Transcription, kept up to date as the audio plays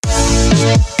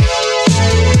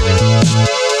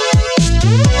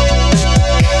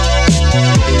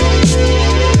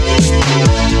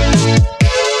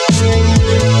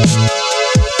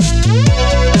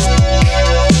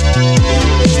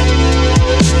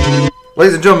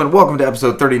Ladies and gentlemen, welcome to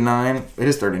episode 39. It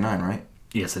is 39, right?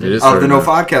 Yes, it is. Of the No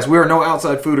Podcast. We are No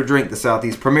Outside Food or Drink, the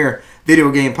Southeast premier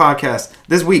video game podcast.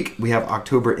 This week, we have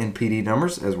October NPD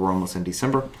numbers, as we're almost in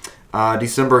December.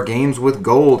 December games with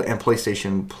gold and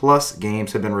PlayStation Plus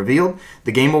games have been revealed.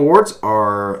 The Game Awards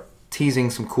are teasing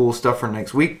some cool stuff for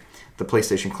next week. The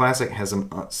PlayStation Classic has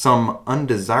some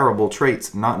undesirable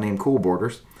traits not named cool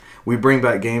borders. We bring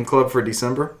back Game Club for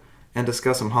December and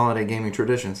discuss some holiday gaming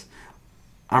traditions.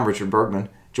 I'm Richard Bergman,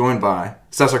 joined by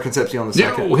Cesar Concepcion II.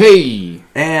 Yo, hey!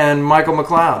 And Michael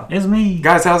McLeod. It's me.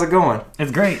 Guys, how's it going?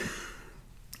 It's great.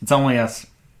 It's only us.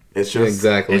 It's just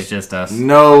Exactly. It's just us.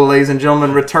 No, ladies and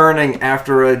gentlemen, returning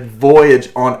after a voyage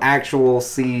on actual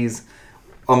seas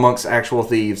amongst actual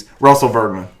thieves, Russell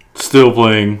Bergman. Still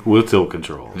playing with tilt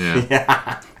controls.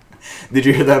 Yeah. Did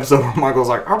you hear that episode where Michael's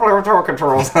like, I play with tilt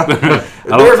controls?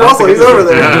 There's Russell, he's over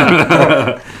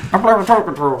there. I play with tilt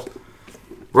controls.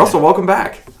 Russell, welcome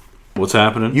back. What's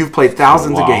happening? You've played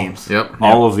thousands of Wow. games. Yep.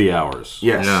 All of the hours.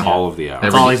 Yes. Yeah. All of the hours.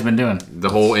 That's all he's been doing. The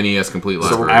whole NES complete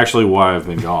So library. Actually, why I've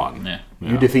been gone. Yeah.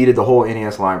 You defeated the whole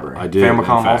NES library. I did,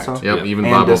 Famicom in fact. also? Yep, Yeah. even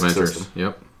And Bible Disk Adventures. System.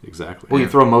 Yep. Exactly. Well, you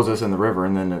throw Moses in the river,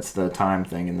 and then it's the time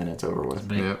thing, and then it's over with.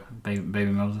 Yep. Baby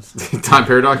Moses. Time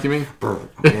Paradox, you mean?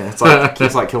 Yeah,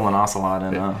 it's like killing Ocelot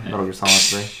in Metal Gear Solid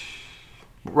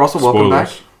 3. Russell, welcome back.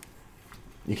 Spoilers.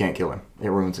 You can't kill him. It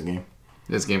ruins the game.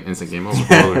 This game, instant game over.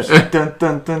 Spoilers. Dun, dun,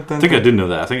 dun, dun, I think I did know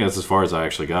that. I think that's as far as I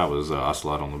actually got was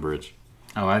Ocelot on the bridge.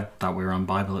 Oh, I thought we were on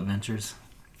Bible Adventures.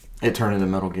 It turned into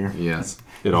Metal Gear. Yes.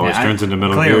 It always Yeah, turns into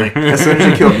Metal clearly. Gear. As soon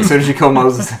as you kill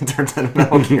Moses, it turns into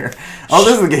Metal Gear. Oh,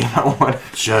 this is the game I want.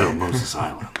 Shadow Moses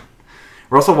Island.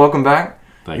 Russell, welcome back.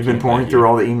 Thank You've you. been pouring Thank through you.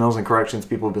 all the emails and corrections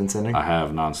people have been sending. I have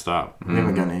nonstop. We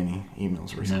haven't gotten any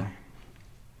emails recently.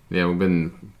 Yeah, we've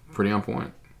been pretty on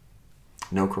point.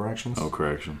 No corrections. No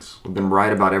corrections. We've been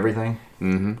right about everything.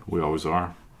 Mm-hmm. We always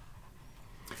are.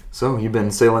 So, you've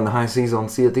been sailing the high seas on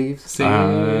Sea of Thieves?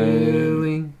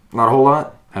 Sailing. Not a whole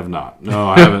lot? Have not. No,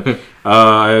 I haven't.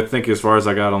 I think as far as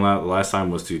I got on that, the last time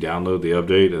was to download the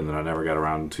update, and then I never got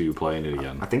around to playing it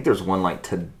again. I think there's one like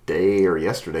today or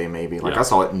yesterday maybe. Like Yeah. I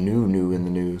saw it new in the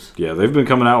news. Yeah, they've been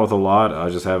coming out with a lot. I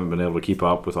just haven't been able to keep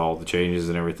up with all the changes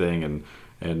and everything.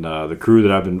 And the crew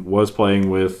that was playing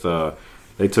with,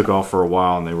 they took off for a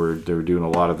while, and they were doing a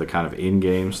lot of the kind of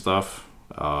in-game stuff.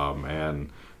 And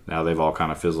now they've all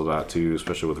kind of fizzled out too,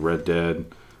 especially with Red Dead.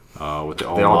 With the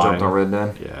online. They all jumped on Red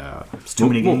Dead. Yeah, It's too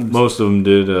many games. Most of them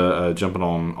did jumping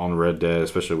on Red Dead,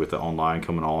 especially with the online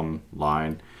coming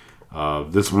online.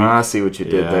 This week, I see what you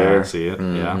did yeah, there. I see it.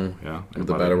 Yeah. With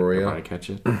the Battle Royale. Everybody catch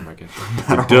it.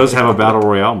 It does have a Battle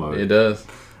Royale mode. It does.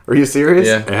 Are you serious?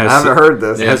 Yeah. It I has- haven't heard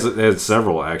this. It has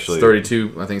several It's actually.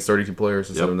 32. I think it's 32 players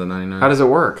instead Yep. of the 99. How does it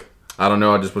work? I don't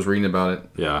know. I just was reading about it.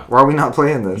 Yeah. Why are we not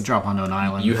playing You this? drop onto an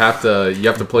island. You have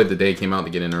to play the day it came out to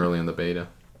get in early in the beta.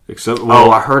 Except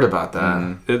Oh, I heard about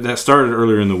that. that started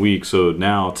earlier in the week, so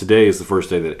now today is the first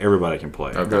day that everybody can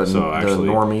play. Okay. The, So the actually,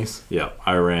 normies. yeah,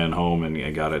 I ran home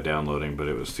and got it downloading, but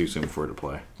it was too soon for it to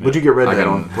play. Yeah. Would you get Red I Dead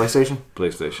got on PlayStation?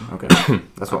 PlayStation. Okay,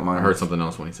 that's what mine. I heard something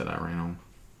else when he said I ran home.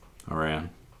 I ran.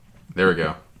 There we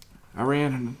go. I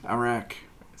ran in Iraq.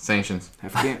 Sanctions.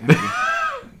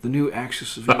 The new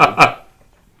Axis of Evil. That's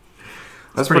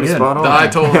pretty pretty good. spot on. I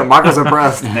told- Yeah, Michael's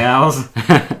impressed. Nows.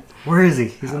 Where is he?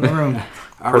 He's in the room.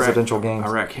 Presidential games.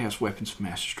 Iraq has weapons of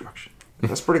mass destruction.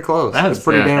 That's pretty close. That That's is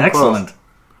pretty yeah, damn excellent. close.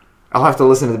 I'll have to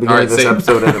listen to the beginning All of right, this say-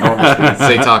 episode at a normal speed.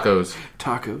 Say tacos.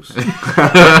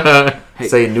 Tacos. Hey.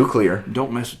 Say nuclear.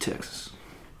 Don't mess with Texas.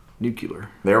 Nuclear.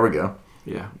 There we go.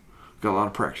 Yeah. Got a lot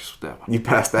of practice with that one. You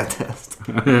passed that test.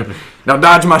 Now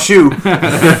dodge my shoe.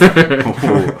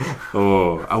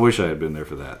 Oh, I wish I had been there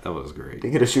for that. That was great. You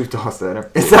get a shoe toss at him.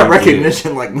 It's that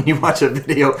recognition, like when you watch a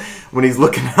video when he's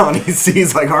looking out and he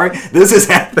sees, like, all right, this is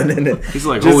happening. And He's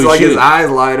like, just holy like shit. his eyes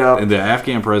light up. And the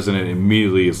Afghan president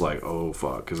immediately is like, oh,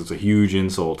 fuck, because it's a huge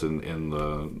insult in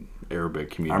the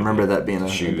Arabic community. I remember that being a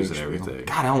shoes big and spiel. everything.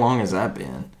 God, how long has that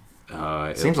been?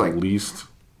 Seems at like- least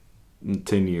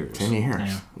 10 years. 10 years.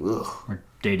 Yeah. Ugh. We're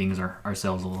dating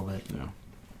ourselves a little bit. Yeah.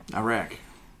 Iraq,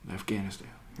 Afghanistan,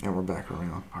 And we're back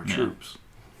around. our Yeah. troops.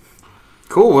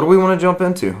 Cool. What do we want to jump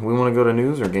into? We want to go to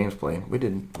news or games played? We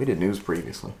did news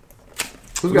previously.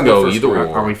 Who's We got go the first either story?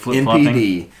 or. Are we flip-flopping?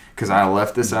 NPD, because I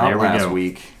left this out There we last go.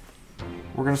 week.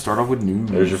 We're going to start off with news.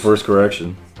 There's your first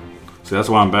correction. See, that's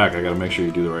why I'm back. I got to make sure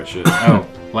you do the right shit. Oh,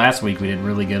 last week we did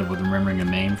really good with remembering a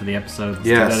name for the episode. Let's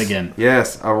Yes. do that again.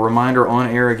 Yes. A reminder on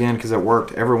air again because it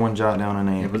worked. Everyone jot down a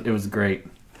name. It was great.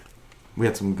 We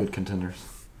had some good contenders.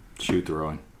 Shoe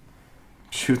throwing.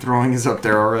 Shoe throwing is up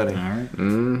there already. All right.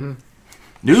 Mm-hmm.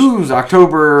 News,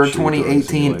 October Shoe throwing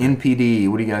 2018 simulator. NPD.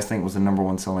 What do you guys think was the number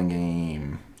one selling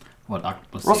game?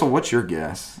 Let's Russell, see. what's your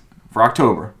guess for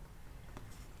October?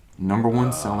 Number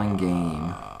one selling game.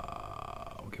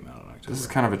 What came out in October? This is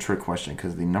kind of a trick question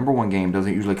because the number one game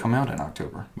doesn't usually come out in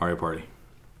October. Mario Party.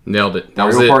 Nailed it. That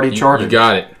Mario was it. Party You charted.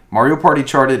 got it. Mario Party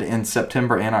charted in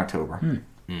September and October,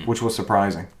 which was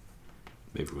surprising.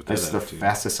 Maybe with It's that the attitude.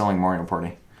 fastest selling Mario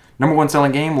Party. Number one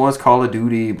selling game was Call of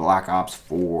Duty Black Ops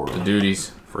 4. The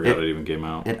duties. Forgot it even came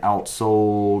out. It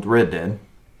outsold Red Dead.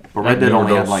 But Red Dead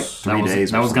only had like 3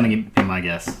 days. That or was going something. to be my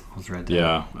guess. Was Red Dead.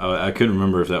 Yeah, I couldn't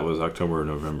remember if that was October or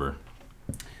November.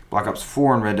 Black Ops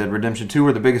 4 and Red Dead Redemption 2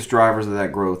 were the biggest drivers of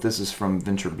that growth. This is from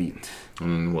VentureBeat.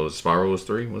 And what was Spyro was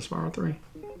 3? Was Spyro 3?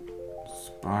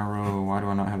 Spyro, why do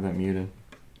I not have that muted?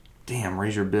 Damn,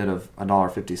 raise your bid of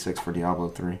 $1.56 for Diablo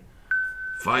 3.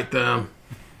 Fight them.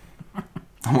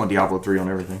 I want Diablo 3 on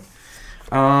everything.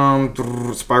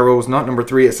 Spyro was not number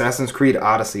 3. Assassin's Creed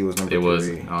Odyssey was number 3. It was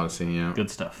Odyssey, yeah. Good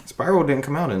stuff. Spyro didn't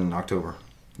come out in October,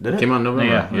 did it? Came out in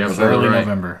November. Yeah, it was that's early right.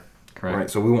 November. Correct. Right,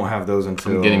 so we won't have those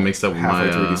until I'm getting mixed up with halfway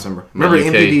my, through December. my Remember,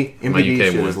 UK, MPD my UK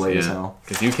shit is ones, late as yeah. hell.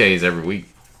 Because UK is every week.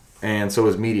 And so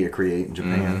is Media Create in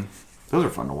Japan. Those are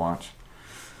fun to watch.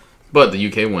 But the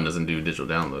UK one doesn't do digital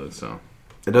downloads, so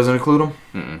It doesn't include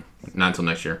them? not until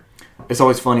next year. It's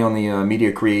always funny on the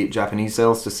Media Create Japanese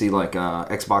sales to see like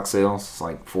Xbox sales. It's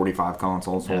like 45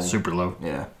 consoles Yeah, sold. super low.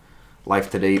 Yeah. Life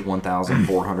to date,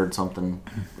 1,400 something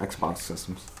Xbox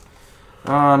systems.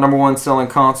 Number one selling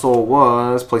console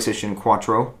was PlayStation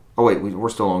Quattro. Oh, wait, we're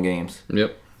still on games.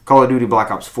 Yep. Call of Duty Black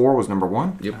Ops 4 was number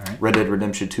 1. Yep. All right. Red Dead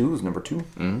Redemption 2 was number 2.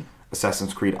 Mm-hmm.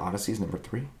 Assassin's Creed Odyssey is number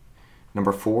 3.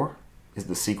 Number 4 is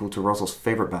the sequel to Russell's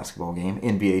favorite basketball game,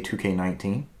 NBA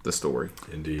 2K19. The story.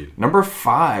 Indeed. Number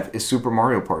 5 is Super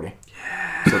Mario Party.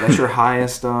 So that's your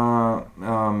highest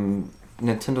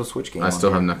Nintendo Switch game. I on still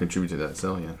here. have not contributed to that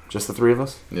sale yet. Just the 3 of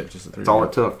us? Yep, just the 3. That's all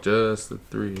it took. Just the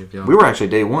 3 of y'all. We were actually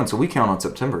day 1, so we count on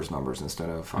September's numbers instead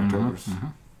of October's.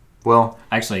 Well,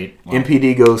 Actually,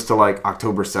 MPD goes to like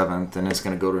October 7th, and it's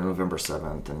going to go to November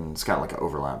 7th, and it's got like an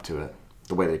overlap to it,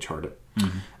 the way they chart it.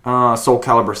 Soul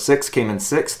Calibur 6 came in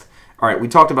 6th. All right, we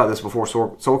talked about this before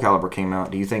Soul Calibur came out.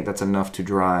 Do you think that's enough to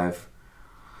drive?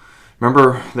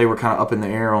 Remember, they were kind of up in the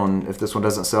air on if this one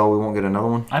doesn't sell, we won't get another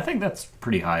one? I think that's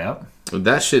pretty high up.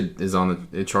 That shit is on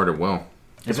the. It charted well.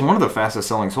 It's one of the fastest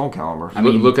selling Soul Caliburs. I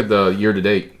mean- look at the year to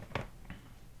date.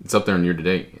 It's up there in year to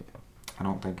date. I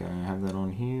don't think I have that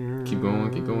on here. Keep going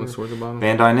towards the bottom.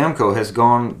 Bandai Namco has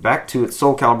gone back to its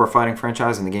Soul Calibur fighting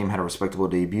franchise, and the game had a respectable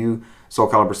debut. Soul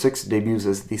Calibur 6 debuts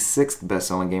as the 6th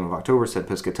best-selling game of October, said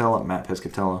Piscatella, Matt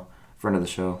Piscatella, friend of the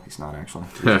show. He's not actually.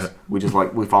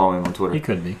 We follow him on Twitter. He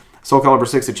could be. Soul Calibur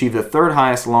 6 achieved the 3rd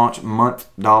highest launch month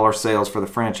dollar sales for the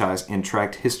franchise in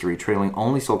tracked history, trailing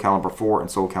only Soul Calibur 4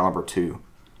 and Soul Calibur 2.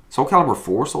 Soul Calibur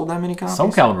 4 sold that many copies?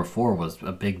 Soul Calibur 4 was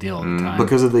a big deal at the time.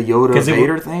 Because of the Yoda it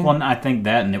Vader was, thing? Well, I think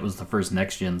that, and it was the first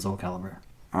next-gen Soul Calibur.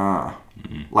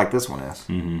 Like this one is.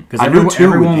 Because I knew 2 would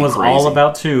everyone be was crazy. all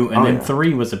about 2, and Oh, then yeah.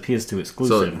 3 was a PS2 So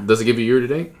exclusive. does it give you year to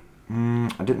date? I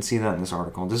didn't see that in this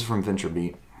article. This is from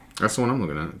VentureBeat. That's the one I'm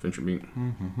looking at.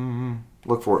 VentureBeat.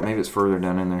 Look for it. Maybe it's further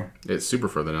down in there. It's super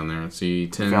further down there. See,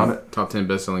 Found it? top 10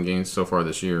 best-selling games so far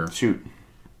this year. Shoot.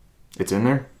 It's in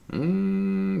there?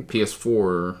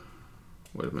 PS4.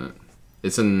 Wait a minute.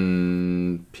 It's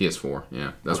in PS4.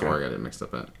 Yeah, that's Okay. where I got it mixed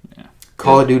up at.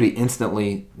 Call of Duty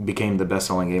instantly became the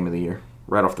best-selling game of the year.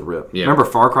 Right off the rip. Yeah. Remember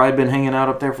Far Cry had been hanging out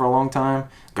up there for a long time?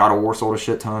 God of War sold a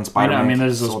shit ton. Spider-Man I mean,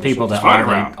 there's those sold a people shit that ton.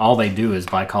 Spider-Man. all they do is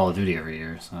buy Call of Duty every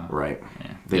year. So Right.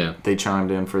 Yeah. They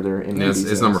chimed in for their... Yeah,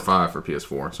 it's number 5 for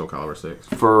PS4, Soul Calibur 6.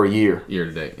 For a year. Year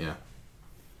to date, yeah.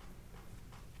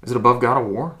 Is it above God of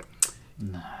War?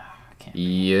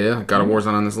 Yeah, God of War's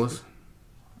not on this list.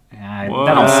 that What?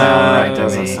 don't sound right to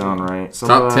Doesn't me. sound right.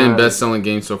 Top 10 best-selling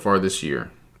games so far this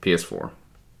year. PS4.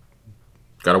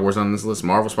 God of War's on this list.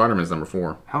 Marvel Spider-Man's number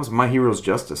 4. How's My Hero's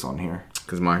Justice on here?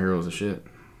 Because My Hero's a shit.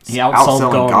 He outsold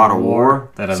Outselling God of War.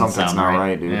 That doesn't Something's sound not right.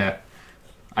 right, dude. Yeah,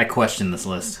 I question this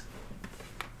list.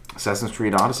 Assassin's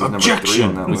Creed Odyssey is number Objection! 3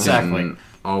 on that list. Exactly. And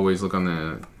always look on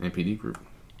the NPD group.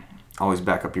 Always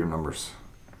back up your numbers.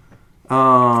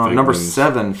 Number news.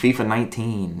 7, FIFA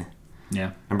 19.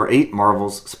 Yeah, Number 8,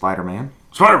 Marvel's Spider-Man.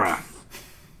 Spider-Man.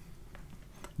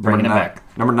 bringing it Number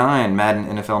back. Number 9, Madden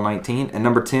NFL 19. And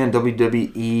number 10,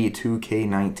 WWE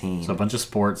 2K19. So a bunch of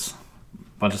sports,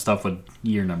 bunch of stuff with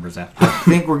year numbers after. I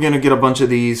think we're going to get a bunch of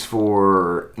these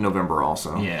for November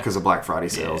also. Yeah. Because of Black Friday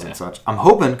sales Yeah. and such. I'm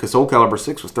hoping, because Soul Calibur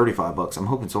 6 was $35. I'm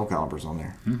hoping Soul Calibur's on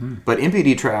there. Mm-hmm. But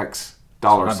MPD tracks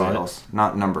dollar So I bought sales,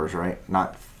 not numbers, right?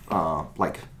 Not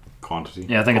like Quantity.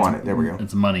 Yeah, I think There we go.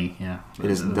 it's money. Yeah,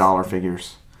 it is dollar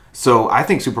figures. So I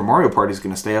think Super Mario Party is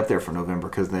going to stay up there for November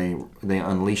because they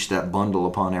unleashed that bundle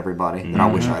upon everybody that I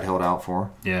wish I'd held out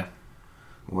for. Yeah.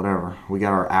 Whatever. We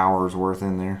got our hours worth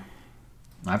in there.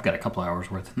 I've got a couple hours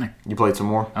worth in there. You played some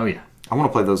more? Oh, yeah. I want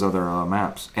to play those other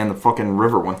maps and the fucking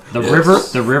river one.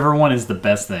 The river one is the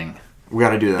best thing. We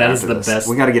got to do that. That is after the this. best.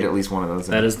 We got to get at least one of those.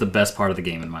 That is the best part of the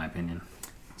game, in my opinion.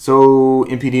 So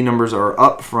NPD numbers are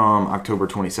up from October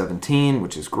 2017,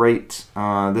 which is great.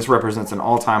 This represents an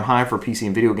all-time high for PC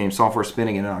and video game software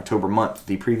spending in an October month.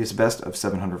 The previous best of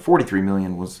 $743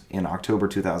 million was in October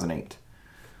 2008.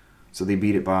 So they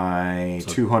beat it by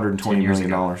 $220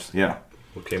 million. Yeah.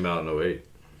 What came out in 08?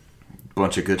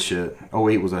 Bunch of good shit.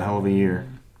 08 was a hell of a year.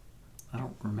 I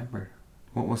don't remember.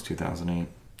 What was 2008?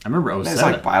 I remember 07. It's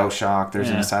like BioShock. There's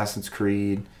an Yeah. Assassin's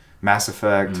Creed, Mass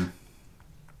Effect.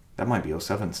 That might be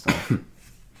 07 stuff.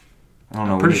 I don't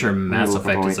know. I'm pretty We sure need to Mass look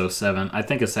up Effect 08. is 07. I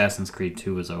think Assassin's Creed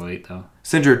 2 was 08, though.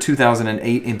 Send your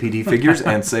 2008 NPD figures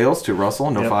and sales to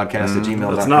Russell, Yep.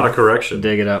 nopodcast@gmail.com. That's not a correction.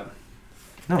 Dig it up.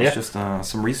 No, Yeah. it's just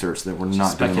some research that we're not doing on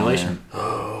Speculation.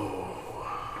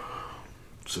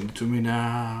 Send it to me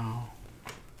now.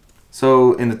 there.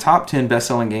 So, in the top 10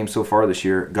 best-selling games so far this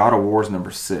year, God of War is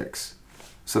number 6.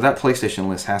 So that PlayStation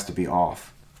list has to be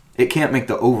off. It can't make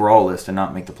the overall list and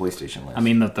not make the PlayStation list. I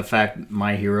mean, the fact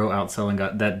My Hero outselling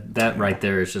got that right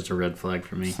there is just a red flag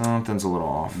for me. something's a little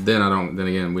off. Then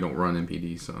again, we don't run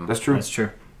NPD, so That's true. That's true.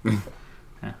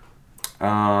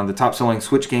 The top-selling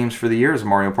Switch games for the year is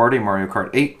Mario Party, Mario Kart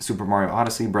 8, Super Mario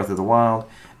Odyssey, Breath of the Wild,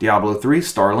 Diablo 3,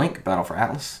 Starlink, Battle for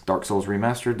Atlas, Dark Souls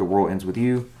Remastered, The World Ends With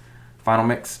You, Final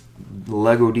Mix,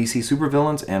 Lego DC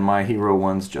Supervillains, and My Hero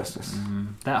 1's Justice.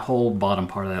 That whole bottom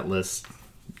part of that list,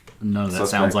 none of that Suspect.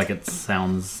 sounds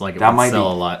like it That would might sell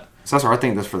be- a lot. So that's where I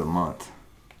think that's for the month.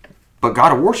 But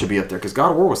God of War should be up there because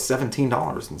God of War was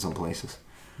 $17 in some places.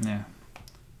 Yeah.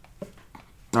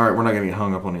 All right, we're not going to get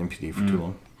hung up on the MPD for too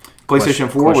long. PlayStation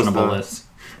 4 was Questionable the list.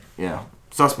 yeah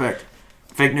suspect.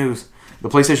 Fake news. The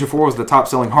PlayStation 4 was the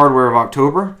top-selling hardware of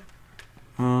October.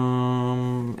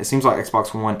 It seems like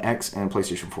Xbox One X and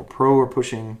PlayStation 4 Pro are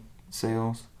pushing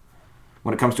sales.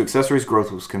 When it comes to accessories,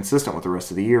 growth was consistent with the rest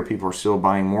of the year. People are still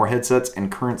buying more headsets and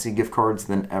currency gift cards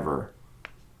than ever.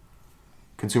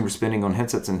 Consumer spending on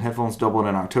headsets and headphones doubled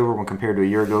in October when compared to a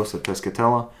year ago, said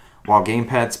Pescatella, while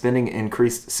gamepad spending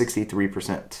increased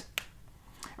 63%.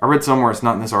 I read somewhere, it's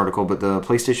not in this article, but the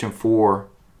PlayStation 4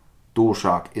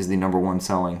 DualShock is the number one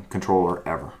selling controller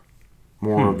ever.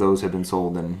 More of those have been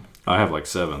sold than... I have like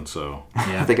 7, so.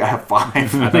 Yeah. I think I have 5. I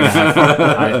think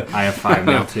I have 5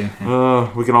 now, too.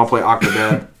 Yeah. We can all play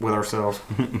Octodad with ourselves.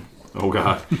 Oh,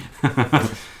 God.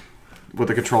 With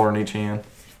a controller in each hand.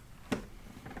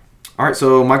 All right,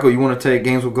 so Michael, you want to take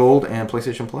Games with Gold and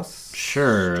PlayStation Plus?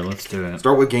 Sure, let's do it.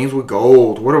 Start with Games with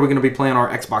Gold. What are we going to be playing our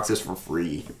Xboxes for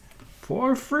free?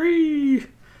 For free.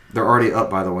 They're already up,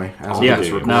 by the way. As of Yeah. this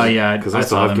recording. No, yeah, Because I I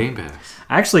still saw have them. Game Pass.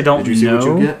 I actually don't Did you see know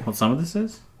what you get? what some of this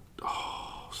is.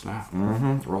 Oh, snap.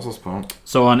 Russell's phone.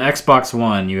 So on Xbox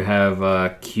One, you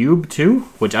have Cube 2,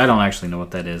 which I don't actually know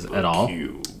what that is at all.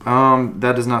 Cube.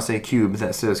 That does not say cube.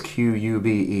 That says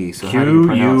Q-U-B-E. So how do you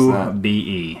pronounce that?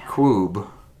 Q-U-B-E. Cube.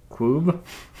 Cube?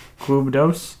 Cube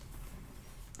dose? Is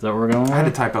that what we're going I had to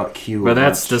with? type out Q. But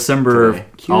that's December, today.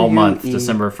 all month, Q-U-E.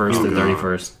 December 1st to Oh, God.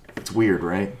 31st. It's weird,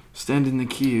 right? Stand in the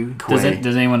queue. Does Quay.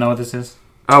 anyone know what this is?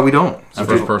 Oh, we don't. the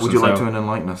first person, Would you like so- to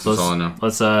enlighten us? That's all I know.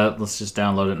 Let's just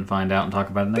download it and find out and talk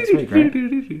about it next week, right?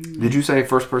 Did you say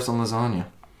first-person lasagna?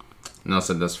 No, I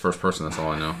said that's the first person. That's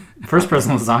all I know. First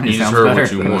person lasagna You just sounds heard better.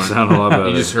 what you That want. sound a lot better.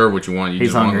 You just heard what you want. You He's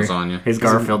just hungry. want lasagna. He's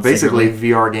Garfield. Basically, secretly.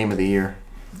 VR game of the year.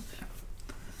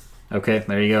 Okay,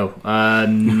 there you go.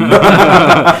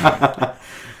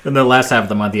 In the last half of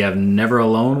the month, you have Never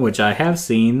Alone, which I have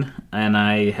seen and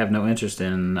I have no interest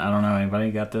in. I don't know. Anybody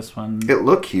got this one? It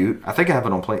looked cute. I think I have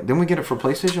it on Play. Didn't we get it for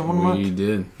PlayStation one We month?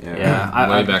 did. Yeah,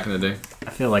 Way back in the day. I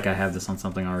feel like I have this on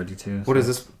something already too. What is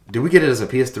this? Did we get it as a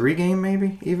PS3 game?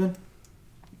 Maybe even.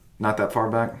 Not that far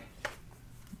back.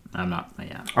 I'm not.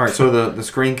 Yeah. All right. So the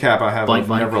screen cap I have Blank, of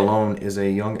blank. Never Alone is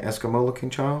a young Eskimo-looking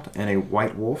child and a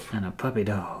white wolf. And a puppy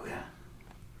dog.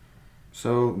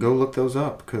 So go look those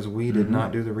up because we did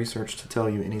not do the research to tell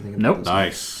you anything about Nope. those.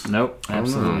 Nice. Nope.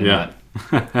 Absolutely Yeah.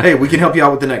 not. Hey, we can help you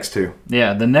out with the next two.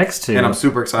 Yeah. The next two, And I'm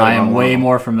super excited I about am one way of them.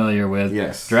 more familiar with.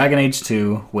 Yes. Dragon Age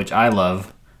 2, which I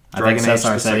love. Dragon I think Age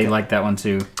Cesar the said he second. liked that one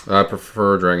too. I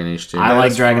prefer Dragon Age 2. I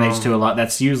like is Dragon from- Age 2 a lot.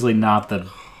 That's usually not the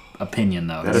opinion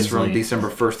though. That That's is from usually- December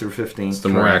 1st through 15th. It's the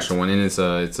more Correct. action one, and it's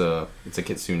a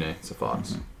kitsune. It's a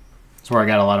fox. That's where I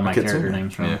got a lot of my Kitsune. character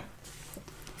names from. Yeah.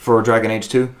 For Dragon Age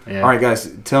 2? Yeah. All right, guys,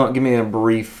 give me a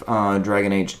brief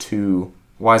Dragon Age 2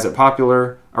 Why is it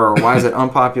popular? Or why is it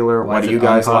unpopular? Why is do you it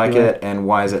guys unpopular? like it? And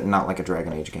why is it not like a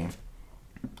Dragon Age game?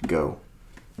 Go.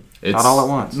 It's, Not all at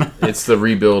once. It's the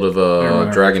rebuild of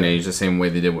Everyone Dragon knows. Age, the same way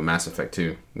they did with Mass Effect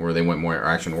 2, where they went more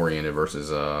action oriented versus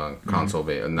console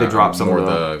based. They dropped some more of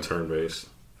the Turn based.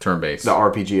 turn based. The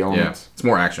RPG Yeah, elements. it's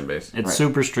more action based. It's Right.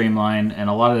 super streamlined, and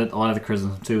a lot of the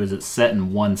criticism too is it's set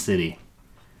in one city.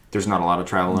 There's not a lot of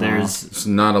travel. There's It's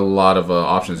not a lot of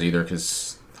options either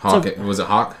because Hawk was it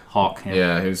Hawk? Hawk.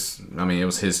 Yeah, it was. I mean, it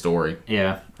was his story.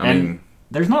 Yeah. I And mean,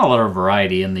 there's not a lot of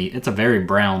variety in the. It's a very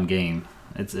brown game.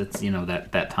 It's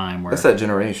that time where That's that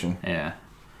generation. yeah,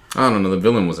 I don't know. The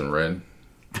villain wasn't red.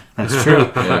 that's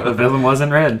true. The villain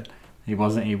wasn't red. He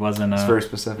wasn't. It's very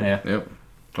specific. Yeah. Yep.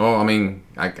 Oh, I mean,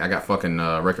 I got fucking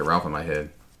Wreck-It Ralph in my head.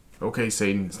 Okay,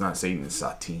 Satan. It's not Satan. It's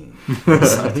Satine.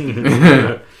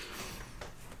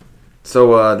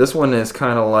 So this one is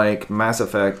kind of like Mass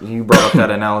Effect. You brought up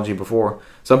that analogy before.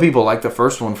 Some people like the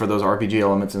first one for those RPG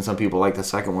elements, and some people like the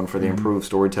second one for the improved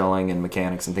storytelling and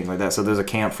mechanics and things like that. So there's a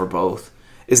camp for both.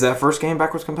 Is that first game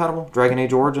backwards compatible? Dragon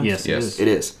Age Origins? Yes. Yes. It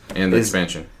is. And the Is-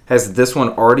 expansion. Has this one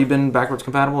already been backwards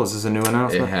compatible? Is this a new It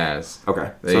announcement? has.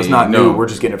 Okay. So They- it's not no. new. We're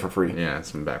just getting it for free. Yeah,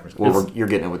 it's been backwards. Well, you're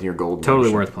getting it with your gold. Totally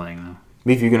membership. worth playing though.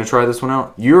 Beef, you going to try this one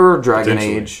out? Your Dragon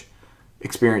Potentially. Age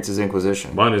experience is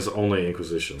Inquisition. Mine is only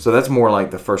Inquisition. So that's more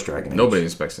like the first Dragon Age. Nobody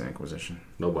expects an Inquisition.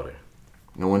 Nobody.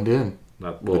 No one did.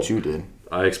 Not well. But you did.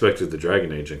 I expected the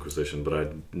Dragon Age Inquisition, but I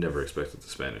never expected the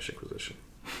Spanish Inquisition.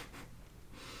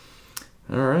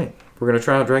 All right. We're going to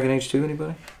try out Dragon Age 2,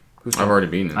 anybody? Who's I've already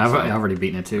beaten it. I've so- already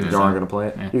beaten it too. You so aren't going to play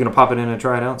it? Yeah. You're going to pop it in and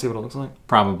try it out and see what it looks like?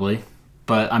 probably,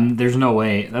 but there's no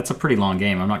way. That's a pretty long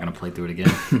game. I'm not going to play through it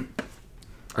again.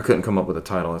 I couldn't come up with a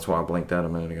title. That's why I blinked out a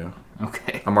minute ago.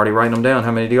 Okay. I'm already writing them down.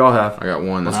 How many do y'all have? I got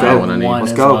one. That's Let's the go. one I need.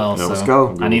 Let's as go. well, Yeah, let's so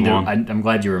go. I need to. One. I'm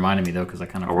glad you reminded me though because I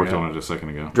kind of I worked forgot. on it a second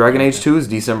ago. Dragon Age 2 is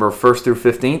December 1st through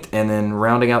 15th, and then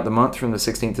rounding out the month from the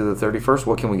 16th to the 31st.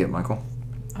 What can we get, Michael?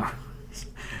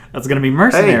 That's going to be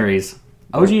Mercenaries.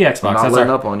 OG Xbox. I'm not That's letting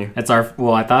our, up on you. It's our.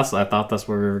 Well, I thought that's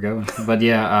where we were going. But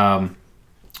yeah,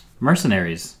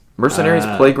 Mercenaries. Mercenaries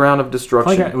Playground of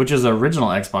Destruction. Which is the original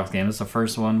Xbox game. It's the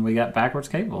first one we got backwards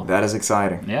capable. That is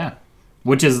exciting. Yeah.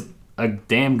 Which is a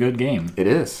damn good game. It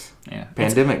is. Yeah.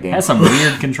 Pandemic game. Has some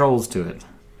weird controls to it.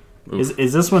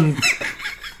 Is this one?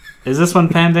 Is this one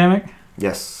Pandemic?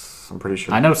 Yes, I'm pretty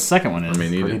sure. I know second one is. I may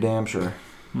need Pretty it. damn sure.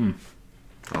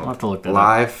 I'll have to look that up.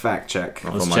 Live fact check.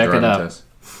 I'll Let's put my check it driving up. test.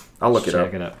 I'll look it Check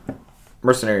up. it up.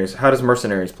 Mercenaries. How does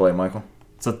Mercenaries play, Michael?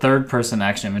 It's a third-person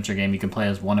action-adventure game. You can play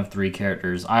as one of three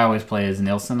characters. I always play as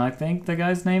Nilsson, I think the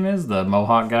guy's name is. The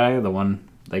Mohawk guy, the one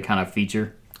they kind of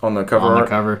feature On the cover on art? the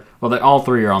cover. Well, all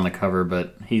three are on the cover,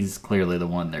 but he's clearly the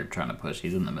one they're trying to push.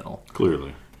 He's in the middle.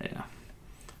 Clearly.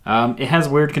 Yeah. It has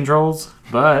weird controls,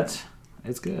 but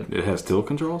it's good. It has tilt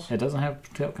controls? It doesn't have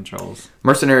tilt controls.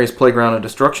 Mercenaries Playground of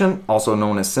Destruction, also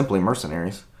known as simply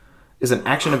Mercenaries, is an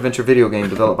action-adventure video game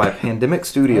developed by Pandemic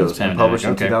Studios and Pandemic, published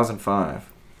in okay. 2005.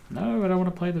 No, I don't want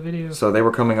to play the video. So they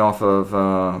were coming off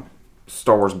of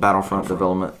Star Wars Battlefront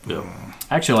development. Yeah.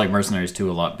 I actually like Mercenaries 2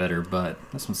 a lot better, but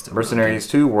this one's still Mercenaries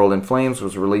 2 World in Flames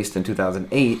was released in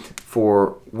 2008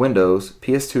 for Windows,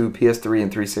 PS2, PS3,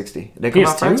 and 360. Did it come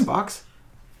out for PS2? Xbox?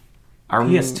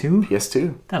 PS2?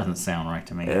 PS2. That doesn't sound right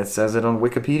to me. It says it on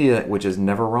Wikipedia, which is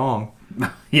never wrong.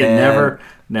 Yeah, And-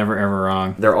 never ever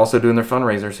wrong. They're also doing their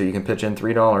fundraiser, so you can pitch in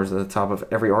 $3 at the top of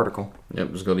every article.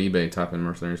 Yep, just go to eBay, type in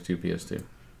Mercenaries 2 PS2.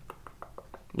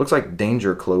 Looks like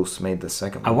Danger Close made the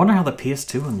second I one. wonder how the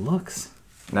PS2 one looks.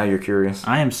 Now you're curious.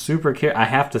 I am super curious. I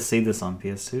have to see this on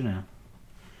PS2 now.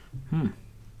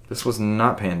 This was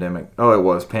not Pandemic. Oh, it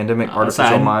was. Pandemic, so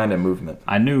Artificial I- Mind, and Movement.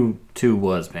 I knew 2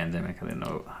 was Pandemic. I didn't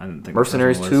know. I didn't think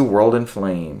Mercenaries the first 2 one was. World in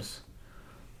Flames.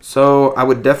 So I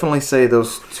would definitely say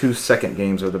those two second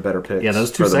games are the better picks. Yeah, those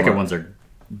two for the second month. ones are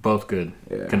both good.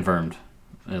 Yeah. Confirmed,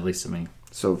 at least to me.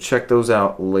 So check those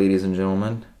out, ladies and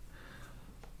gentlemen.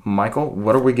 Michael,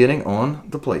 what are we getting on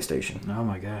the PlayStation? Oh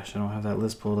my gosh, I don't have that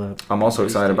list pulled up. I'm also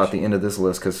excited about the end of this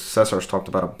list because Cesar's talked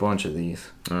about a bunch of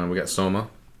these. We got Soma.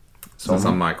 Soma. That's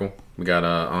on Michael. We got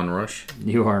Onrush.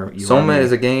 You are. Soma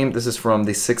is a game. This is from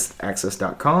the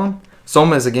 6thAxis.com.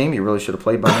 Soma is a game you really should have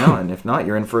played by now, and if not,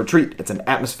 you're in for a treat. It's an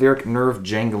atmospheric,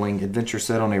 nerve-jangling adventure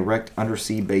set on a wrecked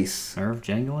undersea base. nerve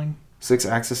jangling.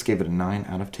 6thAxis gave it a 9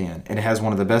 out of 10. And it has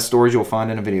one of the best stories you'll find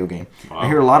in a video game. Wow. I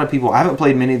hear a lot of people... I haven't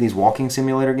played many of these walking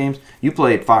simulator games. You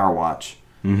played Firewatch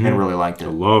and really liked I it.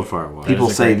 love Firewatch. People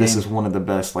is a say great this game. is one of the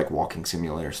best like walking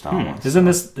simulator style ones. Isn't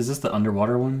this? Is this the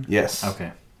underwater one? Yes.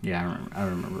 Okay. Yeah, I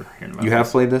remember hearing about. You have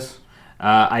this. played this?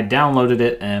 I downloaded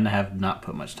it and have not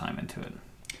put much time into it.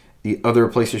 The other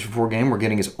PlayStation 4 game we're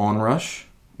getting is Onrush,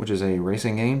 which is a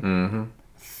racing game.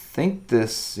 think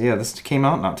this came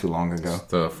out not too long ago. It's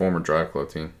the former Drive Club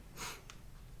team.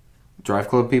 Drive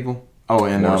Club people? Oh,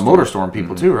 and Motorstorm. Motorstorm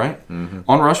people too, right?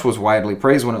 Onrush was widely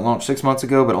praised when it launched 6 months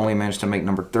ago, but only managed to make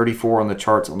number 34 on the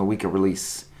charts on the week of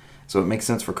release. So it makes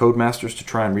sense for Codemasters to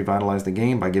try and revitalize the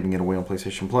game by giving it away on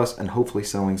PlayStation Plus and hopefully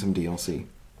selling some DLC.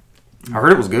 I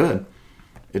heard it was good.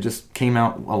 It just came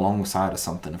out alongside of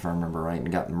something, if I remember right,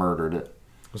 and got murdered at It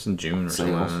was in June or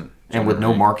something like sales. that. And with no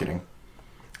June, marketing.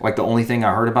 Like, the only thing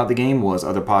I heard about the game was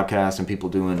other podcasts and people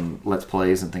doing Let's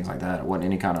Plays and things like that. It wasn't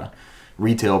any kind of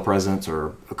retail presence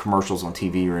or commercials on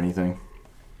TV or anything.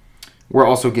 We're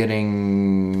also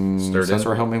getting... Sterden.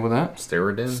 Cesar, help me with that.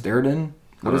 Steriden? Sterden?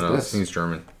 What I is don't know. this? I think it's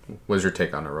German. What is your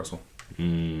take on it, Russell?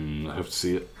 I have to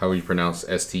see it. How would you pronounce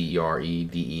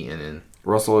Steredenn?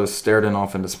 Russell is Sterden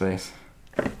off into space.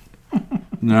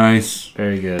 Nice.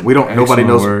 Very good. We don't... Nobody Excellent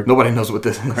knows. work. Nobody knows what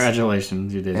this is.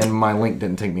 Congratulations, you did. And my link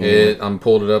didn't take me anywhere. I'm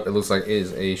pulled it up. It looks like it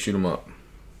is a shoot 'em up.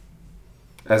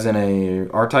 As in a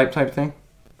R-Type type thing?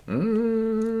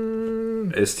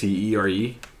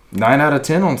 Stere. 9 out of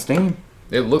 10 on Steam.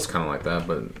 It looks kind of like that,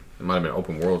 but it might have been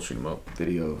open world shoot 'em up.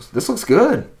 Videos. This looks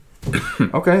good.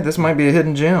 Okay, this might be a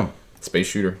hidden gem. Space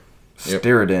shooter. Yep.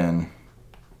 Steriden.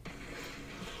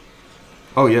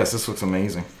 Oh yes, this looks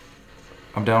amazing.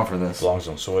 I'm down for this. Belongs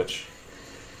on Switch.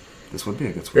 This would be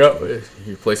a good Switch. Yep.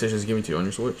 Your PlayStation's giving it to you on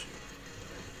your Switch.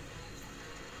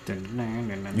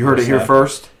 You heard it here What's that?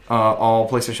 first. All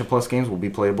PlayStation Plus games will be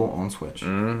playable on Switch.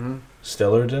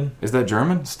 Stellarden? Is that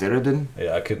German? Steriden?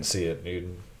 Yeah, I couldn't see it.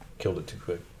 You killed it too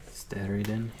quick.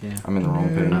 Steriden? Yeah. I'm in the wrong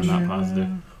I'm page. not positive.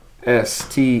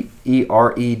 Steredenn.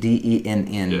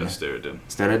 Yeah, Steriden.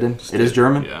 Steriden? It is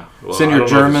German? Yeah. Well, Send I your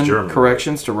don't know if it's German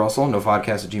corrections to Russell,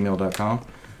 nopodcast@gmail.com.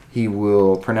 He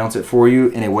will pronounce it for you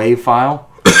in a WAV file,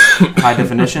 high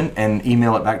definition, and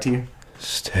email it back to you.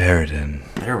 Stellarden.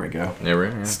 There we go. Never.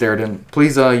 Yeah. Steriden.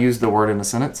 Please use the word in a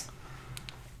sentence.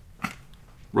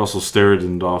 Russell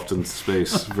Steriden off into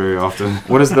space very often.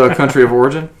 What is the country of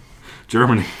origin,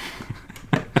 Germany.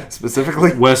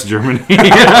 specifically? West Germany.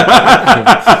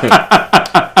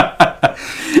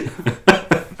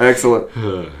 Excellent.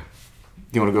 Do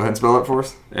you want to go ahead and spell it for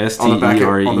us? On the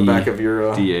back of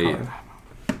your Steredan.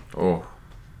 Oh.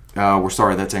 we're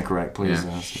sorry, that's incorrect. Please.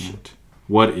 Yeah.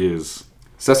 What is?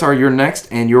 Cesar, you're next,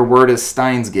 and your word is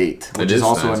Steins Gate, which It is is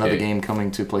also Steins another Gate. game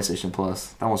coming to PlayStation Plus.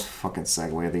 That was fucking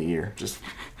segue of the year.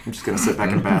 I'm just gonna sit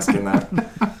back and bask in that.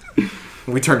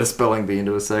 We turned a spelling bee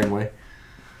into a segue.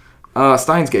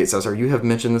 Steins Gate, Cesar, you have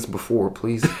mentioned this before.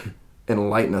 Please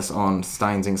enlighten us on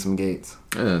Steinsing some gates.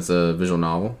 Yeah, it's a visual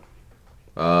novel.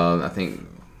 I think,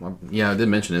 yeah, I did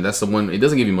mention it. That's the one. It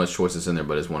doesn't give you much choices in there,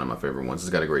 but it's one of my favorite ones. It's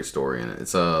got a great story in it.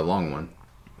 It's a long one,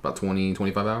 about 20,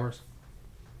 25 hours.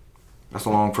 That's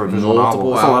long for a visual Multiple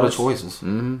novel. That's a lot of hours. choices.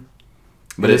 Mm-hmm.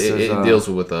 But This it is, deals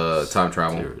with time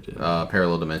travel, Steriden.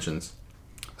 parallel dimensions.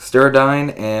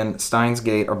 Sterdyne and Steins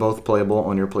Gate are both playable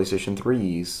on your PlayStation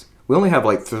 3s. We only have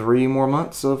like 3 more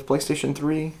months of PlayStation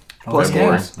 3 Plus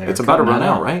February. games. They're It's about to cutting run it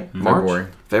out, out. right? February.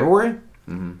 February?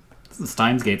 The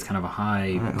Steins Gate's kind of a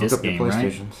high All right, hook disc up your game, right?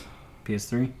 PlayStations.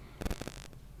 PS3?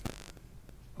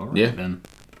 All right, Yeah. then.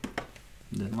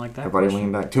 Didn't like that. Everybody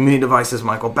question. lean back. Too many devices,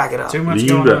 Michael. Back it up. Too much Lean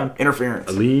going back. on.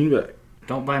 Interference. Lean back.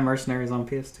 Don't buy Mercenaries on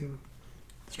PS2.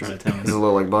 Let's try to tell Is it a us.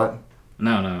 little like butt?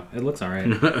 No. It looks alright.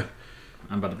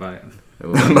 I'm about to buy it. It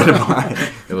was like,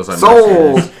 it was like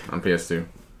Sold! Mercenaries on PS2.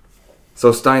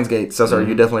 So Steins Gate, Cesar,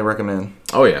 you definitely recommend.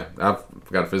 Oh yeah, I've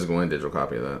got a physical and digital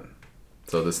copy of that.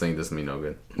 So this thing does me no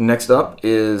good. Next up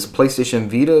is PlayStation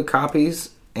Vita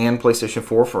copies and PlayStation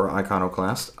 4 for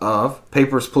Iconoclast of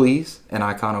Papers, Please and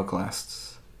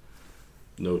Iconoclasts.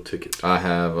 No ticket. I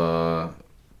have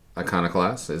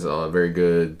Iconoclast. It's a very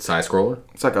good side scroller.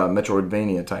 It's like a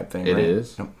Metroidvania type thing, It right?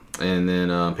 is. Yep. And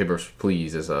then Papers,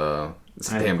 Please is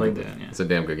it's a I damn played good. that, yeah. It's a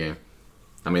damn good game.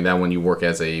 I mean, that one you work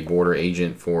as a border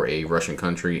agent for a Russian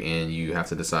country, and you have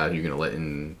to decide who you're going to let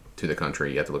into the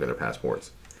country. You have to look at their passports.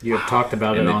 You have talked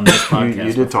about And it it- on this podcast.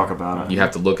 You did talk about it. You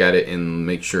have to look at it and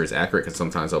make sure it's accurate, because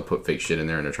sometimes they'll put fake shit in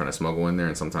there and they're trying to smuggle in there,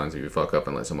 and sometimes if you fuck up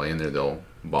and let somebody in there, they'll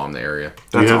bomb the area.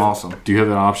 That's Do you have- awesome. Do you have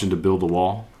an option to build a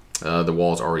wall? The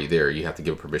wall's already there. You have to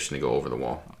give permission to go over the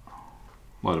wall.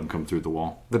 Let them come through the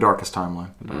wall. The Darkest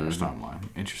Timeline. The darkest timeline.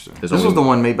 Interesting. There's This only- was the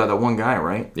one made by that one guy,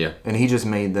 right? Yeah. And he just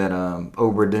made that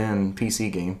Obra Dinn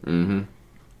PC game. Mm-hmm.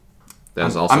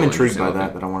 That's also I'm intrigued by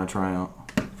interesting that I want to try out.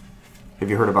 Have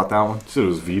you heard about that one? You said it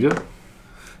was Vita?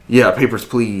 Yeah, Papers,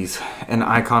 Please and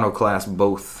Iconoclast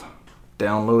both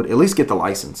download. At least get the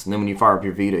license. And then when you fire up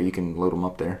your Vita, you can load them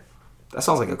up there. That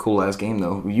sounds like a cool-ass game,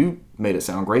 though. You made it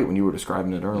sound great when you were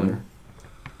describing it earlier.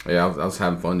 Yeah, I was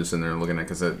having fun just in there looking at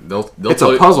because they'll It's tell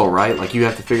a you- puzzle, right? Like you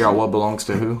have to figure out what belongs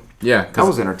to who. Yeah, That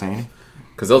was entertaining.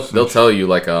 because they'll tell you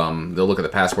like they'll look at the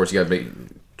passports. You got to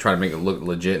try to make it look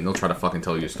legit, and they'll try to fucking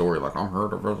tell you a story like I'm here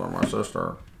to visit my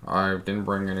sister. I didn't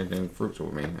bring anything fruits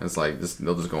with me. And it's like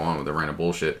they'll just go on with the random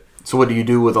bullshit. So what do you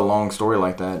do with a long story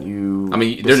like that? You I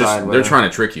mean, decide they're whether- trying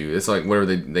to trick you. It's like whatever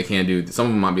they can do. Some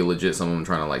of them might be legit. Some of them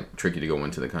trying to like trick you to go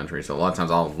into the country. So a lot of times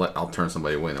I'll turn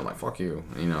somebody away and they're like fuck you,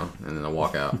 and then they'll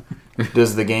walk out.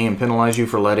 Does the game penalize you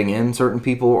for letting in certain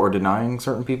people or denying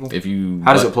certain people? If you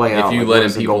How does it play out? If you Like, let what in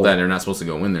is the people goal? that are not supposed to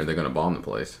go in there, they're gonna bomb the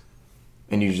place.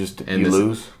 And you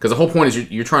lose? Because the whole point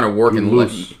is you're trying to work and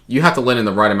lose. you have to let in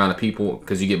the right amount of people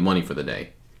because you get money for the day.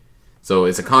 So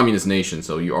it's a communist nation,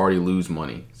 so you already lose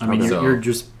money. I mean, So- you're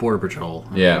just border patrol.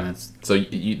 I mean, yeah. that's- So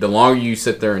the longer you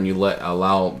sit there and you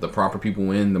allow the proper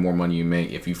people in, the more money you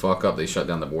make. If you fuck up, they shut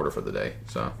down the border for the day.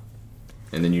 So,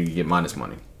 and then you get minus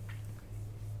money.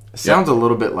 It sounds a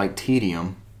little bit like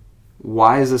Tedium.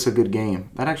 Why is this a good game?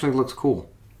 That actually looks cool.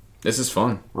 This is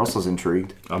fun. Russell's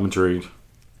intrigued. I'm intrigued.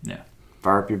 yeah.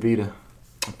 Fire up your Vita.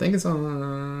 I think it's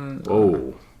on.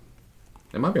 Whoa.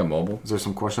 It might be on mobile. Is there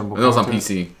some questionable I know it's on content?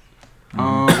 PC.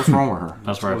 What's wrong with her?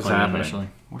 That's where I What's played it happening? initially.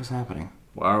 What is happening?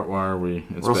 Why are we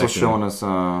inspecting? Russell's showing us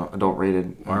adult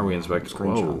rated. Why are we inspecting?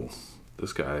 Whoa. screenshots?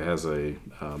 This guy has a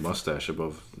mustache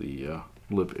above the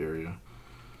lip area.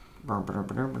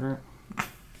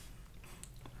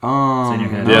 in your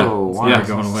head. No, It's why never is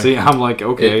going this- away. See, I'm like,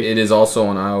 okay. It is also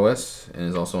on iOS and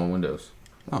is also on Windows.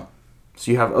 So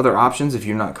you have other options if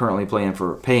you're not currently paying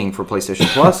for PlayStation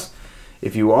Plus.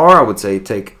 If you are, I would say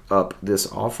take up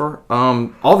this offer.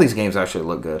 All these games actually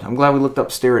look good. I'm glad we looked up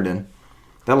Steriden.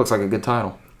 That looks like a good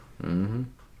title.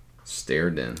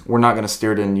 Stared in. We're not going to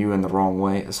Steriden you in the wrong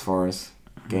way as far as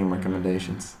game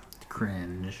recommendations.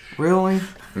 Cringe. Really?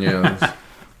 Yeah.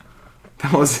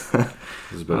 That was This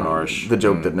is a bit harsh. the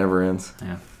joke that never ends.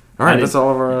 Yeah. All right, I that's did-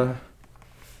 all of our.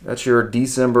 That's your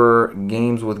December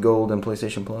games with gold and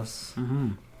PlayStation Plus.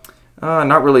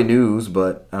 Not really news,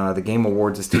 but the Game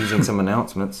Awards is teasing some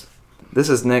announcements. This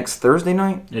is next Thursday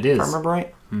night. It is. If I remember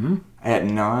right. Mm-hmm. At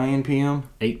 9 p.m.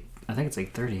 I think it's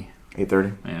 8:30.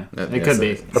 8:30. Yeah. That- It yeah, could be.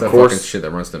 It's that course. fucking shit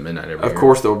that runs to midnight every Of year.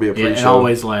 course, there will be a Yeah, it pre-show.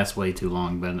 always lasts way too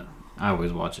long, but I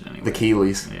always watch it anyway. The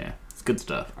Keeleys. Yeah. It's good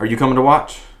stuff. Are you coming to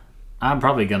watch? I'm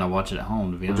probably going to watch it at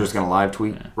home, to be We're honest. just gonna live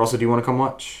tweet. Yeah. Russell, do you want to come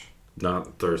watch?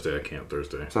 Not Thursday. I can't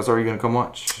Thursday. So that's all you're gonna come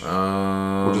watch.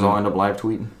 We'll just all end up live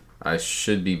tweeting. I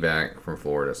should be back from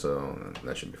Florida, so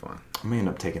that should be fine. I may end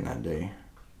up taking that day.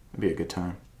 It'd be a good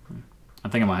time. I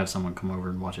think I might have someone come over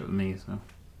and watch it with me. So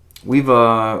We've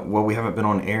we haven't been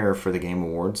on air for the Game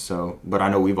Awards, so but I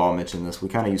know we've all mentioned this. We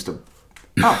kind of used to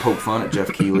not poke fun at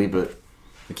Jeff Keighley, but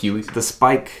Achilles? the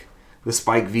Spike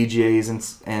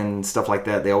VGAs and stuff like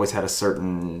that. They always had a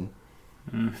certain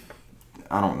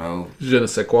I don't know, Je ne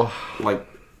sais quoi. like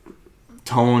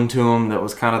tone to them that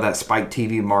was kind of that Spike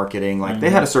TV marketing. Like they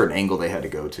had a certain angle they had to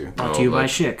go to. brought to you by like-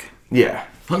 Schick. Yeah,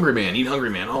 Hungry man, eat hungry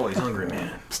man, always hungry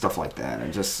man. stuff like that,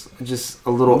 and just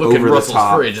a little Look at over the Russell's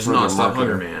top. fridge, it's for the non-stop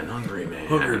marketing. hungry man, hungry man.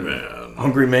 Hungry man.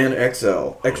 Hungry Man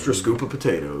XL, extra scoop of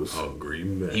potatoes Hungry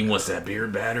man. He wants that beer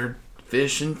battered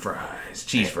fish and fries,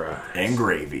 cheese fries. and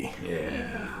gravy.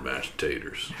 Yeah. Mashed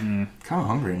taters. Kind of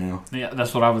hungry now. Yeah,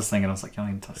 that's what I was thinking. I was like,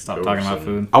 I need to stop Go talking about some-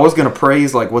 food. I was gonna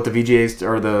praise like what the VGAs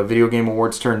or the Video Game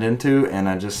Awards turned into, and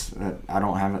I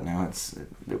don't have it now.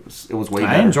 It was way I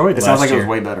better. enjoyed It sounds last like it year. was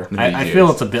way better. I VGAs.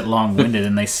 feel it's a bit long-winded,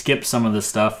 and they skip some of the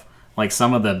stuff. Like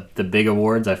some of the big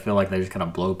awards, I feel like they just kind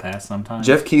of blow past sometimes.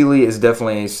 Jeff Keighley is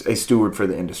definitely a steward for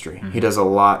the industry. He does a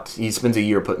lot. He spends a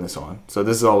year putting this on, so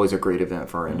this is always a great event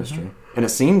for our industry. And it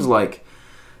seems like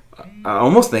I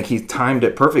almost think he timed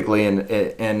it perfectly. And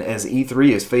as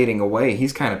E3 is fading away,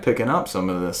 he's kind of picking up some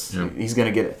of this. Yeah. He's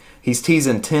gonna get it. He's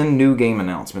teasing 10 new game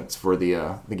announcements for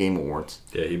the Game Awards.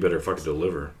 Yeah, he better fucking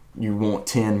deliver. You want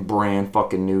 10 brand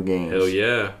fucking new games. Hell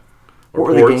yeah. What Or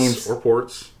were the ports. games? Or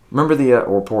ports. Remember the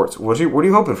or ports? What are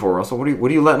you hoping for, Russell? What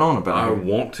are you letting on about? I here?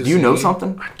 want to Do you know see-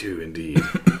 something? I do indeed.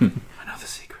 I know the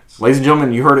secrets. Ladies and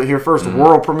gentlemen, you heard it here first.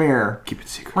 World premiere. Keep it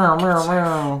secret. Meow, meow,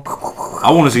 meow.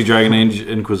 I want to see Dragon Age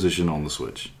Inquisition on the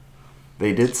Switch.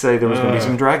 They did say there was going to be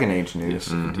some Dragon Age news.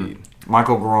 Indeed.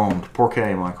 Michael groaned. Poor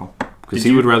K, Michael. Because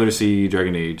he would rather see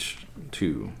Dragon Age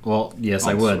 2. Well, yes,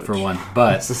 I On would Switch. for one,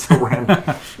 but This is so random.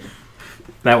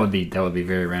 that would be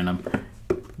very random.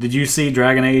 Did you see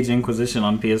Dragon Age Inquisition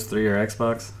on PS3 or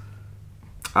Xbox?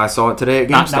 I saw it today at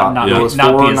GameStop. Not, it not, was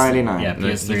not $4.99. Yeah, PS3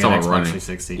 It's and all Xbox running.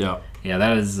 360. Yeah. Yeah,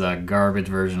 that is a garbage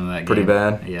version of that game. Pretty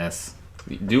bad? Yes.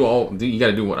 You got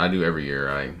to do what I do every year.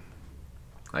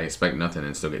 I expect nothing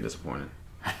and still get disappointed.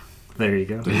 There you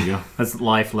go. There you go. That's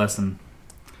life lesson.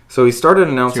 So he started your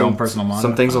own announcing personal manga?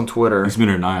 some things on Twitter. He's been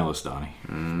a nihilist, Donnie.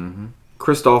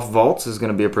 Christoph Waltz is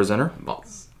going to be a presenter.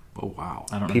 Boss. Oh, wow.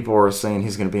 I don't know. People are saying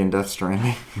he's going to be in Death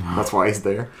Stranding. That's why he's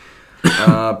there.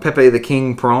 Pepe the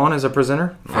King Prawn is a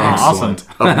presenter Oh, awesome.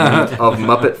 of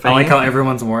Muppet fame. I like how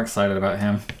everyone's more excited about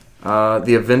him.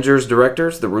 The Avengers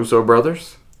directors, the Russo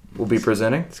brothers, will be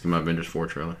presenting. Let's give my Avengers 4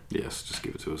 trailer. Yes, just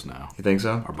give it to us now. You think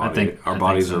so? Our I think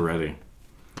bodies so. are ready.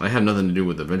 I have nothing to do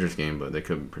with the Avengers game, but they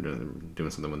could be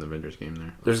doing something with the Avengers game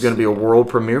there. There's going to be a world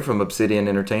premiere from Obsidian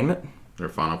Entertainment. Their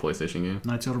final PlayStation game.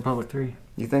 Knights of the Republic 3.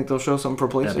 You think they'll show something for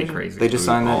PlayStation? That'd be crazy. They just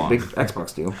signed that Aw. big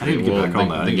Xbox deal. I need to get back on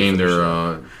that. I The need game to finish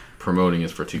they're promoting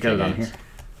is for 2K Got it on games. here.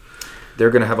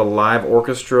 They're going to have a live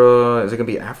orchestra. Is it going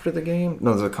to be after the game?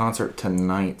 No, there's a concert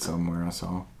tonight somewhere I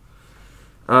saw.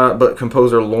 But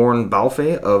composer Lorne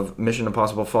Balfe of Mission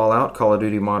Impossible Fallout, Call of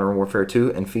Duty Modern Warfare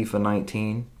 2, and FIFA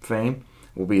 19 fame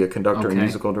will be a conductor and Okay.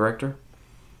 musical director.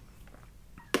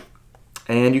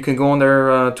 And you can go on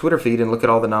their Twitter feed and look at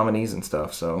all the nominees and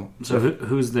stuff. So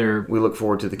Who's their we look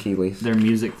forward to the Keyleaf.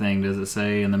 music thing? Does it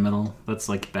say in the middle? That's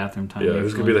like bathroom time. Yeah,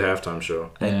 who's going to be the usually. halftime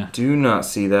show? Yeah. I do not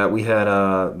see that. We had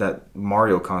that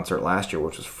Mario concert last year,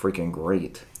 which was freaking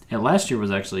great. Yeah, last year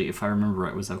was actually, if I remember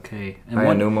right, was okay. And Aya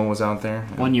one, Numa was out there.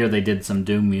 one year they did some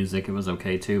Doom music. It was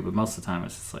okay too, but most of the time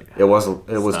it's just like It was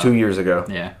Stop. 2 years ago.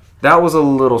 yeah. That was a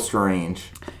little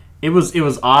strange. It was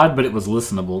odd, but it was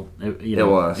listenable. It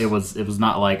was. It was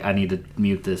not like I need to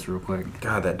mute this real quick.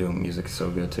 God, that Doom music is so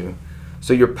good too.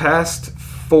 So your past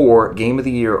 4 Game of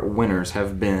the Year winners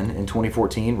have been in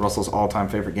 2014, Russell's all-time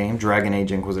favorite game, Dragon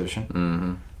Age Inquisition.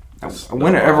 Mm-hmm.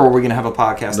 Whenever are we going to have a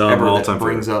podcast No, ever my that all-time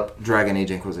brings up Dragon Age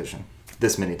Inquisition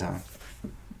this many times?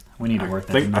 We need to work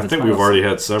that. I into the think we've titles. already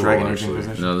had several, Dragon Age actually.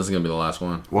 Inquisition. No, this is gonna be the last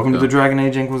one. Welcome to Okay. the Dragon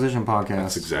Age Inquisition podcast.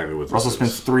 That's exactly what this Russell is.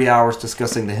 spends 3 hours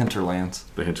discussing the Hinterlands.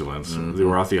 The Hinterlands. Mm-hmm. The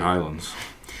Arathi Highlands.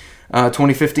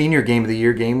 2015, your Game of the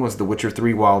Year game was The Witcher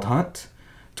 3 Wild Hunt.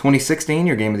 2016,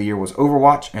 your Game of the Year was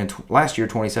Overwatch. And last year,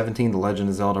 2017, The Legend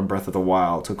of Zelda Breath of the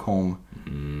Wild took home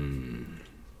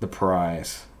the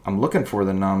prize. I'm looking for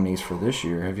the nominees for this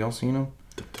year. Have y'all seen them?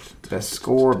 Best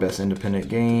Score, Best Independent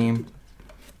Game,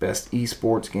 Best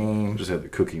Esports I Game. just had the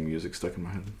cooking music stuck in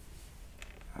my head.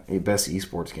 A Best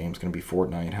Esports Game is going to be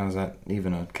Fortnite. How's that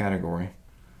even a category?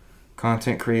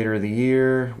 Content Creator of the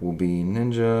Year will be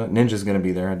Ninja. Ninja's going to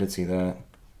be there. I did see that.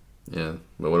 Yeah,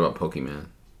 but what about Pokemon?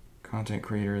 Content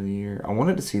Creator of the Year. I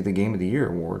wanted to see the Game of the Year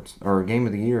awards or Game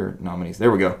of the Year nominees. There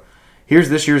we go. Here's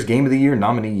this year's Game of the Year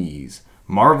nominees: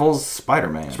 Marvel's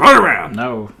Spider-Man, Spider-Man!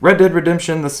 No. Red Dead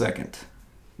Redemption 2,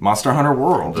 Monster Hunter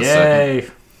World, The Yay.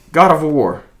 God of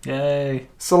War, Yay.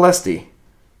 Celeste,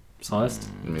 Celeste.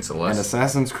 I mean and Celeste.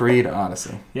 Assassin's Creed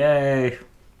Odyssey. Yay.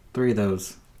 3 of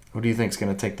those. Who do you think's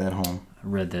going to take that home?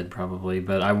 Red Dead probably,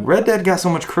 but I Red Dead got so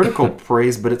much critical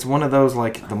praise, but it's one of those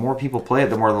like the more people play it,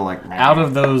 the more they're like, "Man." out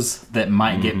of those that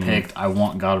might get picked, I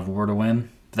want God of War to win.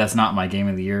 But that's not my game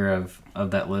of the year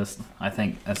of that list. I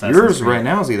think Assassin's Yours Creed. right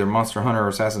now is either Monster Hunter or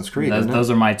Assassin's Creed. Those, Isn't it? those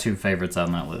are my 2 favorites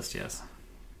on that list. Yes.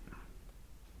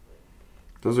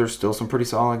 Those are still some pretty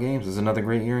solid games. It's another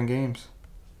great year in games.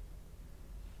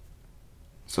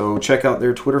 So check out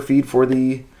their Twitter feed for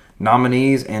the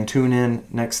nominees and tune in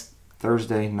next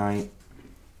Thursday night.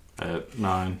 At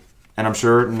 9. And I'm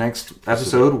sure next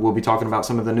episode we'll be talking about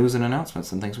some of the news and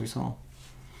announcements and things we saw.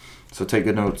 So take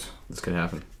good notes. This could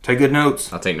happen. Take good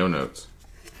notes. I'll take no notes.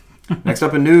 Next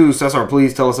up in news, Cesar,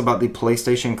 please tell us about the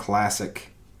PlayStation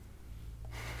Classic.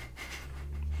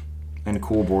 And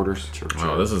Cool Borders.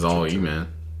 Wow, this is all you,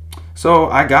 man. So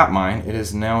I got mine. It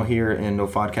is now here in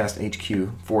NoFodcast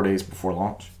HQ 4 days before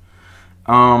launch.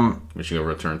 We should go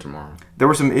return tomorrow. There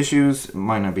were some issues. It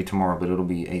might not be tomorrow, but it'll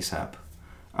be ASAP.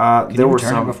 Can There you were return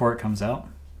it some. before it comes out?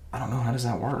 I don't know. How does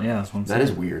that work? Yeah, that's what I'm That is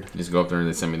saying. weird. You just go up there and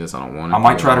they send me this. I don't want it. I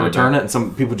might try to return it, and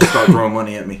some people just start throwing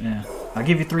money at me. Yeah. I'll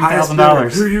give you Highest $3,000.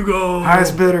 bidder. you go!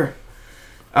 Highest bidder.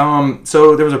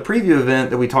 So there was a preview event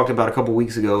that we talked about a couple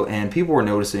weeks ago, and people were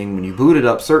noticing when you booted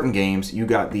up certain games, you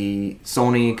got the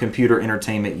Sony Computer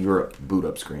Entertainment Europe boot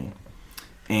up screen.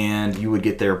 And you would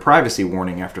get their privacy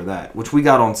warning after that, which we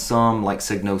got on some like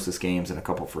Psygnosis games and a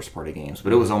couple first party games,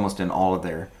 but it was almost in all of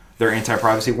their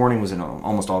anti-privacy warning was in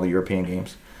almost all the European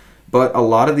games. But a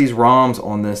lot of these ROMs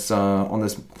on this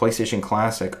PlayStation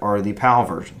Classic are the PAL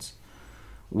versions.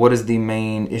 What is the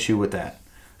main issue with that?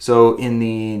 So in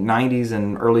the 90s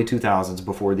and early 2000s,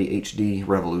 before the HD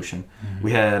revolution,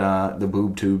 we had the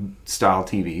boob tube style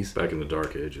TVs. Back in the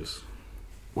dark ages.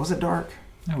 Was it dark?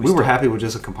 No, we were happy with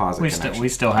just a composite We connection.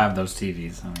 still have those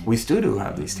TVs. I mean, We still do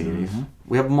have these TVs.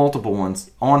 We have multiple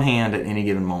ones on hand at any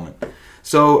given moment.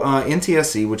 So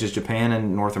NTSC, which is Japan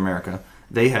and North America,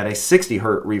 they had a 60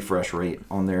 hertz refresh rate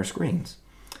on their screens.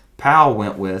 PAL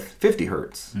went with 50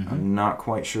 hertz. I'm not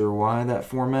quite sure why that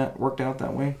format worked out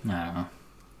that way. I don't know.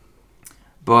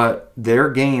 But their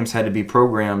games had to be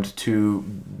programmed to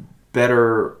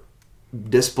better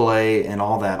display and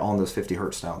all that on those 50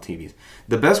 hertz style TVs.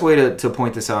 The best way to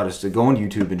point this out is to go on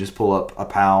YouTube and just pull up a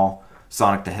PAL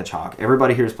Sonic the Hedgehog.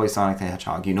 Everybody here has played Sonic the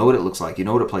Hedgehog. You know what it looks like. You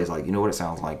know what it plays like. You know what it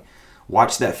sounds like.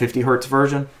 Watch that 50 hertz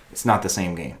version. It's not the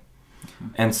same game.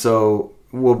 And so,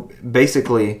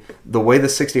 basically, the way the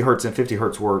 60 hertz and 50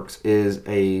 hertz works is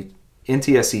a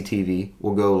NTSC TV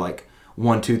will go like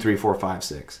 1, 2, 3, 4, 5,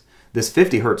 6. This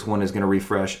 50 hertz one is going to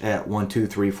refresh at 1, 2,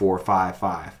 3, 4, 5,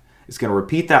 5. It's going to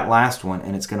repeat that last one,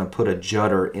 and it's going to put a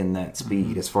judder in that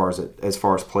speed as far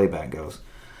as playback goes.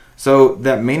 So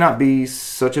that may not be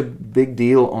such a big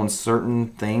deal on certain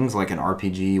things like an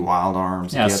RPG, Wild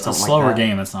Arms. Yeah, it's a slower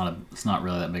game. It's not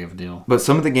really that big of a deal. But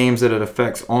some of the games that it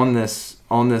affects on this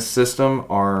system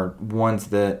are ones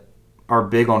that are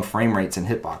big on frame rates and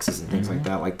hitboxes and things like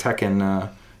that. Like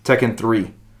Tekken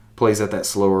 3 plays at that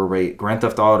slower rate. Grand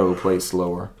Theft Auto plays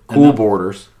slower. Cool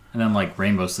Borders. And then like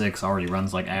Rainbow Six already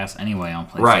runs like ass anyway on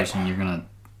PlayStation. Right. You're gonna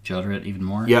judder it even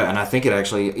more. Yeah, and I think it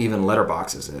actually even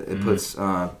letterboxes it. It puts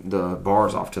the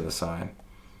bars off to the side.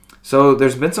 So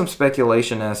there's been some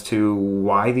speculation as to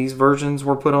why these versions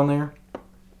were put on there.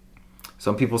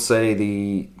 Some people say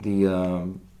the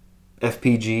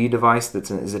FPG device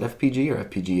is it FPG or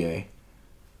FPGA?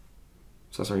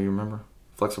 So sorry, you remember?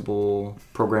 Flexible,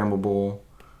 programmable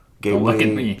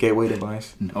gateway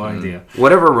device. No idea.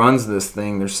 Whatever runs this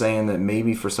thing, they're saying that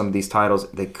maybe for some of these titles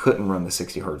they couldn't run the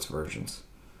 60 hertz versions.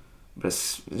 But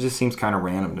it just seems kind of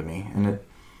random to me, and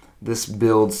this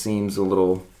build seems a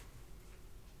little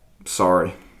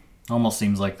sorry. Almost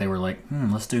seems like they were like,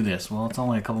 let's do this. Well, it's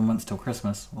only a couple months till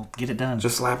Christmas. We'll get it done.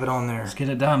 Just slap it on there. Let's get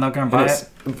it done. They're gonna buy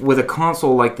it. With a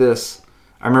console like this,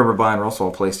 I remember buying Russell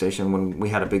a PlayStation when we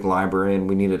had a big library and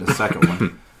we needed a second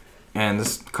one. And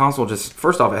this console just,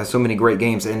 first off, it has so many great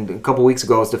games. And a couple weeks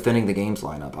ago, I was defending the games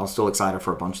lineup. I was still excited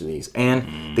for a bunch of these.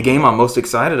 And the game I'm most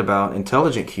excited about,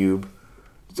 Intelligent Cube,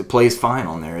 it plays fine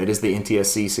on there. It is the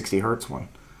NTSC 60 hertz one.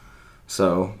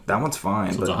 So that one's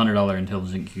fine. So it's a $100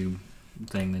 Intelligent Cube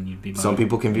thing, then you'd be buying. Some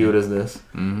people can view it as this.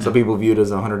 Mm-hmm. Some people view it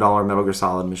as a $100 Metal Gear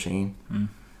Solid machine.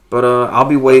 But I'll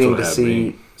be waiting to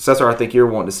see. Cesar, I think you're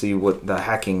wanting to see what the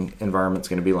hacking environment's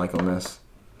going to be like on this.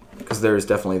 Because there is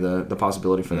definitely the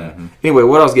possibility for that. Anyway,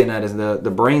 what I was getting at is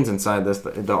the brains inside this.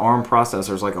 The ARM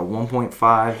processor is like a 1.5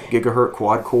 gigahertz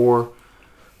quad core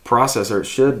processor. It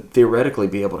should theoretically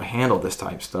be able to handle this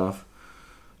type stuff.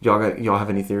 Y'all have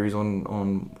any theories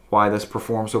on why this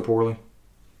performs so poorly?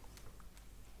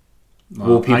 Well,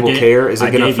 will people care? Is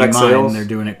it going to affect sales? They're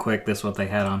doing it quick. That's what they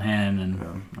had on hand,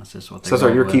 and that's just what they.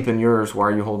 Cesar, you're keeping yours. Why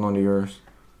are you holding on to yours?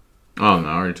 Oh no,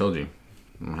 I already told you.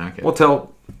 I'm gonna hack it.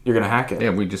 Well, you're gonna hack it. Yeah,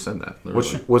 we just said that.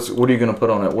 What are you gonna put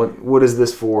on it? What is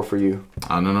this for you?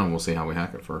 I don't know. We'll see how we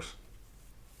hack it first.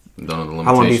 Don't know the limitations.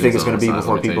 How long do you think it's gonna be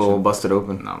before people bust it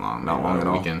open? Not long. Not long at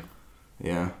all. Weekend.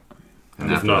 Yeah.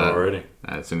 And if not already.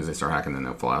 As soon as they start hacking, then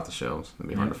they'll fall out the shelves. It'll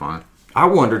be hard to find. I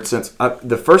wondered since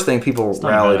the first thing people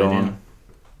rallied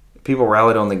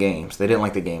on the games. They didn't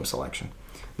like the game selection.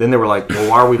 Then they were like, well,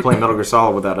 why are we playing Metal Gear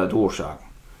Solid without a DualShock?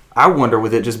 I wonder,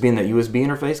 with it just being that USB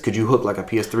interface, could you hook like a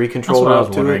PS3 controller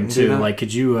up to it? Too. Like,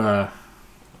 could you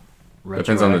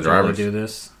depends on the drivers. Do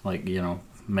this? Like, get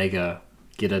a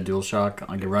DualShock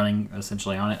like running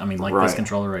essentially on it. I mean, like this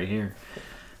controller right here.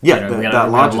 Yeah, we got a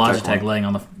Logitech laying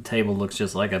on the table looks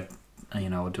just like a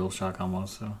DualShock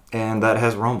almost. So. And that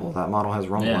has Rumble. That model has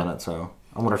Rumble in it. So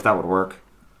I wonder if that would work.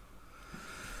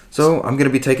 So I'm gonna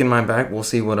be taking mine back. We'll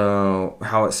see what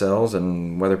how it sells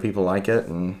and whether people like it.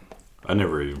 And I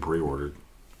never even pre-ordered.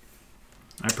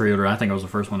 I pre-ordered. I think I was the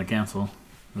first one to cancel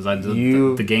because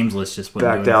the games list just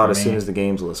backed out as soon as the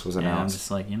games list was announced. Yeah, I'm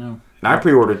just like And I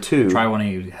pre-ordered 2. Try one of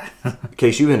you. In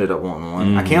case you ended up wanting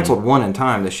one. I canceled one in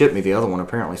time. They shipped me the other one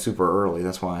apparently super early.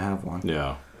 That's why I have one.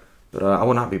 Yeah. But I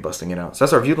will not be busting it out.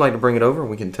 Cesar, if you'd like to bring it over,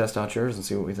 we can test out yours and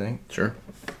see what we think. Sure.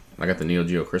 I got the Neo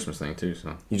Geo Christmas thing too.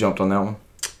 So you jumped on that one?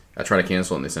 I tried to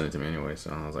cancel it and they sent it to me anyway.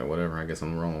 So I was like, whatever. I guess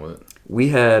I'm rolling with it. We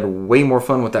had way more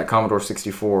fun with that Commodore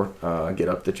 64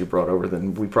 get-up that you brought over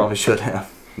than we probably should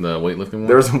have. The weightlifting one?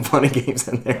 There were some funny games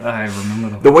in there. I remember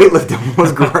them. The weightlifting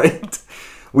was great.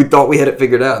 We thought we had it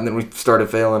figured out, and then we started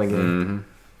failing again.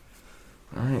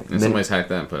 All right. And somebody's hacked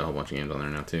that and put a whole bunch of games on there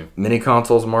now too. Mini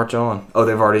consoles march on. Oh,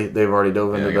 they've already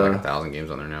dove into they got like 1,000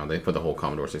 games on there now. They put the whole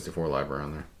Commodore 64 library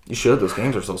on there. You should. Those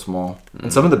games are so small,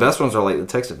 and some of the best ones are like the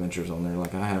text adventures on there.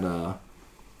 Like I had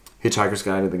Hitchhiker's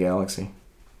Guide to the Galaxy.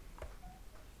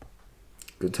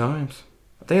 Good times.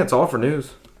 I think that's all for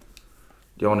news.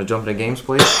 Do y'all want to jump into games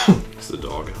played? It's the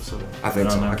dog outside. I think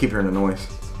so. no. I keep hearing the noise.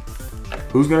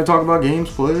 Who's going to talk about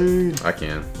games played? I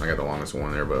can. I got the longest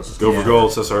one there, but Go for gold.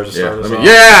 SSR just yeah. started us off.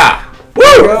 Yeah.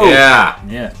 Woo! Go. Yeah.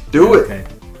 Yeah. Do it. Okay.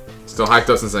 Still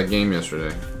hyped up since that game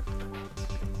yesterday.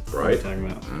 Right? Talking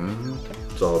about.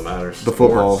 That's all that matters. The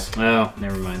footballs. Oh,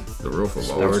 never mind. The real football.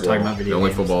 So we're talking about the video only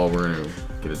games. football we're gonna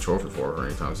get a trophy for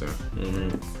anytime soon.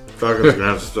 Falcons are gonna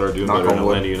have to start doing Knock better on in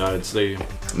wood. Atlanta United Stadium.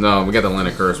 No, we got the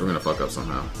Atlanta curse. We're gonna fuck up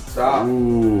somehow. Stop.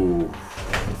 Ooh.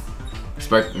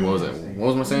 Expect what was it?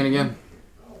 What was I saying again?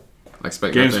 I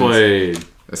expect Games nothing. played.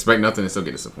 Expect nothing and still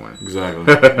get disappointed. Exactly.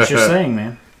 What you're saying,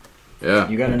 man. Yeah.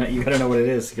 You gotta know. You gotta know what it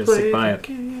is. You gotta stick by it.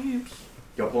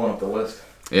 Y'all pulling up the list?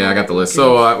 Yeah, I got the list.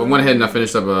 So I went ahead and I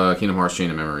finished up Kingdom Hearts Chain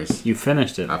of Memories. You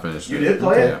finished it. I finished You it. did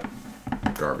play it?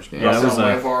 Yeah. Garbage game. Yeah, that was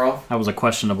way a far off. that was a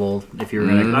questionable. If you were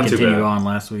gonna Not too continue bad. on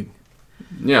last week.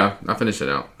 Yeah, I finished it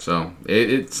out. So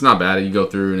it's not bad. You go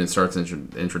through and it starts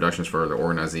introductions for the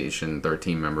organization,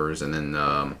 13 members, and then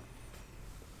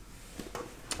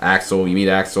Axel. You meet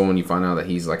Axel and you find out that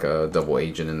he's like a double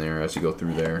agent in there as you go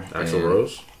through there. Axel And-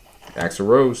 Rose. Axel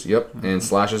Rose, yep. And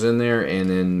Slash is in there, and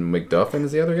then McDuffin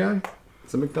is the other guy.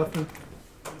 Is it McDuffin?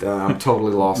 I'm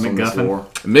totally lost on this McGuffin? lore.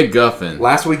 McGuffin.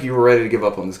 Last week you were ready to give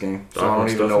up on this game, so I don't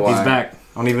even know why. He's back.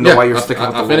 I don't even know why you're sticking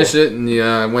with the I finished lore. it, and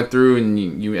I went through,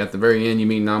 and you at the very end you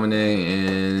meet Namine,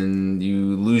 and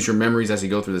you lose your memories as you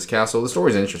go through this castle. The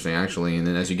story's interesting, actually, and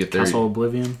then as you get there, Castle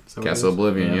Oblivion. Is that what it Castle is?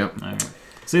 Oblivion, Yeah. yep. All right.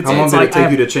 So it's, How long it's did like it take I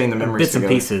you to have chain the memories bits and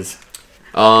together? pieces.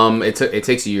 it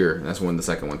takes a year. That's when the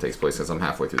second one takes place, because I'm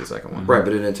halfway through the second one. Right,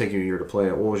 but it didn't take you a year to play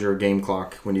it. What was your game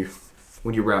clock when you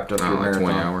wrapped up your Like marathon?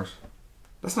 20 hours.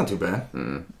 That's not too bad.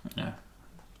 Yeah.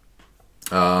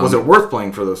 Was it worth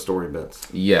playing for those story bits?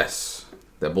 Yes.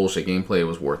 That bullshit gameplay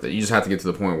was worth it. You just have to get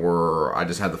to the point where I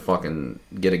just had to fucking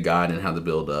get a guide on how to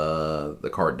build the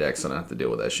card decks, so I don't have to deal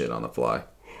with that shit on the fly.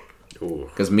 Ooh.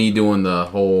 Because me doing the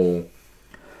whole,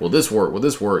 will this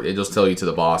work? It just tell you to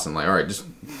the boss and like, all right, just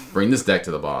bring this deck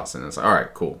to the boss. And it's like, all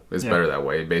right, cool. It's better that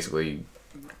way. It basically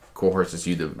coerces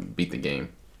you to beat the game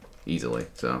easily.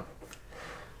 So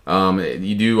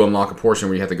you do unlock a portion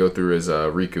where you have to go through as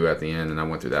Riku at the end, and I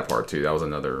went through that part too. That was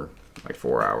another like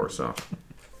 4 hours. So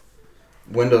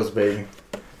Windows, baby.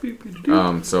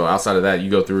 so outside of that, you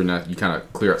go through and you kind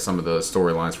of clear up some of the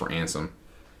storylines for Ansem.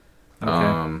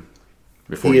 Okay.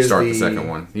 Before He you is start the the- second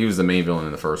one, he was the main villain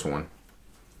in the first one.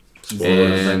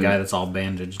 Spoilers. That And- guy that's all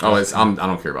bandaged. Oh, I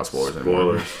don't care about spoilers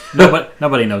anymore. Spoilers.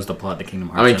 Nobody knows the plot to Kingdom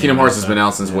Hearts. I mean, Kingdom anymore, Hearts has so been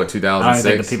out since what, I don't think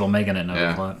 2006, the people making it know Yeah.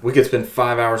 the plot. We could spend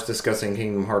 5 hours discussing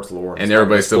Kingdom Hearts lore. and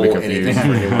everybody still be Spoil confused.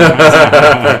 anything for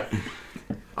anyone.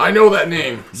 I know that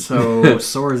name. So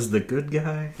Sora's the good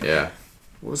guy. Yeah.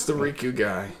 What's the Riku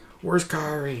guy? Where's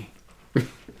Kairi?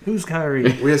 Who's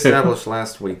Kairi? We established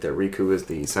last week that Riku is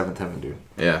the seventh heaven dude.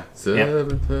 Yeah.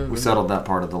 We settled that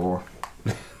part of the lore.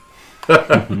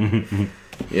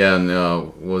 Yeah, and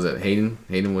what was it? Hayden?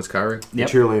 Hayden was Kairi? Yep.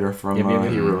 The cheerleader from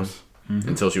Yep. Heroes.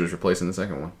 Until she was replaced in the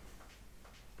second one.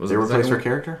 Was They it the replaced second her one?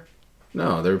 character?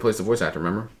 No, they replaced the voice actor,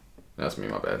 remember? That's me,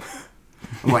 my bad.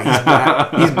 I'm like, he's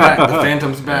back. He's back. The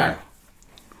Phantom's back.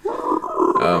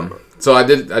 So I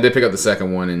did pick up the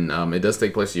second one, and it does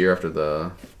take place a year after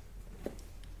the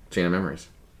Chain of Memories.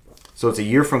 So it's a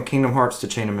year from Kingdom Hearts to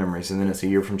Chain of Memories, and then it's a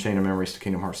year from Chain of Memories to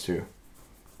Kingdom Hearts 2.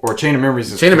 Or Chain of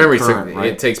Memories is Chain of Memories, concurrent,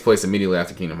 right? it takes place immediately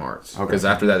after Kingdom Hearts. Okay. Because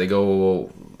after that, they go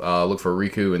look for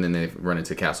Riku, and then they run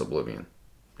into Castle Oblivion.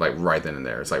 Like, right then and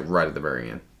there. It's like right at the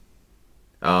very end.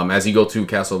 As you go to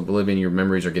Castle Oblivion, your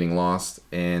memories are getting lost,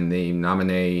 and the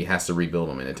Naminé has to rebuild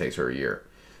them, and it takes her a year.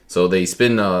 So they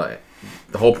spend... the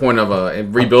whole point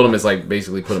of rebuild them is like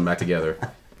basically put them back together.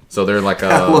 So they're like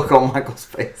Look on Michael's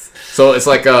face. so it's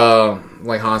like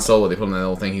Han Solo. They put him in that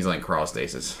little thing. He's like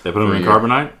cryostasis. They put him for a in year.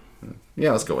 carbonite?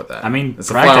 Yeah, let's go with that. I mean, it's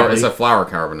a flower. practically- It's a flower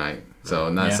carbonite. So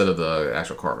not Yeah. instead of the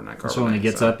actual carbonite. So when he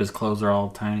gets up, his clothes are all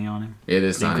tiny on him. it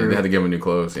is they tiny. grew They it. had to give him new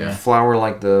clothes. Yeah. Flour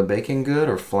like the baking good,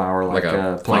 or flour like, Like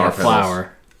a plant Like a petals.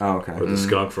 flower. Oh, okay. Or the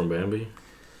skunk from Bambi?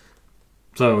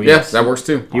 So Yeah, yes, that works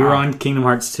too. you're on Kingdom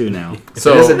Hearts 2 now.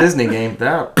 So it is a Disney game.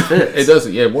 That fits. it does.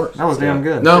 Yeah, it works. That was damn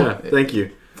good. No, Yeah, thank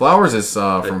you. Flowers is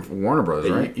from Warner Brothers,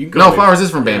 Hey, right? you can No, call me- Flowers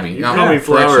is from Bambi. You No, can call me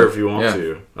Flower correction. if you want Yeah.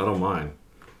 to. I don't mind.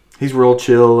 He's real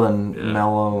chill and Yeah.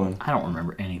 mellow, and I don't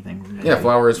remember anything. From Yeah,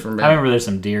 Flowers from I Bambi. remember there's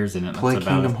some deers in it. play That's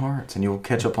about Kingdom it. Hearts, and you'll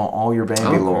catch up on all your Bambi Oh,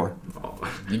 okay. lore.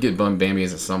 You get Bambi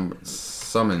as a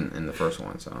summon in the first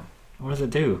one. So What does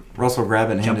it do? Russell, grab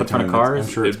it and Jump hand in it to front him. of cars?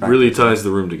 I'm sure it's It back really there. ties the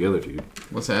room together, dude.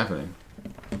 what's happening?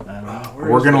 I don't know.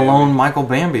 We're gonna loan Michael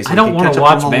Bambi. So I don't he can wanna catch up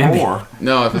watch on the Bambi. lore.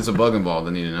 No, if it's a bug involved,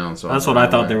 I need to know. So That's what I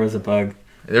thought there was a bug.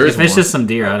 There is If it's more. just some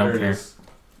deer, I don't care.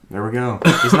 There we go.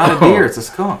 He's not a deer. It's a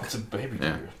skunk. It's a baby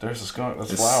Yeah. deer. There's a skunk.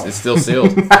 That's loud. It's still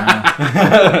sealed.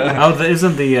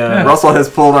 Isn't the Russell has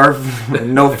pulled our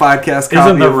no podcast copy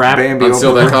Isn't the of rap- Bambi.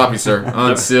 Unseal open. that copy, sir.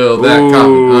 Unseal that copy.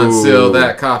 Ooh. Unseal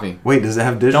that copy. Wait, does it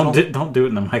have digital? don't do it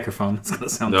in the microphone. It's gonna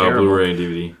sound No, terrible. Blu-ray and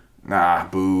DVD. Nah,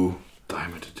 boo.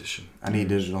 Diamond edition. I need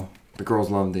digital. The girls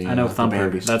love the. I know the Thumper.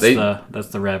 Bambis. That's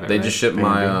the rabbit. They right? just shipped Bambi,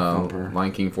 my Thumper.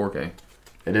 Lion King 4K.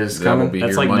 It is That will coming. be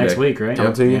That's here like Monday. next week, right?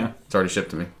 Coming to you? Yeah. It's already shipped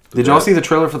to me. Did y'all see the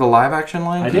trailer for the live action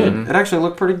Lion I King? did. It actually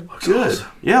looked pretty good. awesome.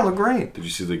 Yeah, it looked great. Did you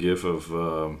see the gif of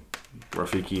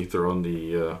Rafiki throwing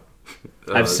the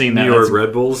I've seen New that. York That's-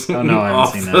 Red Bulls Oh, no, I haven't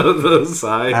off seen that. the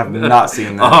side? I have not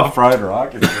seen that. Off Fried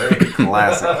Rock. It's great.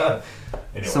 Classic.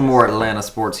 Some more Atlanta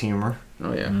sports humor.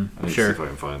 Oh, yeah. I need to see Sure. if I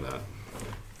can find that.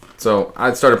 So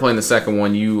I started playing the second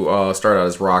one. You started out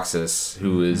as Roxas,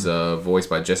 who is voiced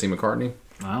by Jesse McCartney.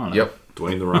 I don't know. Yep.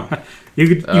 Dwayne the Rock. You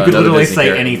could Another literally Disney say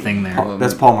character. anything there.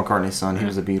 That's Paul McCartney's son. He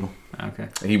was a Beatle. Okay.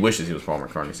 He wishes he was Paul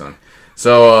McCartney's son.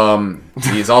 So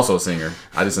he is also a singer.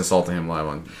 I just insulted him live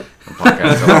on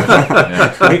podcast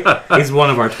television. Yeah. He's one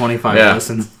of our 25 Yeah.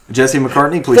 listens. Jesse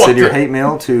McCartney, please Fuck send your it. hate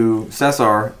mail to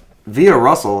Cesar via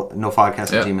Russell,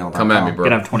 nofodcast@gmail.com. Come at me, bro.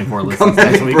 Gonna have 24 listens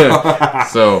next week.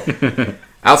 So,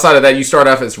 outside of that, you start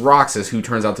off as Roxas, who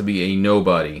turns out to be a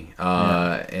nobody.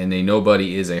 And a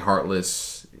nobody is a heartless.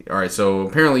 All right, so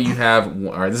apparently you have.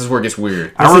 All right, this is where it gets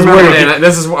weird. I remember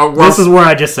This is This is where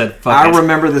I just said, fuck I it.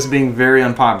 remember this being very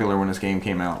unpopular when this game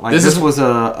came out. Like This this is- was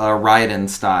a Raiden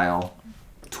style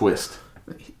twist.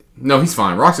 No, he's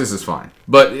fine. Roxas is fine,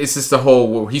 but it's just the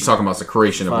whole. He's talking about the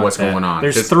creation of Fuck what's that. going on.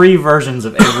 There's Just- 3 versions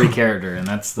of every character, and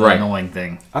that's the Right. annoying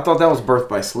thing. I thought that was Birth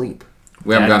by Sleep.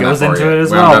 We haven't That gotten goes that far into yet. it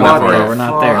as We haven't well. gotten that What far the- yet. We're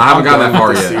not there. I haven't I'm gotten done that far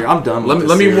with this yet. series. I'm done. Let with me this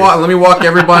let me series. walk. Let me walk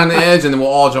everybody on the edge, and then we'll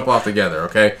all jump off together.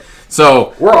 Okay.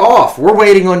 So We're off. We're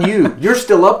waiting on you. You're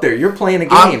still up there. You're playing the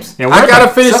games. Yeah, I we're gotta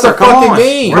the- finish Cesar, the come fucking on.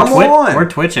 game. Come on. We're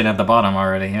twitching at the bottom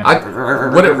already. Yeah.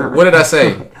 What did I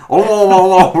say?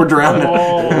 Oh, we're drowning.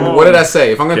 What did I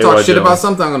say? If I'm gonna KY talk shit about Jones.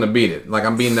 something, I'm gonna beat it. Like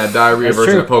I'm beating that diarrhea That's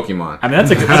version true. of Pokemon. I mean,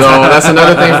 that's a good. So that's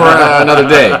another thing for another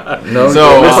day. No,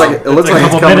 So, it looks like it looks a like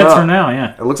it's couple coming minutes up. from now.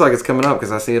 Yeah. It looks like it's coming up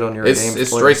because I see it on your It's games.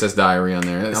 straight says diarrhea on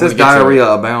there. It says diarrhea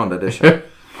abound edition.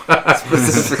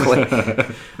 Specifically.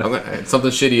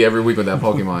 Something shitty every week with that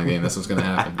Pokemon game. That's what's gonna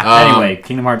happen. Anyway,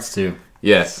 Kingdom Hearts 2.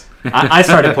 Yes. I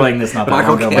started playing this not that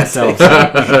Michael long ago can't myself.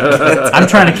 So I'm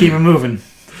trying to keep it moving.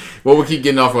 Well, we keep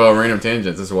getting off random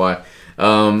tangents. That's why.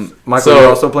 Michael, so, you're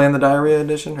also playing the diarrhea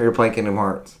edition, or you're playing Kingdom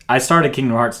Hearts? I started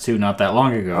Kingdom Hearts 2 not that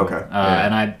long ago. Okay.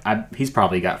 And I he's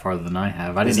probably got farther than I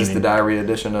have. I Is didn't this even. the diarrhea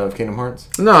edition of Kingdom Hearts?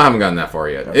 No, I haven't gotten that far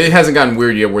yet. It hasn't gotten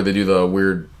weird yet, where they do the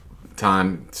weird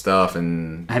time stuff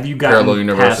and Have you parallel gotten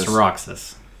universes. past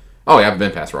Roxas? Oh yeah, I've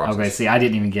been past Roxas. Okay, see, I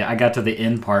didn't even get. I got to the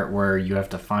end part where you have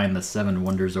to find the 7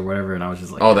 wonders or whatever, and I was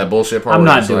just like, Oh, that bullshit part. I'm where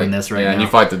not it's doing like- this right yeah, now. and you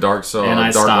fight the dark and I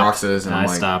dark stopped. Roxas, and and I'm I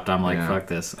like, stopped. I'm like, yeah. fuck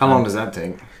this. How long does that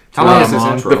take? How Too long damn is this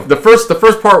long. intro? The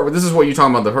first part. This is what you're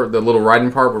talking about. The little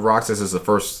riding part with Roxas is the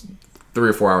first 3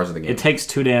 or 4 hours of the game. It takes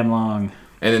too damn long.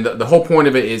 And then the whole point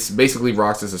of it is basically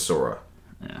Roxas is Sora.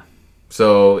 Yeah.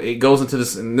 So it goes into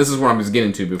this, and this is what I was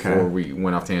getting to before Okay. we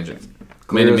went off tangents.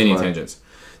 Clear as Many mud. tangents.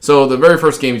 So the very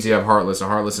first game is you have Heartless. And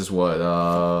Heartless is what?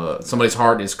 Somebody's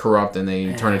heart is corrupt and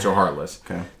they turn into a Heartless.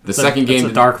 Okay. The second game...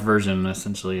 It's a dark version,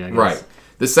 essentially, I guess. Right.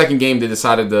 The second game, they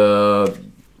decided to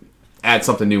add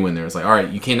something new in there. It's like, all right,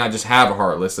 you cannot just have a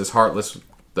Heartless. This Heartless,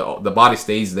 the body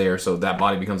stays there, so that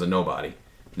body becomes a nobody.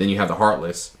 Then you have the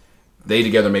Heartless. They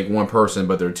together make one person,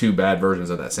 but they're 2 bad versions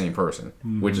of that same person,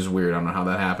 which is weird. I don't know how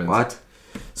that happens. What?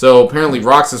 So apparently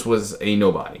Roxas was a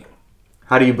nobody.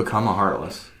 How do you become a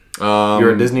Heartless?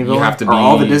 You're a Disney villain? You have to be... Are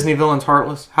all the Disney villains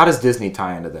Heartless? How does Disney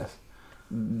tie into this?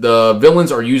 The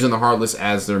villains are using the Heartless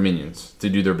as their minions to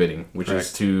do their bidding, which is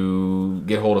Correct. to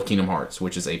get hold of Kingdom Hearts,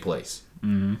 which is a place.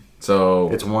 Mm-hmm. So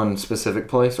It's one specific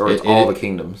place, or it's It- all it- the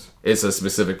kingdoms? it's a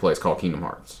specific place called Kingdom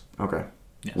Hearts. Okay.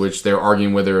 Yes. Which they're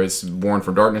arguing whether it's born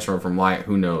from darkness or from light.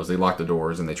 Who knows? They lock the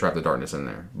doors and they trap the darkness in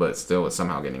there, but still, it's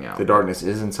somehow getting out. The darkness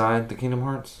is inside the Kingdom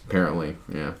Hearts, Apparently,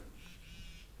 yeah.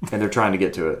 and they're trying to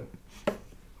get to it.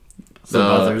 So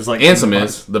others like Ansem Kingdom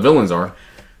is the villains are.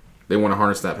 They want to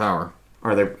harness that power.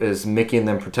 Are they? Is Mickey and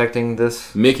them protecting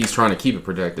this? Mickey's trying to keep it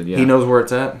protected. Yeah, He knows where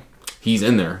it's at. he's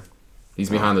in there. He's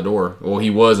behind the door. Well, he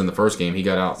was in the first game. He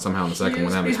got out somehow in the second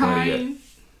one. Haven't explained it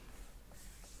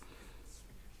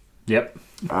yet.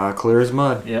 Yep. Clear as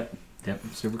mud. Yep.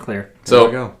 Super clear. There we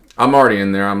So go. I'm already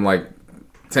in there. I'm like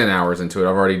 10 hours into it.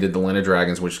 I've already did the Land of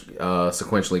Dragons, which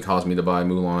sequentially caused me to buy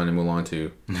Mulan and Mulan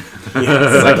 2.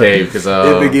 Yes. I caved because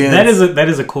It begins. That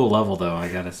is a cool level, though.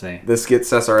 I gotta say. This gets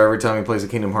Cesar every time he plays a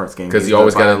Kingdom Hearts game. you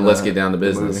always got to let's get down to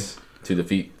business. to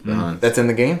defeat the Huns. That's in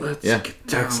the game? Yeah.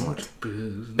 Excellent.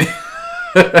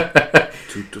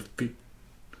 To defeat.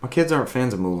 My kids aren't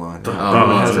fans of Mulan.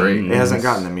 Mulan's great. It hasn't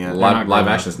gotten them yet. Live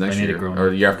action's next They need to year. grow Or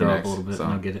the year after grow up next. a little bit so.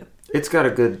 and I'll get it. It's got a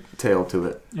good tail to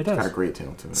it. It It's does. got a great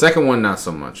tail to it. Second one, not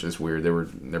so much. It's weird.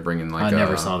 They're bringing like I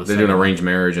never saw the they're doing second one. arranged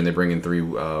marriage and they bring in 3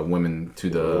 women to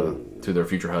their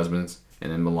future husbands,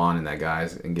 and then Milan and that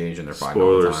guy's engaged and they're fighting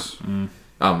all the Spoilers. time.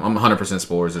 I'm 100%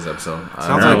 spoilers this episode. Sounds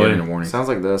I'm not like giving a warning. Sounds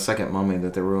like the second Mummy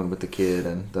that they ruined with the kid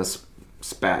and the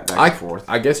spat back and forth.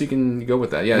 I guess you can go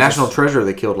with that. Yeah, it's National just- Treasure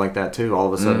they killed like that too. All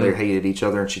of a sudden they hated each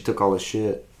other and she took all his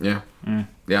shit. Yeah,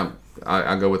 yeah.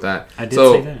 I go with that. I did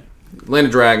so, say that. Land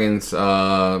of Dragons,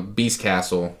 Beast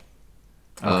Castle.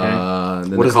 Okay. Then What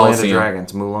the is Land of Colosseum.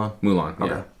 Dragons? Mulan? Mulan. Yeah.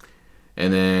 Okay.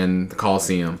 And then the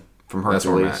Colosseum. From That's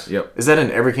where I'm Hercules. at. Yep. Is that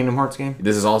in every Kingdom Hearts game?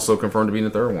 This is also confirmed to be in the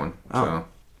third one. Oh. So.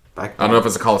 I I don't know if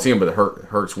it's a Coliseum, but the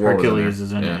Hertz World Hercules is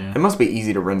is in in there. it. It Yeah. must be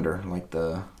easy to render, like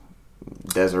the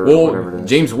desert or whatever Well, it is.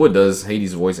 James Wood does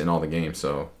Hades' voice in all the games,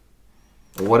 so.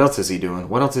 What else is he doing?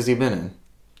 What else has he been in?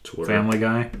 Twitter. Family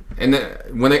Guy. And then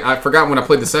I forgot when I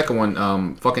played the second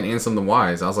one, fucking Ansem the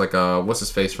Wise. I was like, what's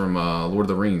his face from Lord of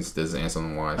the Rings does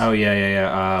Ansem the Wise. Oh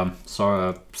yeah.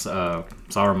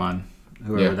 Saruman.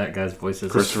 Whoever Yeah. that guy's voice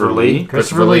is. Christopher Lee?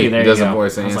 Christopher Lee. There He you does a go.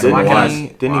 voice I was in like, Ansem why the can't Wise. he-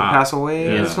 Didn't he Wow. pass away? He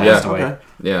or has something? passed away. Okay.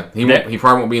 Yeah, he That-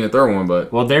 probably won't be in the third one,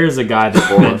 but Well, there's a guy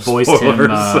that voiced him in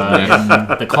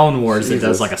the Clone Wars that Jesus.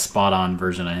 does like a spot-on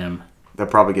version of him. They'll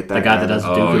probably get that The guy that does Oh,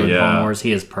 Dooku in yeah. Clone Wars,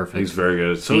 he is perfect. He's very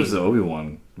good. So is the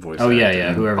Obi-Wan voice. Oh yeah, actor.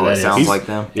 yeah. Whoever Oh, that it is. sounds He's- like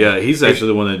them. Yeah, he's actually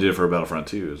the one that did it for Battlefront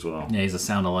 2 as well. Yeah, he's a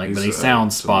sound alike, but he He's,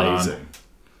 sounds it's spot on. amazing.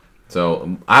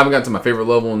 so I haven't gotten to my favorite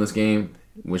level in this game,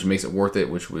 which makes it worth it,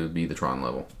 which would be the Tron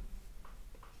level.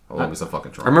 I love me some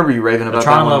fucking Tron. I remember you raving about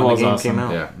Tron that one level when is the game awesome. came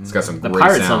out. Yeah, it's got some The great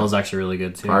Pirates sound. level is actually really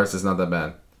good too. Pirates is not that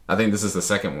bad. I think this is the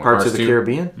second one. Pirates of the 2.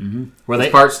 Caribbean? Where It's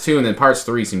they Parts 2, and then Parts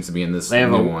 3 seems to be in this they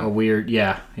have new a one. weird They You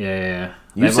have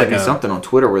sent like me something on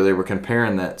Twitter where they were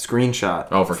comparing that screenshot.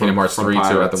 Oh, for Kingdom Hearts 3 too, at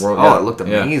Pirates. the World- Oh, yeah. it looked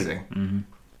Yeah. amazing.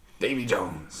 Davy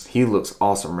Jones. He looks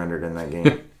awesome rendered in that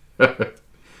game.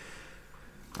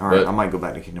 All right, But- I might go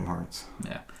back to Kingdom Hearts.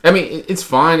 I mean, it's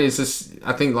fine. It's just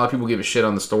I think a lot of people give a shit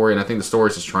on the story, and I think the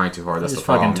story's just trying too hard. That's the Just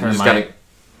fucking problem. turn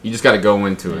You just gotta go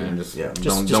into it and just Yeah.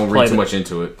 don't Just read play too the- much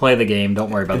into it. play the game. Don't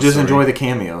worry about Just the story. enjoy the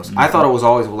cameos. I thought it was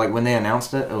always like when they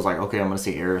announced it, it was like, okay, I'm going to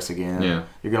see Eris again. Yeah.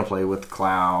 You're going to play with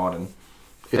Cloud, and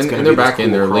And gonna they're be this back in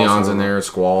cool there. Leon's in crossover. there.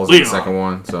 Squall's in the Leon. second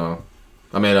one. So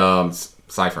I mean,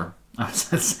 Cypher. I was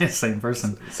gonna say the same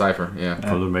person. Cypher. Yeah.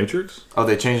 From the Matrix? Oh,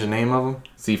 they changed the name of him.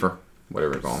 Cipher.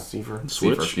 Whatever it's called. Cipher.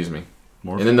 Switch? Cipher, excuse me.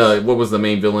 Morpheus? And then what was the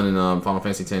main villain in Final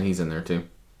Fantasy X? He's in there too.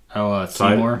 Oh,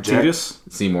 Seymour. Jack- Titus?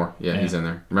 Seymour. Yeah, Yeah. he's in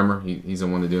there. Remember? He's the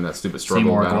one doing that stupid struggle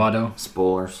Seymour battle. Guado.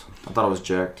 Spoilers. I thought it was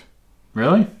Jacked.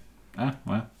 Really? Ah,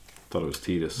 well. Thought it was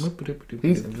Titus.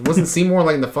 Wasn't Seymour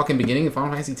like in the fucking beginning of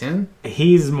Final Fantasy X?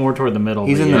 He's more toward the middle.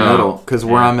 He's but in the yeah. middle because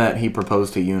where Yeah. I'm at, he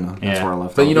proposed to Yuna. That's Yeah. where I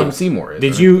left. But off. you know who Seymour is.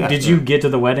 Did right? you Yeah. did you get to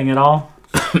the wedding at all?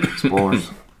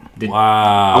 Spoilers.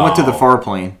 Wow. I went to the far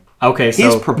plane. Okay, He's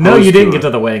so proposed no, you to didn't her. get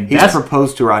to the wedding. He's That's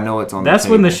proposed to her. I know it's on. that's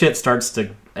the when the table. shit starts to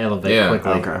elevate Yeah.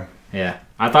 quickly. Okay. Yeah,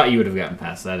 I thought you would have gotten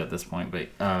past that at this point, but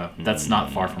that's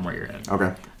not far from where you're at.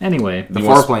 Okay. Anyway, The You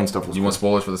far want- plane stuff was. Do you want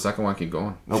spoilers for the second one? Keep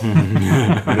going. Nope.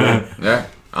 Yeah.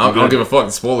 I don't give a fuck.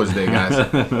 It's spoilers day, guys.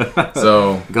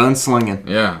 So, Gunslinging.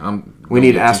 yeah. We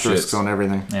need don't give two asterisks shits. on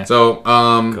everything. Yeah. So,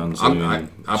 Gunslinger,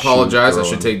 I apologize. I shoot,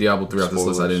 should take Diablo 3 off this list.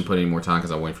 I spoilers. didn't put any more time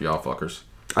because I'm waiting for y'all fuckers.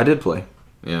 I did play.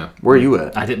 Yeah. Where are you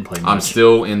at? I didn't play much. I'm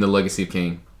still in the Legacy of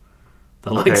Kain. the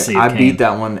Okay, Legacy I of Kain. beat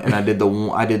that one, and I did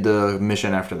the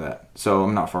mission after that. So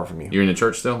I'm not far from you. You're in the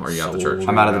church still? Or are you out the church?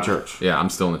 I'm out of the church. Yeah, I'm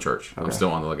still in the church. I'm Okay.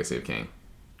 still on the Legacy of Kain.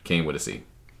 Kain with a C.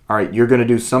 All right, you're gonna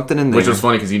do something in there. Which was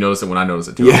funny because you noticed it when I noticed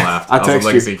it too. Yeah, I laughed. I I was like, texted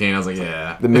Legacy you. of Kain. I was like,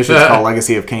 yeah. The mission's called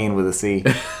Legacy of Cain with a C.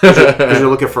 Because you're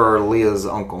looking for Leah's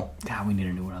uncle. God, we need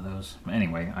to do one of those.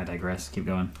 Anyway, I digress. Keep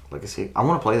going. Legacy. I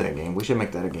want to play that game. We should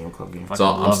make that a game club game. Fuck. So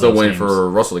I I'm love still those waiting games. for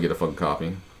Russell to get a fucking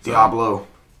copy. So- Diablo.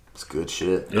 It's good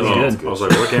shit. It's good. I was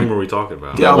like, what game were we talking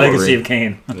about? Yeah. Diablo Legacy 3. of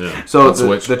Kain. Yeah. So On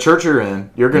Switch. the church you're in,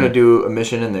 you're gonna do a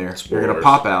mission in there. You're gonna Spoilers.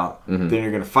 pop out. Then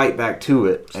you're gonna fight back to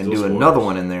it and Still do spoilers. another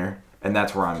one in there, and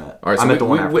that's where I'm at. All right, so I'm at the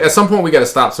one we, after. at some point we got to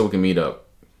stop so we can meet up.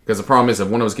 Because the problem is, if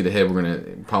one of us get ahead, we're gonna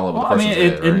pile up with Well, the I mean,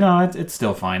 person's head, right? no, it's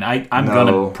still fine. I'm No.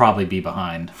 gonna probably be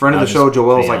behind. Friend of I'll the show, just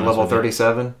Joel's be like honest level with you.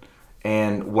 37,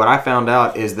 and what I found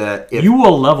out is that if You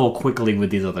will level quickly with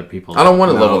these other people. I don't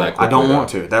want to No, level that quickly. I don't though. want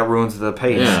to. That ruins the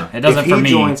pace. Yeah. It doesn't if he for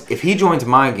me. If he joins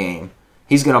my game,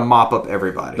 he's gonna mop up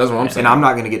everybody. That's what I'm saying. And I'm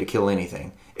not gonna get to kill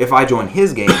anything. If I join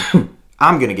his game,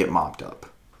 I'm gonna get mopped up.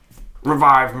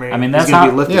 revive me. I mean, He's that's gonna how-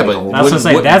 be lifting Yeah, me but the whole That's what I'm time.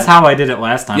 saying. That's how I did it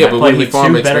last time. Yeah, I but played when he with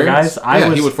farm two better experience,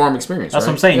 guys. he would farm experience. That's what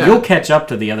I'm right? saying. Yeah. You'll catch up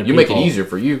to the other You people. make it easier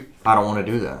for you. I don't want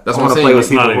to do that. That's I what want I'm to play saying. with It's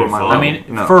people not who are any my fun. level. I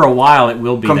mean, No. for a while it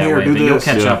will be Come that here, way, do but you'll this.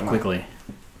 catch Yeah. up quickly.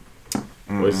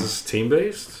 What is this team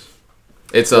based?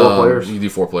 It's 4 players. You do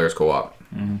 4 players co-op.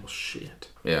 Shit.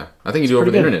 Yeah, I think you do over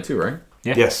the pretty good. internet too, right?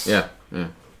 Yeah. Yes. Yeah.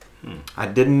 I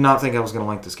did not think I was going to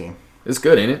like this game. It's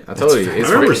good, ain't it? I told you. I It's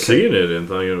remember very- seeing it and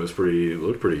thinking it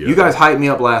looked pretty good. You guys hyped me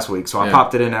up last week, so I Yeah.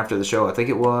 popped it in after the show. I think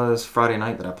it was Friday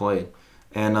night that I played.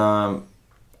 And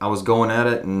I was going at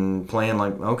it and playing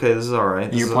like, okay, this is all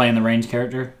right. This You're is playing the range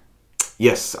character?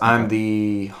 Yes, I'm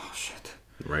the... Oh, shit.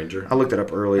 Ranger. I looked it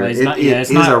up earlier. It's It not,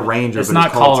 is a ranger, It's but not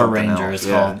it's called called a something ranger. else. It's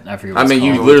Yeah. called... I forget what I mean, it's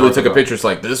you called. literally talking took a about. picture. It's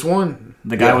like this one.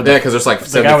 The guy with Yeah, the, because there's like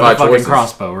the guy with 75 the fucking choices.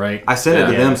 crossbow, right? I sent it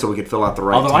to Yeah. them so we could fill out the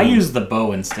right Although I team. use the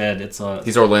bow instead. It's a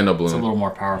He's Orlando it's a Bloom. little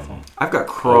more powerful. I've got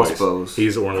crossbows.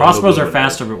 He's Orlando Crossbows are Bloom.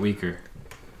 faster but weaker.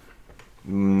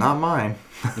 Not mine.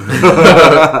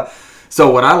 So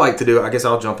what I like to do, I guess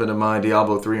I'll jump into my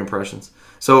Diablo 3 impressions.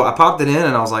 So I popped it in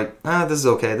and I was like, this is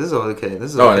okay, this is okay,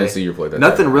 this is okay. Oh, I didn't see you play that.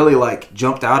 Nothing really like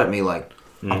jumped out at me like,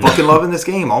 I'm fucking loving this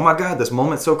game. Oh my god, this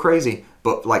moment's so crazy.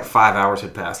 But like 5 hours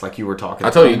had passed, like you were talking. I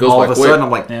told you, it goes all by of a quick. sudden,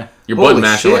 I'm like, Yeah. You're holy button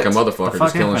mashing like a shit. motherfucker, The just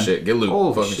fuck killing happened? shit. Get loot.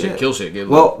 Holy Fucking shit. shit. Kill shit. Get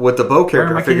loot. Well, with the bow Where are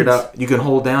character, my I figured keys? out you can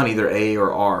hold down either A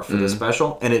or R for Mm-hmm. the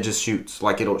special, and it just shoots.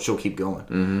 Like she'll keep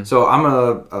going. So I'm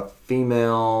a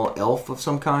female elf of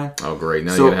some kind. Oh, great.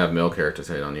 Now So- you're going to have male characters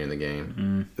hit on you in the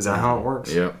game. Is that how it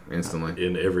works? Yep, instantly.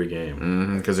 in every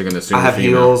game. Because they're going to assume I have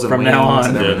you're female. heels and From now wings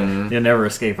on, and everything. you'll never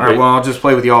escape. All right, well, I'll just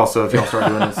play with y'all. So if y'all start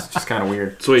doing this, it's just kind of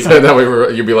weird. Sweet. that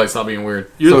way you'll be like, stop being weird.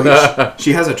 So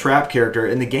she has a trap character,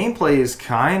 and the gameplay is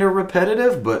kind of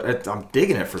repetitive, but I'm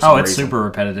digging it for some Oh, reason. it's super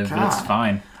repetitive, but it's God.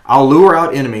 fine. I'll lure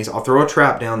out enemies. I'll throw a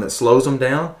trap down that slows them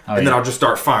down, Oh, and then yeah. I'll just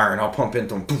start firing. I'll pump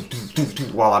into them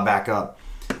while I back up.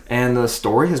 And the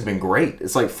story has been great.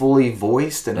 It's like fully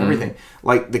voiced and everything.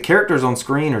 Like the characters on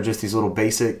screen are just these little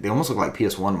basic. They almost look like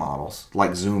PS1 models,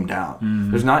 like zoomed out.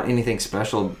 There's not anything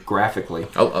special graphically.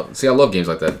 I love games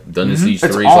like that. Dungeon Siege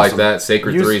It's 3's awesome. like that.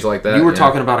 Sacred You- 3's like that. You were yeah.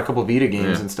 talking about a couple Vita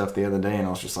games Yeah. and stuff the other day, and I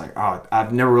was just like, oh,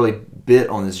 I've never really bit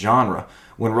on this genre.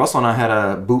 When Russell and I had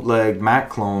a bootleg Mac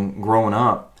clone growing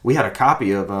up, we had a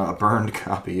copy of a burned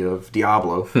copy of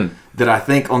Diablo that I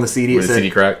think on the CD With the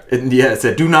CD crack? it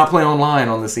said "Do not play online"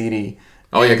 on the CD.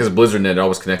 Oh, yeah, because BlizzardNet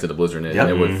always connected to BlizzardNet. Yep. And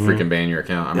it would freaking ban your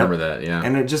account. I remember that, yeah.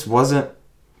 And it just wasn't.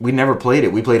 We never played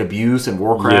it. We played Abuse and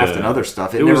Warcraft Yeah. and other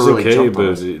stuff. It, It never was really okay, jumped on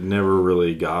but us. it never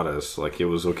really got us. Like it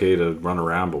was okay to run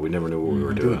around, but we never knew what we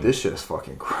were doing. Dude, this shit is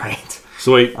fucking great.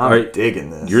 So wait, I'm all right, digging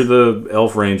this. you're the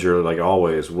elf ranger, like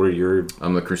always. What are your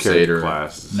I'm the character Crusader.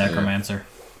 classes? Necromancer.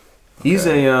 He's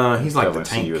he's like the Haven't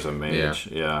seen you tank. as a mage.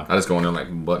 Yeah. I just go in there like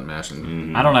button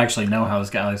mashing. I don't actually know how this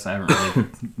guy is. I haven't really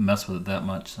messed with it that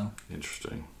much. So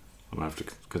Interesting. I'm gonna have to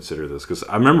consider this because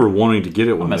I remember wanting to get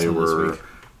it when mess they with this were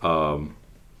week.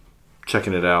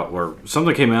 checking it out. Where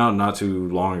something came out not too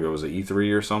long ago, was it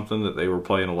E3 or something that they were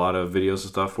playing a lot of videos and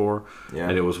stuff for? Yeah.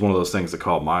 And it was one of those things that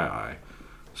caught my eye.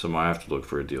 So I might have to look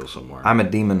for a deal somewhere. I'm a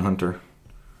demon hunter.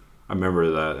 I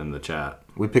remember that in the chat.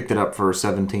 We picked it up for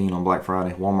 $17 on Black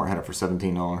Friday. Walmart had it for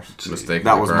 $17. Mistake.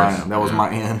 That for was the my price. that was Yeah. my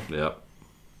in. Yep.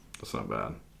 That's not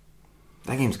bad.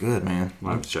 That game's good, man.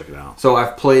 I'll have to check it out. So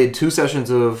I've played 2 sessions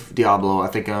of Diablo. I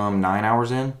think I'm 9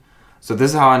 hours in. So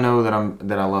this is how I know that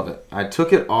I love it. I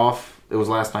took it off. It was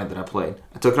last night that I played.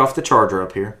 I took it off the charger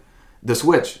up here. The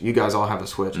Switch. You guys all have a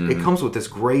Switch. It comes with this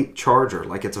great charger.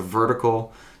 Like it's a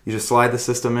vertical. You just slide the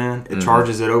system in. It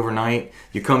charges it overnight.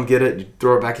 You come get it. You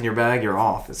throw it back in your bag. You're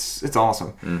off. It's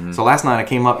awesome. So last night I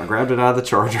came up. I grabbed it out of the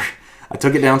charger. I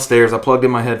took it downstairs. I plugged in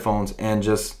my headphones and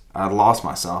I lost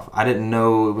myself. I didn't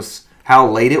know it was how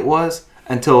late it was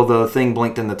until the thing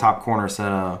blinked in the top corner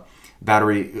said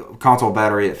console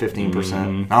battery at 15%.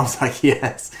 And I was like,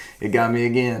 yes, it got me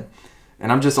again.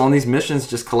 And I'm just on these missions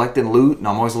just collecting loot, and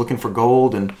I'm always looking for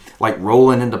gold and like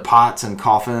rolling into pots and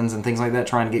coffins and things like that,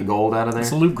 trying to get gold out of there.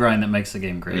 it's a loot grind that makes the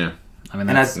game great. Yeah. I mean,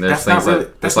 And that's that's there's not things really,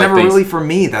 that- that's it's like never things- really for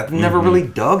me. That never really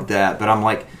dug that. But I'm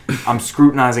like, I'm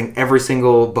scrutinizing every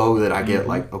single bow that I get.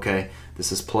 Like, okay,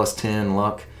 this is plus 10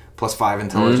 luck, plus 5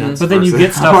 intelligence. But then you versus-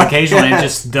 get stuff I'm like, occasionally and it yes.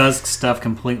 just does stuff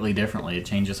completely differently. It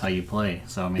changes how you play.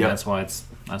 So I mean, Yep. that's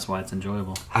why it's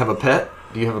enjoyable. I have a pet.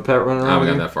 Do you have a pet running around? I haven't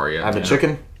here? got that far yet. I have a Yeah.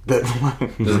 chicken that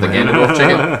This is the Ganondorf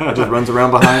chicken. just runs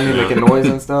around behind me making noise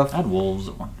and stuff. I had wolves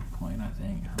at one point, I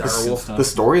think. Direwolf. Stuff. The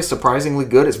story is surprisingly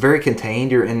good. It's very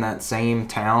contained. You're in that same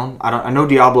town. I know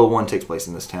Diablo 1 takes place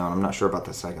in this town. I'm not sure about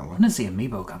the second When one. does the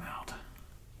amiibo come out?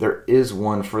 There is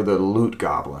one for the Loot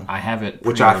Goblin, I have it.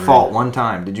 which I pre-ordered. fought one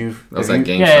time. Did you? That's have like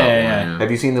you- GameStop Yeah. one. Have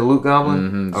you seen the Loot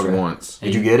Goblin? Mm-hmm. Okay. Once.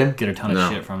 Did you get him? Get a ton of No.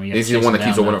 shit from him. You He's the one that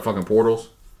keeps opening opening up fucking portals.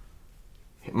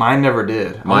 Mine never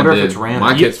did. I Mine wonder did. if it's random.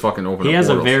 My kid's fucking open He up has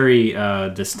portals. a very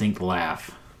distinct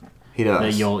laugh He that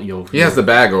does. you'll. He has the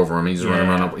bag over him. He's running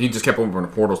Yeah. around. He just kept opening the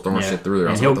portals, throwing Yeah. shit through there.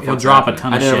 I And was he'll like, what the fuck's drop a happening?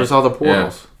 ton I of never shit. saw the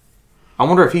portals. I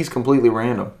wonder if he's completely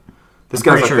random. This I'm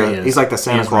guy's like pretty sure he is. he's like the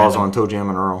Santa He is Claus random. on Toe Jam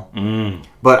and Earl.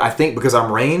 But I think because I'm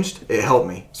ranged, it helped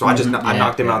me. So I just I Yeah,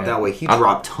 knocked him yeah, out yeah. that way. He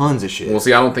dropped tons of shit. Well,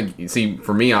 see, I don't think. See,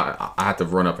 for me, I have to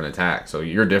run up and attack. So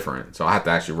you're different. So I have to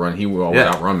actually run. He will always Yeah.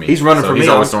 outrun me. He's running so for he's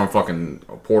me. always I'm- throwing fucking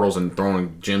portals and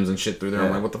throwing gems and shit through there. I'm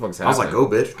Yeah. like, what the fuck's I was happening? like,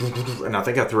 go bitch. And I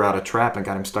think I threw out a trap and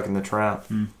got him stuck in the trap.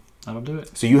 That'll do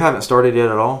it. So you haven't started yet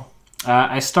at all?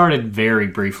 I started very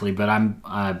briefly, but I'm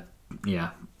yeah,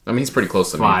 I mean, he's pretty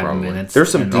close to me, 5 probably. minutes.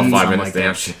 There's some and deep- something 5 minutes, like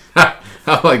damn that. shit.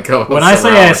 I like go. When I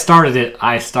say I started it,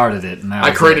 I started it. And that I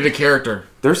was created it. a character.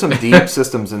 There's some deep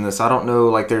systems in this. I don't know,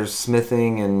 like there's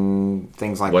smithing and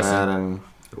things like What's that, and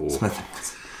smithing.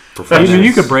 I mean,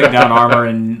 you could break down armor,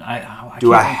 and I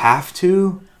Do I can't- have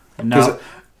to? Because No,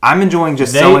 I'm enjoying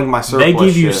just selling my surplus they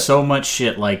give you shit. so much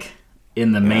shit like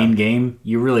in the main game.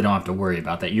 You really don't have to worry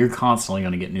about that. You're constantly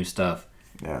going to get new stuff.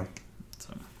 Yeah.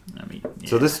 I mean, yeah.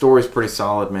 So this story's pretty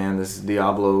solid, man. This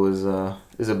Diablo is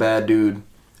a bad dude.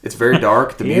 It's very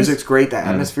dark. The He music's is. great. The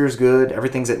atmosphere's good.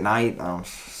 Everything's at night.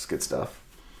 It's good stuff.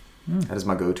 That is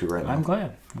my go-to right now. I'm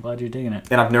glad. I'm glad you're digging it.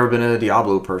 And I've never been a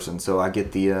Diablo person, so I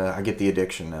get the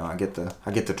addiction now. I get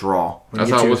the draw. That's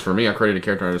get how it your- was for me. I created a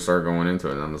character. I just started going into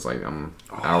it, and I'm just like, I'm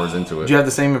hours into it. Did you have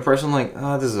the same impression? Like,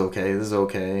 oh, this is okay. This is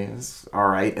okay. It's all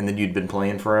right. And then you'd been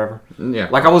playing forever. Yeah.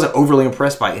 Like I wasn't overly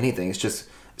impressed by anything. It's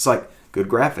like good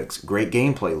graphics, great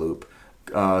gameplay loop,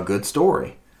 good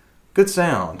story, good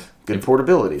sound, good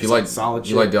portability. If you It's like solid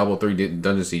shit. you like Diablo 3,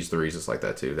 Dungeon Siege 3 is just like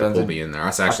that too. That Dungeon- will be in there. I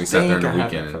actually sat there in think the I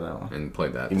have weekend that for that one. and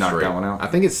played that. You knocked straight. that one out? I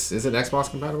think is it Xbox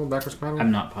compatible, backwards compatible?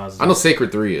 I'm not positive. I know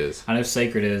Sacred 3 is. I know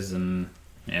Sacred is, and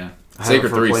yeah, I have it Sacred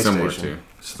for 3 is similar PlayStation. to.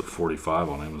 It's the 45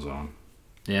 on Amazon.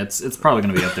 yeah. It's probably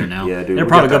going to be up there now. Yeah, dude, It'll we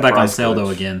probably got go that back on price sale though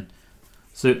glitch. again.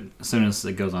 So as soon as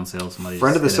it goes on sale, somebody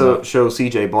Friend of just the hit him up. show,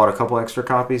 CJ, bought a couple extra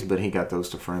copies, but he got those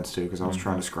to friends too because I was Mm-hmm.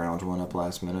 trying to scrounge one up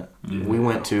last minute. We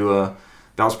went to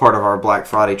that was part of our Black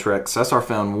Friday trek. Cesar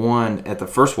found one at the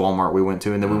first Walmart we went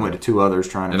to, and then we went to two others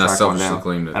trying to And I track one selfishly down.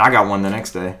 claimed it. And I got one the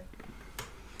next day.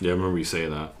 Yeah, I remember you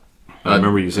saying that. I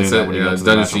remember you saying It's that when you got to the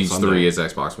Dungeon match on Siege Sunday. 3 is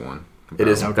Xbox One. It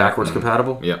is compatible. backwards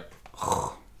compatible. Yep.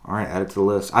 All right, add it to the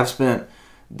list. I've spent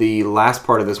the last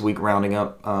part of this week rounding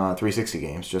up 360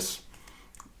 games, just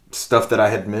stuff that I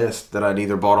had missed that I'd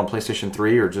either bought on PlayStation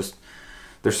 3 or just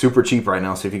they're super cheap right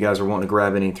now. So if you guys are wanting to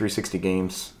grab any 360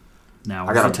 games, Now I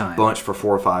was the got a time. bunch for $4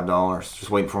 or $5.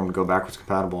 Just waiting for them to go backwards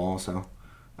compatible. Also,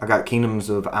 I got Kingdoms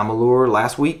of Amalur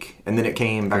last week, and then it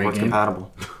came backwards game.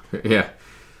 compatible. Yeah.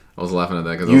 I was laughing at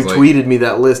that because I You was like, tweeted me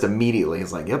that list immediately.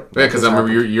 It's like, yep. yeah, because that I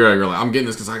remember happened. you're like, I'm getting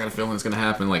this because I got a feeling it's gonna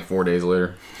happen like 4 days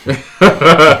later.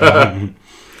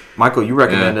 Michael, you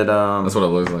recommended. That's what it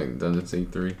looks like. Dungeon Siege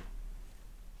 3.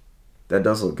 That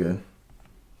does look good.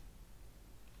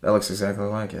 That looks exactly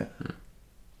like it.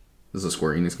 This is a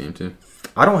Square Enix game too.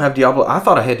 I don't have Diablo. I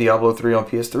thought I had Diablo 3 on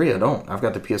PS3. I don't. I've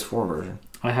got the PS4 version.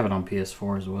 I have it on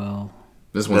PS4 as well.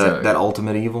 This one's That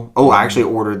Ultimate Evil. Oh, I actually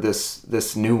ordered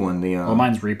this new one. The Well,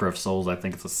 mine's Reaper of Souls. I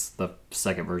think it's the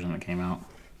second version that came out.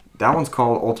 that one's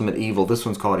called Ultimate Evil. This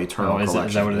one's called Eternal Oh, is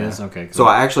Collection. that what it yeah. is? Okay. Cool. So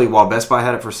I actually, while Best Buy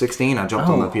had it for $16, I jumped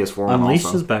on the PS4 one Unleashed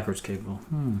also. is backwards capable.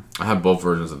 I have both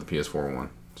versions of the PS4 one.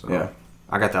 So. Yeah,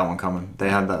 I got that one coming. They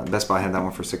had that. Best Buy had that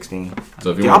one for $16.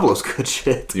 So if you Diablo's good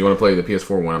shit. want to play the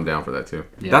PS4 one, I'm down for that too.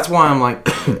 Yeah. That's why I'm like,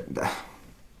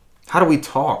 how do we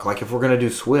talk? Like, if we're gonna do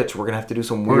Switch, we're gonna have to do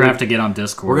some weird. We're gonna have to get on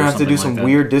Discord. We're gonna or have to do something some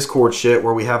like that. weird Discord shit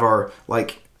where we have our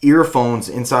like earphones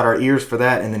inside our ears for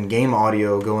that, and then game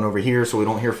audio going over here, so we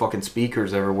don't hear fucking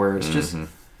speakers everywhere. It's just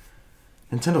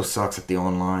Nintendo sucks at the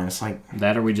online. It's like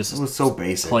That, or we just it was so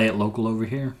basic. play it local over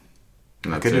here.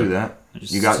 And I that's could do it. that.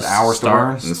 Just- You got just the hours to burn.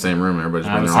 start. In the same room, everybody's I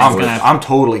running was around. gonna Switch. have- I'm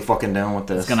totally fucking down with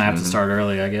this. It's gonna have to start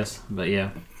early, I guess. But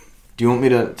yeah, Do you want me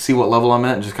to see what level I'm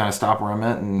at and just kind of stop where I'm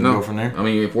at and No, go from there? I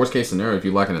mean, if worst case scenario, if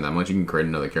you liking it that much, you can create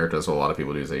another character. That's what a lot of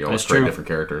people do. Is they always That's create true. different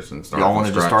characters and start. Y'all from want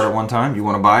to just scratch. start at one time? You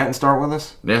want to buy it and start with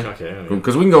us? Yeah, Okay, yeah.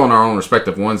 because we can go on our own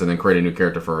respective ones and then create a new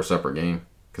character for a separate game.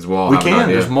 Because we'll all We have an can.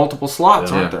 idea. There's multiple slots,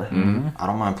 aren't Yeah. there? Mhm. I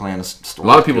don't mind playing a story. A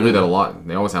lot of people do that a lot.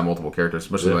 They always have multiple characters,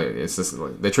 especially Yeah. like it's just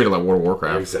like they treat it like World of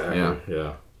Warcraft. Exactly. Yeah.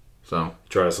 Yeah. So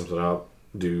Try something out.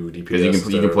 Do DPS.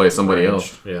 'Cause you can play somebody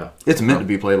else. Yeah. It's meant to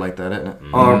be played like that, isn't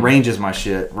it? Range is my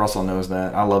shit. Russell knows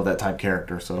that. I love that type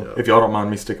character. So Yeah. if y'all don't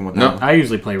mind me sticking with No. that, one. I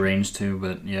usually play range too.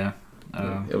 But yeah,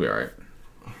 it'll be all right.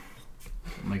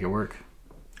 make it work.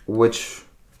 What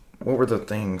were the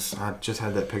things? I just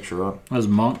had that picture up. It was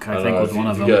Monk, I think, was one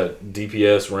of them. If you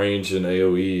got DPS, range, and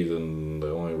AoE, then the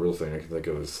only real thing I can think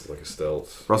of is like a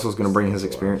stealth. Russell's going to bring his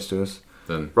experience to us.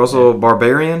 Then Russell,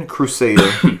 Barbarian, Crusader,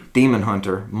 Demon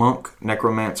Hunter, Monk,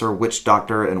 Necromancer, Witch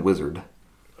Doctor, and Wizard.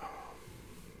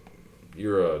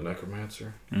 You're a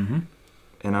necromancer. Mm-hmm.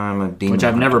 And I'm a Demon Which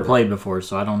I've never Hunter. played before,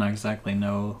 so I don't exactly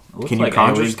know. It looks Can you like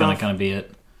conjure AoE's going to stuff? kind of be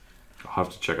it. I'll have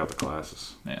to check out the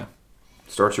classes. Yeah.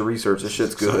 Start your research. This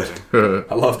shit's good.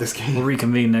 it's I love this We'll game.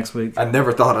 reconvene next week. I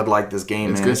never thought I'd like this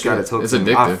game, It's man. good It's got shit. its hooks. It's in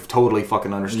it. addictive. I totally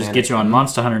fucking understand Just get it. you on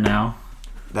Monster Hunter now.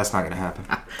 That's not going to happen.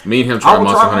 Me and him I tried will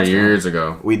Monster try Hunter Monster years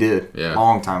ago. We did. Yeah.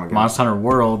 Long time ago. Monster Hunter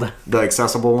World, The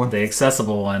accessible one. the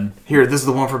accessible one. Here, this is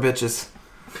the one for bitches.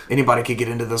 Anybody could get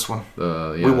into this one.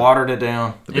 Yeah, We watered it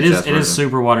down. the It bitch-ass is version.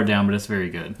 super watered down, but it's very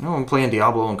good. No, I'm playing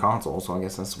Diablo on console, so I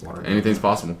guess that's watered down. Anything's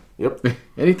possible. Yep.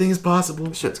 Anything is possible.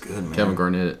 This shit's good, man. Kevin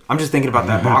Garnett. I'm just thinking about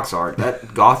that box art,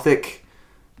 that gothic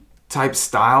type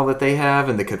style that they have,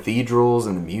 and the cathedrals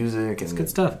and the music and good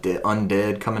stuff. The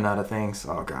undead coming out of things.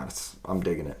 Oh god, I'm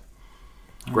digging it.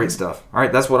 Great stuff. All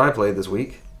right, that's what I played this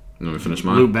week. Let me finish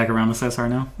Loop mine. back around the Cesar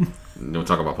now. Then we'll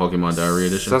talk about Pokemon Diarrhea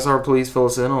Edition. Cesar, please fill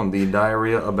us in on the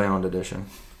Diarrhea Abound edition.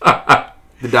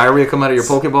 The diarrhea come out of your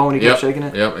Pokeball when you kept shaking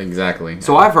it. Yep, exactly.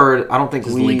 So I've heard. I don't think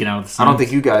Just leaking out of the I don't seams.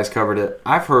 think you guys covered it.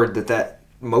 I've heard that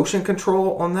motion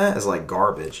control on that is like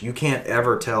garbage. You can't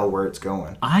ever tell where it's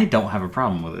going. I don't have a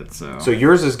problem with it, so. So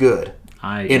yours is good.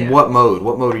 In yeah. what mode?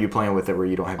 What mode are you playing with it where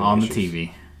you don't have any On the issues?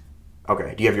 TV.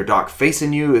 Okay. Do you have your dock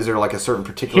facing you? Is there like a certain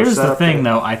particular Here's the setup thing,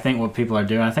 there? though. I think what people are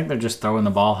doing, I think they're just throwing the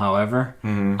ball. However,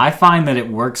 Mm-hmm. I find that it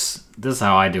works. This is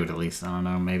how I do it, at least. I don't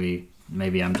know. Maybe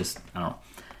I'm just. I don't know.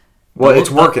 Well,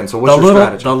 it's working. So what's the your little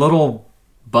strategy? the little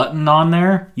button on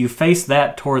there, you face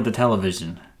that toward the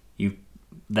television.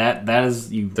 That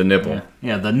is you. The nipple.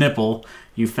 Yeah, the nipple.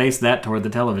 You face that toward the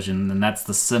television, and that's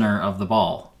the center of the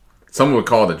ball. Someone would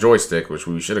call it a joystick, which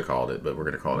we should have called it, but we're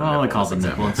going to call it a Well, nipple. they call it the That's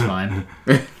nipple. example.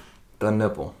 It's fine. The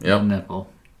nipple. The Yep. nipple.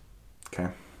 Okay.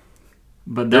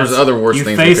 But There's that's- other worse you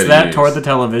things we face could've that used. toward the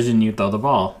television, you throw the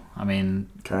ball. I mean,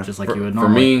 Okay. just like For- you would for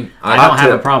normally. me, I hot don't have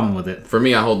a tip. problem with it. For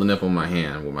me, I hold the nipple in my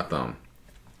hand with my thumb,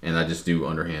 and I just do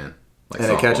underhand. Like And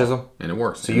it softball, catches 'em? and it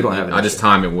works. So you don't have an I just issue.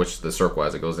 time it which the circle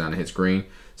as it goes down and hits green.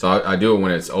 So I do it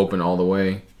when it's open all the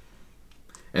way,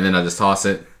 and then I just toss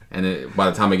it, and by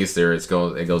the time it gets there, it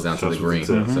goes down to the Shows what green. it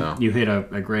says. So You hit a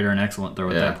great or an excellent throw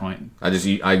at yeah, that point. I use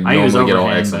normally get all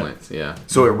overhand, excellent. Yeah,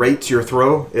 So it rates your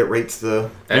throw. It rates the.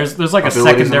 There's like a Abilities and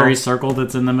all? secondary circle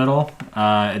that's in the middle.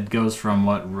 It goes from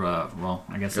what? Well,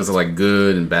 I guess because it's, it's like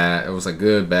good and bad. It was like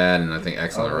good, bad, and I think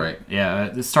excellent. Right? yeah.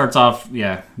 It starts off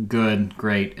good,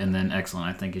 great, and then excellent.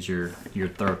 I think is your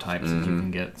throw types that you can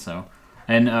get. So,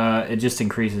 and it just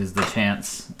increases the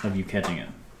chance of you catching it.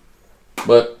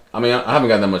 But I mean, I haven't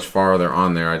gotten that much farther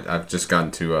on there. I've just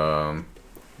gotten to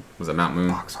was it Mount Moon?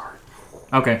 Box art.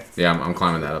 Okay, Yeah, I'm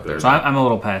climbing that up there. so I'm a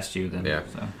little past you then. Yeah.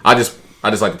 So. I just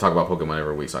like to talk about Pokemon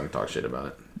every week so I can talk shit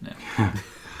about it.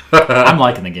 I'm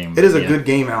liking the game. It is a yeah. good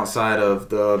game outside of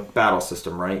the battle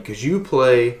system, right? Because you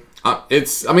play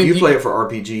You play it for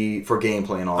RPG, for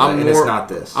gameplay and all that, I'm and it's more- not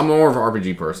this. I'm more of an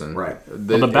RPG person. Right.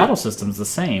 Well, the battle system's the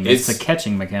same. It's the it's-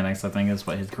 catching mechanics. I think is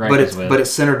what his gripe but is it's with. but it's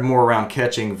centered more around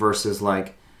catching versus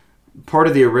like part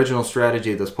of the original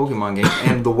strategy of this Pokemon game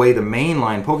and the way the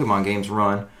mainline Pokemon games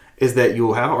run is that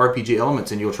you'll have RPG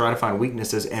elements and you'll try to find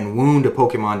weaknesses and wound a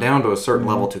Pokemon down to a certain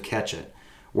level to catch it.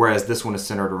 Whereas this one is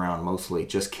centered around mostly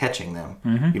just catching them.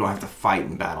 You don't have to fight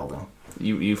and battle them.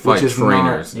 You fight is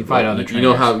trainers. not- You fight other You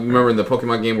know trainers. how you remember in the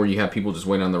Pokemon game where you have people just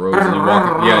waiting on the roads and you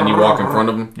walk and you walk in front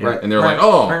of them Right. and they're like,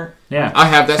 "Oh, yeah. I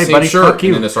have that Hey, same buddy, shirt," fuck you.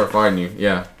 and then they start fighting you.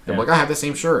 Yeah, they're Yeah. like, "I have that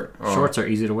same shirt." Oh, Shorts are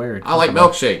easy to wear. I like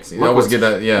milkshakes. You always get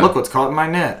that. Yeah, Look what's caught in my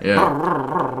net. yeah.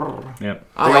 Yep.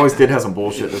 I They like always did have some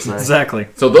bullshit to say. Exactly.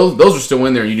 So those are still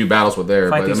in there. You do battles with there,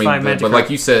 Fight but I these mean, five but Magikarp. like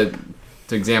you said,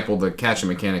 to example, the catching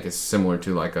mechanic is similar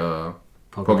to like a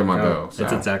Pokemon Go, so.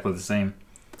 It's exactly the same.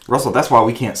 Russell, that's why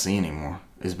we can't see anymore.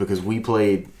 Is because we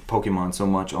played Pokemon so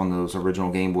much on those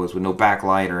original Game Boys with no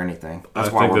backlight or anything. That's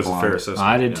I why think we're that's blind. a fair assessment.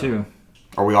 I did yeah. too.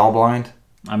 Are we all blind?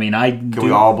 I mean, I Can do.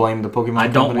 we all blame the Pokemon I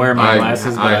don't company? wear my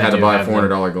glasses, but I had to do buy have them.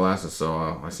 $400 glasses,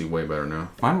 so I see way better now.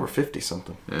 Mine were 50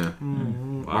 something. Yeah,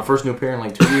 My first new pair in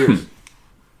like 2 years.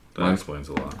 That explains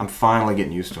a lot. I'm finally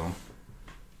getting used to them.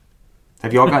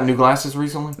 Have y'all got new glasses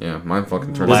recently? yeah. Mine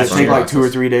fucking turned. Does into it take like sunglasses. 2 or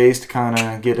 3 days to kind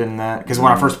of get in that? Because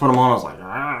when I first put them on, I was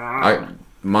like,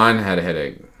 Mine had a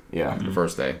headache yeah. the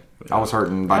first day. I was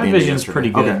hurting by My the end of vision's yesterday. pretty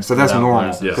good Okay, so that's without normal.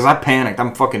 glasses. Because I panicked.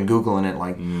 I'm fucking Googling it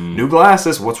like, new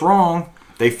glasses, what's wrong?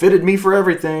 They fitted me for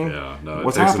everything. Yeah, no, it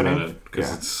What's takes happening? a minute because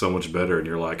Yeah. it's so much better, and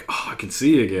you're like, oh, I can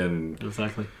see again.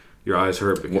 Exactly. Your eyes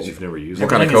hurt because you've never used What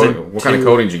it. kind of thing is coating? it What kind of too-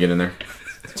 coating did you get in there?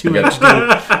 2 You inch.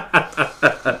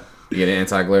 You get an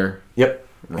anti-glare. Yep.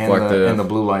 Reflective. And the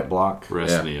blue light block.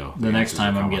 Rest Yeah. Neo. The next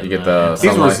time I'm getting You get the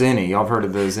These were sunlight. Zenny. Y'all have heard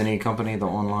of the Zenny company, the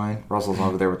online? Russell's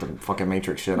over there with the fucking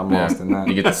Matrix shit. I'm Yeah. lost in that.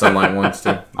 You get the sunlight ones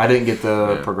too. I didn't get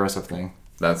the Yeah. progressive thing.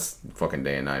 That's fucking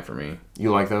day and night for me.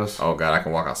 You like those? Oh god, I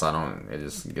can walk outside on it. It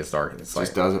just gets dark. It's like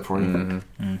Just does it for you.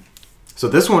 Mhm. So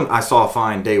this one I saw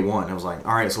fine day one. It was like,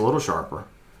 all right, it's a little sharper,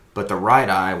 but the right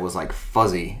eye was like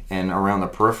fuzzy, and around the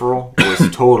peripheral it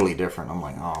was totally different. I'm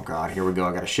like, oh god, here we go.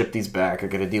 I got to ship these back. I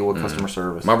got to deal with customer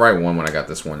service. My right one when I got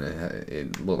this one,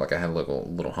 it looked like I had a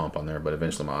little hump on there, but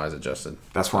eventually my eyes adjusted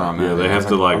That's where I'm Yeah, at. they I was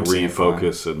have to like I'm seeing fine.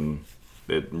 refocus and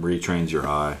it retrains your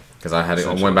eye. because I had it.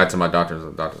 I went back to my doctor's.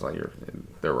 The doctor's like,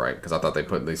 they're right because I thought I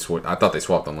thought they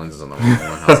swapped the lenses on the wrong one.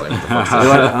 I was like, what the fuck is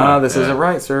They're this? like, this Yeah. isn't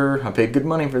right, sir. I paid good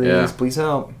money for these. Yeah. Please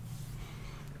help.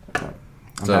 I'm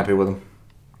So- happy with them.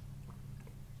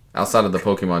 Outside of the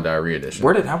Pokemon Diarrhea edition,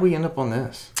 How we end up on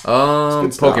this?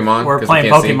 good stuff. Pokemon. We're 'cause playing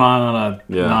we can't see. Pokemon on a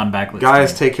Yeah. non-backlit.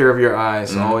 Guys, screen. take care of your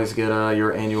eyes. Always get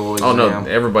your annual Oh exam. no!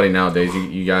 Everybody nowadays,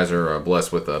 you guys are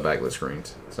blessed with backlit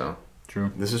screens. So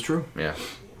True. This is true. yeah,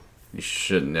 you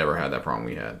should never have that problem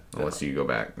we had unless you go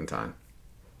back in time.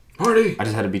 Marty! I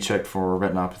just had to be checked for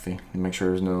retinopathy and make sure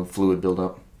there's no fluid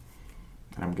buildup.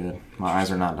 And I'm good. My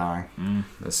eyes are not dying.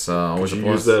 That's always Could a you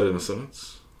plus. use that in a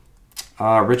sentence?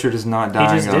 Richard is not He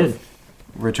dying just of. did.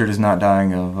 Richard is not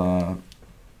dying of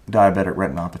diabetic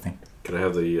retinopathy. Could I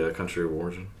have the country of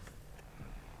origin?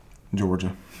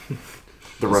 Georgia,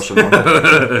 the Russian one.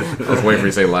 I was waiting for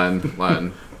you to say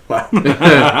Latin.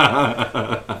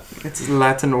 It's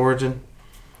Latin origin.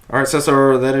 All right,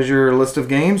 Cesar, that is your list of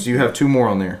games. You have 2 more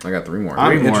on there. I got 3 more.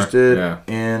 I'm more. interested Yeah.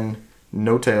 in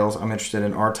No Tails. I'm interested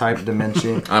in R-Type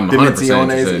Dimension. I'm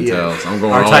 100% interested in yeah. Tails. I'm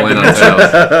going R-Type all in on Tails.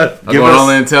 I'm Give going us- all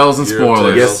in Tails and You're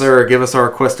spoilers. Yes, sir. Give us our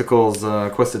Questicles,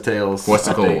 Questatails.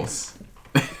 Questicles.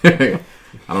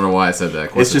 I don't know why I said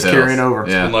that. It's just Questatails. carrying over.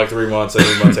 Yeah. In like 3 months, I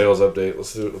need my Tails update.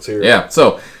 Let's do it. Let's hear it. Yeah.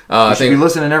 So I You should be think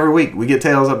listening every week. We get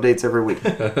Tails updates every week.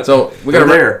 so. We They're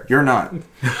got to there. You're not.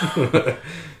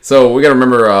 So we got to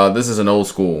remember this is an old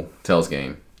school Tales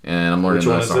game, and I'm learning Which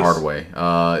one this is the this? hard way.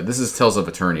 This is Tales of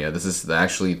Eternia. This is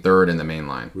actually 3rd in the main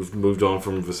line. We've moved on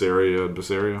from Viseria and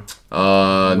Berseria.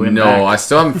 Went No, back. I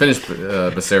still haven't finished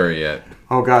Berseria yet.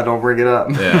 Oh God, don't bring it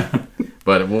up. Yeah,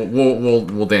 but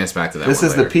we'll dance back to that. This one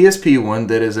is later. the PSP one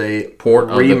that is a Port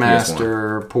of the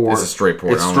remaster port. It's a straight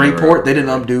port. It's I don't straight remember port. They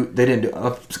that. didn't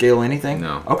upscale anything.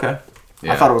 No. Okay.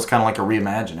 Yeah. I thought it was kind of like a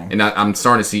reimagining. And I'm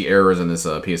starting to see errors in this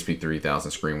PSP 3000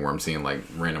 screen where I'm seeing like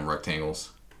random rectangles.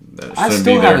 That I shouldn't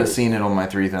still be there. haven't seen it on my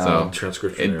 3000. So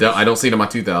Transcription. I don't see it on my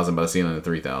 2000, but I see it on the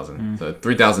 3000. So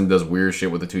 3000 does weird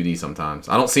shit with the 2D sometimes.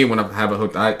 I don't see it when I have it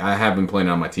hooked. I have been playing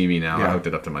it on my TV now. Yeah. I hooked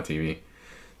it up to my TV.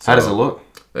 How does it look?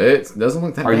 It doesn't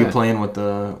look that Are bad. you playing with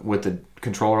the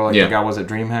controller like Yeah. the guy was at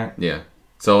DreamHack? Yeah.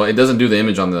 So it doesn't do the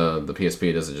image on the PSP.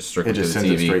 It does it just strictly It just to the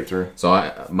sends TV. it straight through. So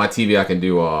my TV I can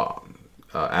do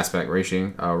aspect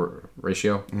ratio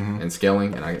and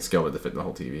scaling, and I can scale it to fit the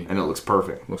whole TV. And it looks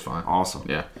perfect. Looks fine. Awesome.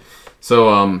 Yeah.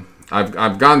 So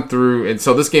I've gone through, and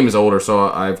so this game is older. So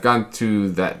I've gone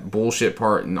to that bullshit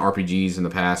part in RPGs in the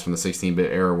past from the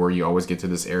 16-bit era where you always get to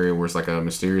this area where it's like a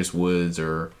mysterious woods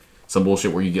or some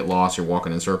bullshit where you get lost. You're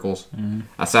walking in circles.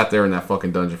 I sat there in that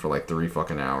fucking dungeon for like 3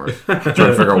 fucking hours trying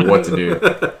to figure out what to do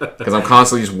because I'm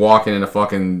constantly just walking in the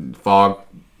fucking fog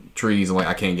trees and like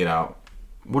I can't get out.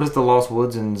 What is the Lost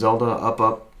Woods in Zelda?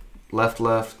 Up, left,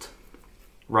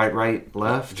 right,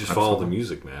 left? Just follow the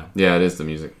music, man. Yeah, it is the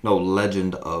music. No,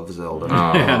 Legend of Zelda.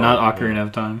 Yeah, not Ocarina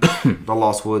of Time. The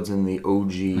Lost Woods in the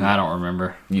OG. I don't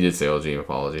remember. You did say OG.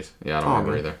 Apologies. Yeah, I don't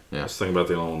remember good. either. Yeah. Just think about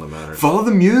the only one that matters. Follow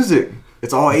the music.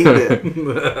 It's all 8-bit.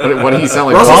 What did he sound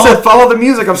like? Russell Paul? said, "Follow the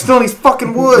music." I'm still in these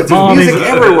fucking woods. There's Follow music these-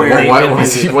 everywhere.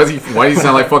 Why do you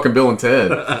sound like fucking Bill and Ted?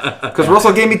 Because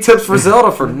Russell gave me tips for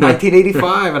Zelda for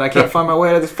 1985, and I can't find my way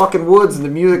out of these fucking woods, and the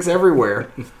music's everywhere.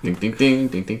 Ding ding ding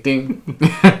ding ding ding.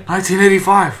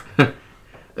 1985.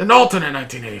 An alternate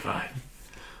 1985.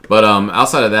 But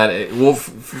outside of that,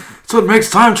 So it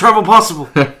makes time travel possible.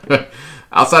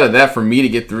 outside of that, for me to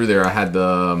get through there, I had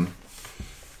the.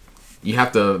 You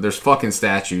have to. There's fucking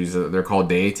statues. They're called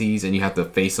deities, and you have to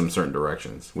face them certain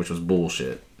directions, which was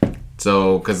bullshit.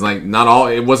 So, because like not all,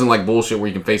 it wasn't like bullshit where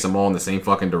you can face them all in the same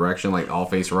fucking direction, like all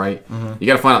face right. You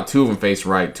got to find out 2 of them face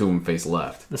right, 2 of them face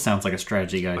left. This sounds like a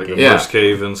strategy guide Like game. a Yeah. first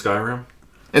cave in Skyrim.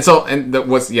 And so, and that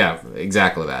was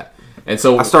exactly that. And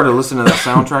so I started listening to that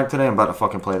soundtrack today. I'm about to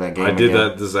fucking play that game. I did again.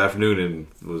 that this afternoon and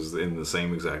was in the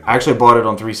same exact. I actually bought it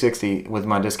on 360 with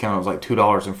my discount. It was like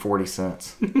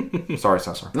 $2.40. Sorry,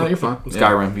 Cesar. no, you're fine.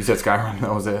 Skyrim. You said Skyrim.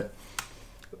 That was it.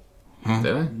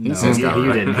 Did I? No, said you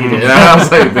Skyrim. didn't. He didn't. Yeah, I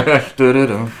was like,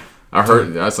 Da-da-da. I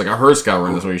heard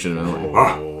Skyrim. That's what you should have been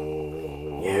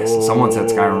like. Yes, someone said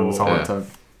Skyrim. That's all Yeah. it took.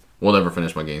 We'll never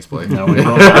finish my games play. No, we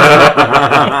don't.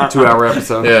 2-hour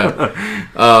episode. Yeah.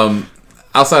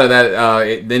 Outside of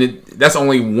that, that's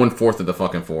only 1/4 of the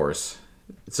fucking forest.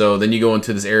 So then you go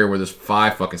into this area where there's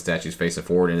 5 fucking statues facing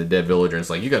forward and a dead villager, and it's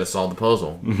like, you gotta solve the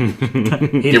puzzle.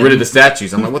 Get rid of the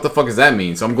statues. I'm like, what the fuck does that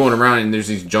mean? So I'm going around and there's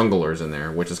these junglers in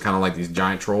there, which is kind of like these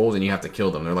giant trolls, and you have to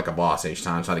kill them. They're like a boss each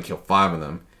time, so I had to kill 5 of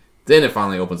them. Then it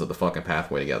finally opens up the fucking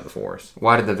pathway to get out of the forest.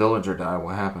 Why did the villager die?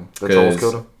 What happened? The trolls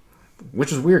killed him?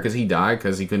 Which is weird, because he died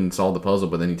because he couldn't solve the puzzle,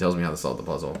 but then he tells me how to solve the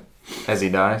puzzle. As he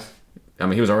dies? I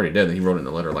mean, he was already dead, and he wrote it in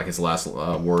the letter. Like, his last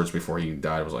words before he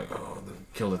died was like,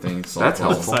 kill the thing, solve That's the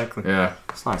puzzle. helpful. Exactly. Yeah.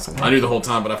 It's nice. I knew the whole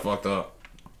time, but I fucked up.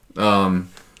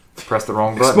 Press the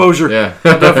wrong button. Exposure. Yeah.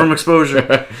 That from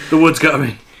exposure. The woods got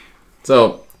me.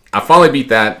 So I finally beat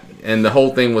that, and the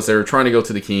whole thing was they were trying to go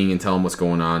to the king and tell him what's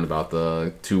going on about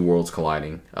the 2 worlds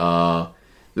colliding.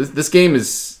 This game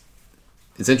it's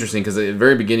interesting because at the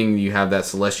very beginning you have that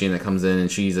Celestian that comes in, and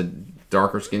she's a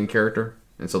darker skinned character,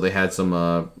 and so they had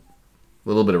some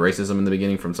little bit of racism in the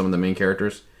beginning from some of the main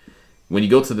characters. When you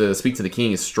go to speak to the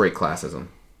king, it's straight classism.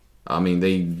 I mean,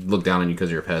 they look down on you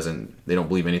because you're a peasant. They don't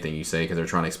believe anything you say because they're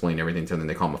trying to explain everything to them.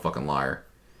 They call him a fucking liar.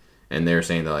 And they're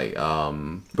saying that, like...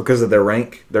 Because of their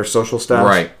rank, their social status?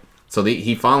 Right. So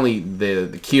he finally...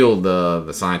 The Keel,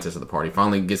 the scientist of the party,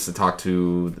 finally gets to talk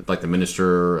to, like, the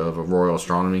Minister of Royal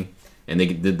Astronomy. And they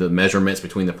did the measurements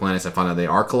between the planets and found out they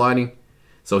are colliding.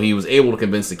 So he was able to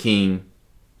convince the king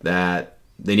that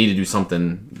they need to do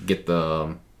something, get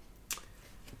the...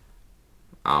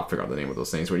 I'll figure out the name of those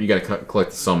things, where you got to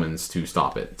collect the summons to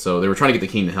stop it. So they were trying to get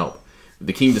the king to help.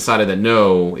 The king decided that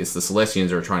no, it's the Celestians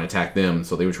that are trying to attack them,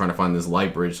 so they were trying to find this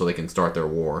light bridge so they can start their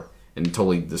war, and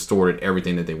totally distorted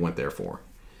everything that they went there for.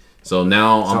 So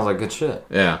now... Sounds like good shit.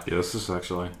 Yeah. Yeah, this is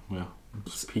actually,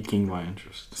 it's piquing my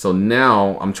interest. So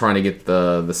now I'm trying to get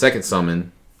the second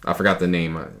summon. I forgot the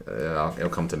name. It'll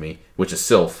come to me. Which is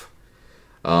Sylph.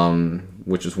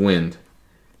 Which is wind.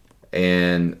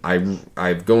 And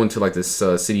I go into like this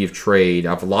city of trade.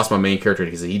 I've lost my main character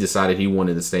because he decided he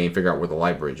wanted to stay and figure out where the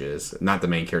light bridge is. Not the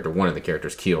main character, one of the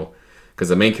characters, Keel. Because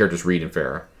the main character's Reed and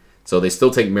Farah. So they still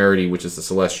take Merity, which is the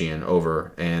Celestian,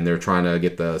 over. And they're trying to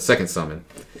get the second summon.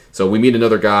 So we meet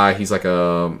another guy. He's like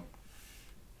a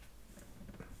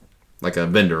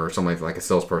vendor or something, like a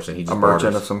salesperson. He just A merchant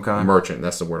barters. of some kind? A merchant.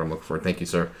 That's the word I'm looking for. Thank you,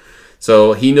 sir.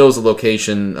 So he knows the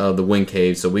location of the Wind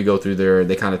Cave, so we go through there.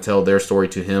 They kind of tell their story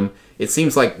to him. It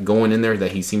seems like going in there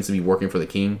that he seems to be working for the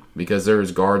king because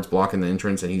there's guards blocking the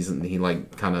entrance, and he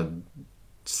like kind of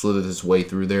slithered his way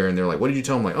through there. And they're like, "What did you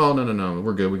tell him?" Like, "Oh, no,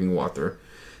 we're good. We can walk through."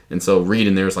 And so Reed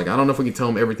in there is like, "I don't know if we can tell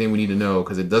him everything we need to know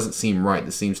because it doesn't seem right.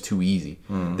 This seems too easy."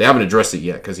 They haven't addressed it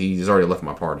yet because he's already left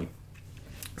my party.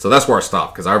 So that's where I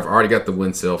stopped because I've already got the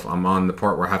Wind Sylph. I'm on the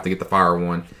part where I have to get the Fire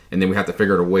one, and then we have to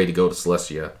figure out a way to go to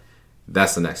Celestia.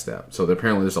 That's the next step. So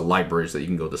apparently there's a light bridge that you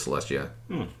can go to Celestia.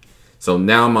 So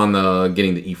now I'm on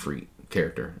getting the Ifrit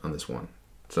character on this one.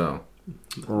 So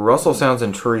Russell sounds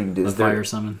intrigued. The fire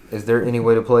summon. Is there any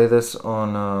way to play this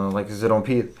on is it on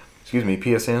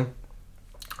PSN?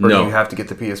 Or no, do you have to get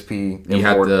the PSP you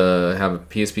have import? to have a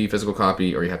PSP physical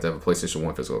copy, or you have to have a PlayStation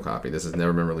 1 physical copy. This has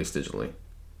never been released digitally.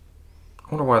 I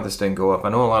wonder why this didn't go up. I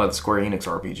know a lot of the Square Enix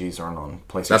RPGs aren't on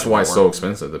PlayStation. That's why it's so Network.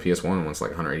 expensive. The PS1 one's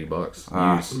like $180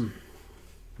 Ah. used.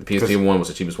 The PSP one was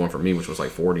the cheapest one for me, which was like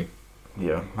 $40.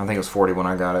 Yeah, I think it was 40 when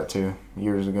I got it too,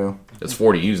 years ago. It's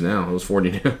 $40 used now. It was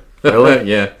 $40 new. Really?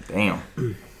 Yeah. Damn.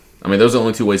 I mean, those are the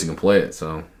only 2 ways you can play it,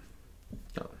 so...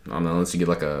 I don't know, unless you get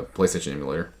like a PlayStation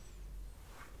emulator.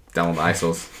 Download the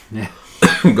ISOs. Yeah.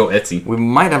 Go Etsy. We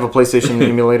might have a PlayStation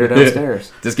emulator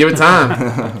downstairs. Just give it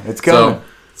time. It's coming. So,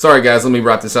 sorry guys, let me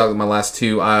wrap this out with my last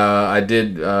 2.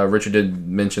 Richard did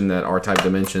mention that R-Type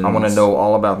Dimensions... I want to know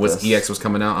all about this. EX was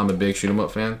coming out. I'm a big shoot 'em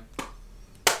up fan.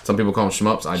 Some people call them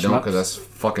shmups. I don't Shmups. because that's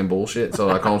fucking bullshit. So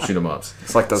I call them shoot 'em ups.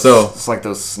 It's like those. So- It's like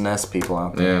those SNES people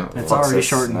out there. Yeah. It's Fuck already says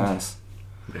shortened. SNES.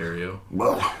 There you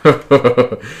Whoa.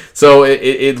 So it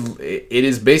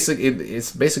is basic.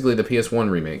 It's basically the PS1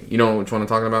 remake. You know which one I'm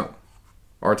talking about?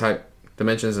 R-Type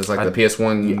Dimensions. It's like the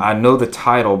PS1. I know the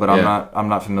title, but Yeah. I'm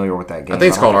not familiar with that game. I think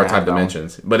it's don't called I R-Type have that one.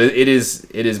 Dimensions, but it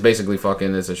is basically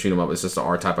fucking. It's a shoot 'em up. It's just an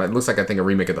R-Type. It looks like I think a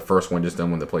remake of the first one, just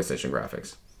done with the PlayStation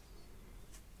graphics.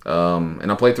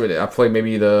 And I played through it. I played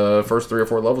maybe the first 3 or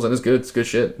 4 levels, and it's good. It's good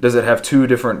shit. Does it have 2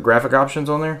 different graphic options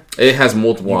on there? It has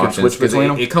multiple You can options. switch between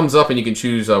them? It comes up and you can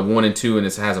choose 1 and 2, and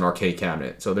it has an arcade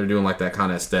cabinet. So they're doing like that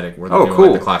kind of aesthetic where they're doing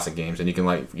cool. like the classic games, and you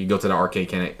can you go to the arcade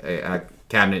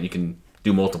cabinet, and you can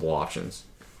do multiple options.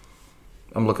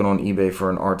 I'm looking on eBay for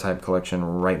an R-Type collection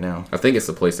right now. I think it's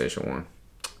the PlayStation one,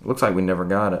 Looks like we never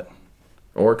got it.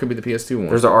 or it could be the PS2 one.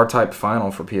 There's an R-Type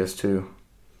Final for PS2.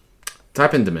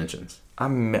 Type in Dimensions.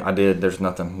 I did. There's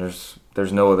nothing. There's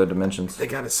no other dimensions. They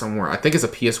got it somewhere. I think it's a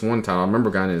PS1 title. I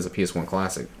remember getting it as a PS1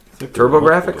 classic. Turbo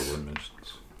graphics?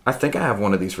 I think I have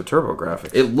one of these for Turbo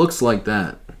Graphics. It looks like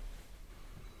that.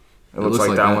 It looks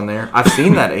like that one there. I've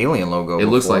seen that Alien logo It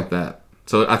looks before. like that.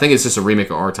 So I think it's just a remake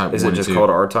of R-Type 1 Is it and just 2. called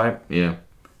R-Type? Yeah.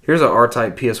 Here's an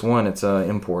R-Type PS1. It's an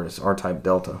import. It's R-Type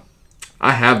Delta.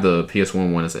 I have the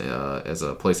PS1 one as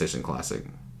a PlayStation Classic.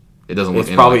 It doesn't look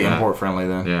It's probably like that. import friendly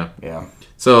then. Yeah. Yeah.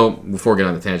 So before getting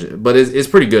on the tangent, but it's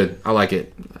pretty good. I like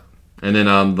it. And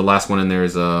then the last one in there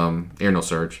is Air No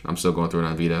Surge. I'm still going through it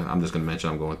on Vita. I'm just going to mention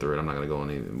I'm going through it. I'm not going to go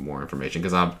into any more information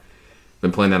because I've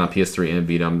been playing that on PS3 and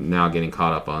Vita. I'm now getting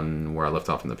caught up on where I left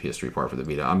off in the PS3 part for the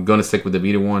Vita. I'm going to stick with the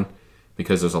Vita one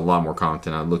because there's a lot more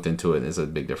content. I looked into it and it's a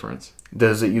big difference.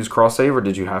 Does it use cross save or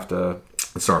did you have to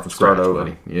Start from Start scratch, over.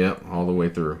 buddy. Yep, all the way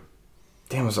through.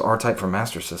 Damn, it was R-Type for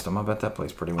Master System. I bet that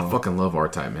plays pretty well. I fucking love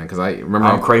R-Type, man, because I remember...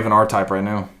 I'm craving R-Type right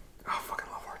now. I fucking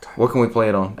love R-Type. What can we play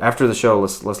it on? After the show,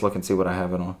 let's look and see what I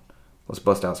have it on. Let's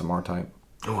bust out some R-Type.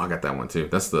 Oh, I got that one, too.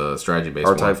 That's the strategy-based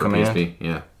one R-Type for Command? PSP.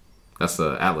 Yeah. That's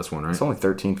the Atlas one, right? It's only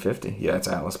 $13.50. Yeah, it's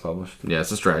Atlas published. Yeah,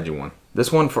 it's a strategy one.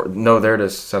 This one for there it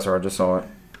is, Cesar. I just saw it.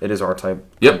 It is R-Type.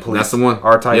 Yep, complete. that's the one.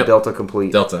 R-Type Yep. Delta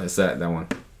complete. Delta, it's that one.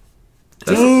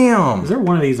 Damn, Is there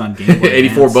one of these on Game Boy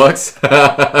 84 Advance?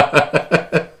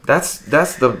 bucks.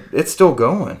 it's still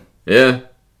going. Yeah.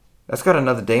 That's got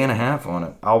another day and a half on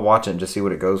it. I'll watch it and just see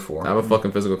what it goes for. I have a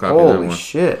fucking physical copy of that Holy one.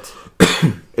 shit!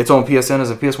 It's on PSN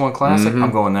as a PS1 classic.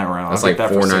 I'm going that route. That's I'll like get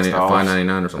that for $4.99 $6.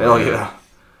 $5.99 or something. Hell like that. yeah.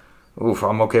 Oof,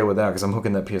 I'm okay with that because I'm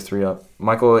hooking that PS3 up.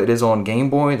 Michael, it is on Game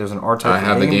Boy. There's an R-Type I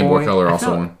have the Game Boy Color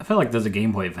also one. I feel like there's a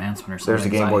Game Boy Advance one or something. There's the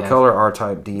 'cause Game I Boy have- Color,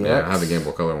 R-Type DX. Yeah, I have the Game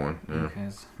Boy Color one. Yeah. Okay,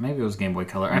 maybe it was Game Boy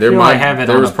Color. I There feel might, I have it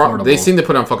there on was a portable. They seem to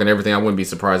put on fucking everything. I wouldn't be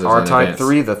surprised if it was on R-Type Advance.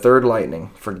 3, the third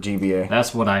Lightning for GBA.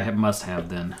 That's what I must have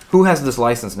then. Who has this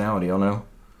license now? Do y'all know?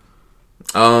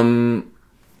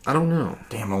 I don't know.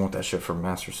 Damn, I want that shit for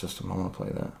Master System. I want to play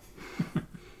that.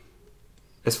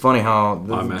 It's funny how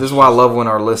this is why I love when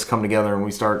our lists come together and we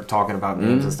start talking about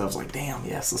games and stuff. It's like, damn,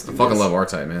 yes, let's do I fucking this. love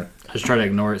R-Type, man. Just try to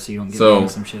ignore it so you don't get So- me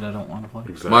into some shit I don't want to play.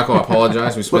 Michael, I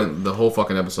apologize. We spent the whole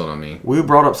fucking episode on me. We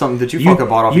brought up something that you You- fucking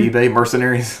bought off you- eBay,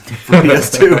 Mercenaries for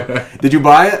PS2. Did you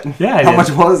buy it? Yeah, I How did.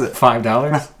 much was it?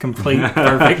 $5, complete,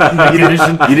 perfect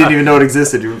condition. You didn't even know it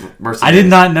existed. You Mercenaries. I did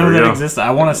not know There we that go. existed. I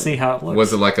want to see how it looks.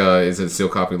 Was it like is it a seal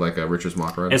copy like a Richard's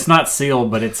Mock Rider? It's not sealed,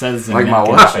 but it says in Like my mint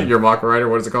watch. condition. Your Mock Rider?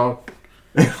 What is it called?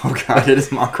 Oh god, it is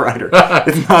Mock Rider.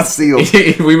 It's not sealed.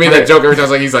 We made that joke every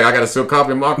time. He's like, I got a seal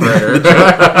copy of Mock Rider.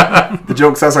 The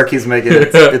joke Cesar keeps making,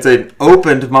 it's an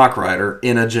opened Mock Rider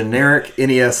in a generic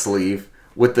NES sleeve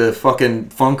with the fucking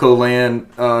Funko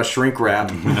Land shrink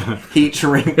wrap, heat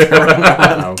shrink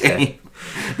around the Okay. game.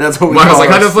 That's what we Michael's call like,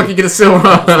 how the ours. fuck you get a seal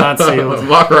not sealed.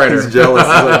 Mock Rider? He's jealous.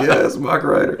 He's like, yes, Mock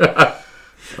Rider.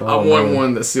 I want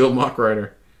one that's sealed Mock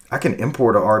Rider. I can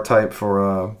import a R-Type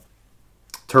for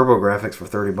Turbo Graphics for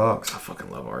 $30 I fucking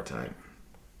love R-Type.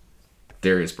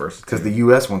 Darius Burst. because the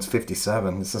US one's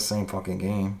 $57. It's the same fucking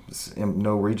game. It's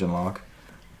no region lock.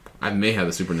 I may have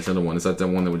the Super Nintendo one. Is that the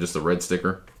one that was just a red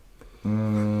sticker?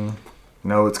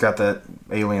 No, it's got that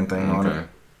alien thing on Okay. it.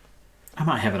 I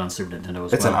might have it on Super Nintendo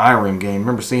as It's well. an IRIM game.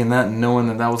 Remember seeing that and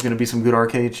knowing that was going to be some good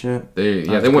arcade shit? They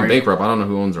That's went great. bankrupt. I don't know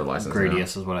who owns their license. now.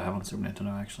 Gradius is what I have on Super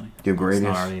Nintendo, actually. Give It's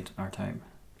not Gradius. R-Type.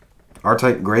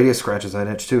 R-Type Gradius scratches that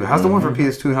itch too. How's the one for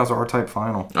PS2? How's the R-Type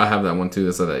Final? I have that one too.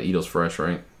 That's like that Eidos Fresh,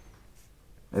 right?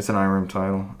 It's an IRIM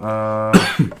title.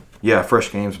 Yeah,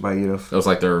 Fresh Games by Eidos. That was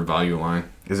like their value line.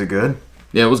 Is it good?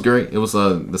 Yeah, it was great. It was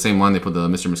the same line they put the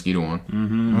Mr. Mosquito on.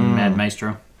 Mad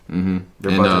Maestro. Mm-hmm.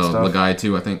 Their And budget stuff? Lagai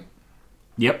too, I think.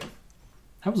 Yep.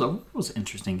 That was an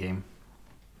interesting game.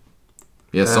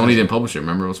 Yeah, Sony didn't publish it.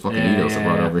 Remember, it was fucking Eidos that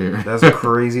brought it over here. That's a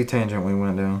crazy tangent we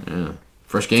went down. Yeah,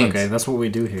 Fresh Games. Okay, that's what we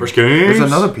do here. First games.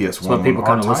 There's another PS1 That's what people one,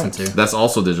 kind of listen R-Type. to. That's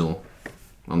also digital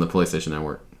on the PlayStation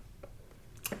Network.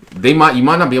 You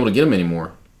might not be able to get them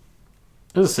anymore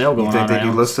There's a sale going think on they right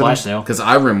now. delisted Flash them? sale. because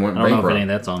IRIM went I don't know if any bankrupt. of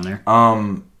that's on there.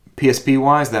 PSP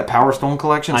wise, that Power Stone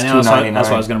collection is I know, $2.99. that's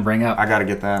what I was going to bring up. I gotta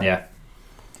get that. Yeah.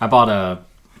 I bought a...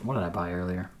 What did I buy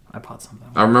earlier? I bought something.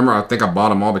 I remember. I think I bought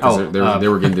them all because they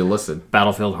were getting delisted.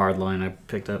 Battlefield Hardline I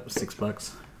picked up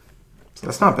 $6.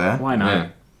 That's not bad. Why not? Yeah.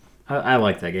 I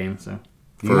like that game, so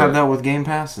Do you have that with Game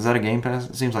Pass? Is that a Game Pass?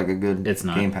 It seems like a good It's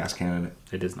not. Game Pass candidate.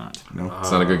 it is not. No.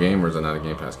 It's not a good game, or is it not a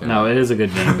Game Pass game? No, it is a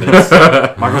good game, but it's,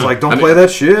 Michael's like, don't play that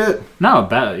shit. no,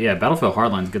 Battlefield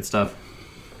Hardline's good stuff.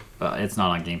 But it's not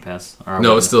on Game Pass. Or I No,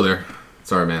 wouldn't- it's still there.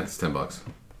 Sorry, man. It's $10.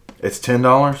 It's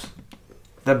 $10.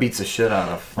 That beats the shit out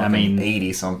of fucking I mean,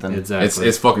 80 something. exactly.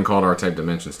 It's fucking called R-Type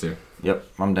Dimensions too. Yep,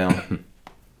 I'm down.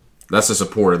 That's the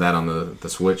support of that on the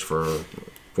Switch for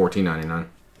 $14.99.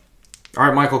 All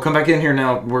right, Michael, come back in here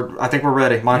now. I think we're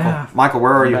ready. Michael, Yeah. Michael,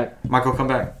 where are Come you? back. Michael, come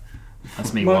back.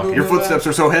 That's me walking. Your footsteps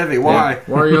are so heavy. Why? Yeah.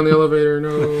 Why are you on the elevator?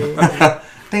 No.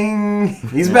 Ding.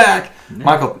 He's back.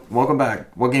 Michael, welcome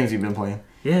back. What games have you been playing?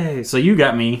 Yay! So you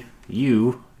got me.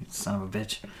 You son of a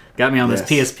bitch. Got me on this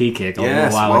Yes. PSP kick a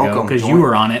Yes, little while ago welcome. because Join- you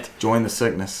were on it, Join the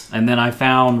sickness, and then I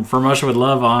found From Russia with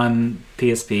Love on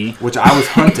PSP. which I was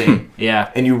hunting, Yeah,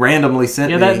 and you randomly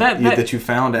sent Yeah, me that- you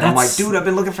found it. I'm like, that's- dude, I've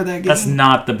been looking for that game. that's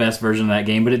not the best version of that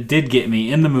game, but it did get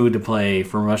me in the mood to play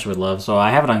From Russia with Love. So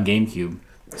I have it on GameCube.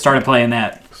 Started playing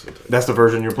that, That's the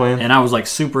version you're playing? and I was like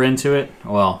super into it.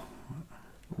 Well,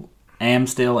 am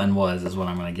still and was is what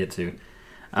I'm going to get to.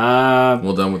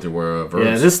 Well done with your verbs.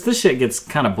 Yeah, this shit gets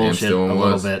kind of bullshit a still and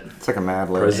little was. bit. It's like a Mad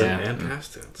Lib. Present Yeah. and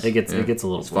past tense. It gets a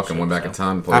little Just fucking bullshit, went back so. in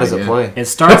time. And played How does it again. play? It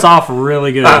starts off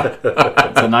really good.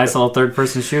 It's a nice little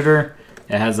third-person shooter.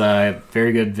 It has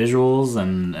very good visuals,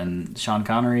 and Sean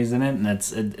Connery's in it, and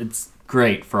it's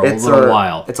great for a little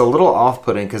while. It's a little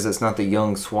off-putting because it's not the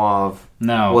young, suave.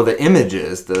 No, Well, the image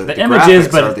is the image graphics is,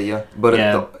 but- are the young, but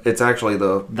yeah. it's actually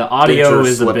the audio picture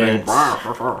is a slipping. bit.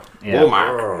 Oh Yeah.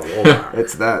 my!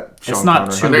 It's that. It's Sean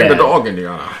not Connery. too I named the bad. dog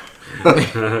Indiana.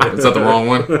 Is that the wrong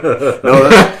one? No,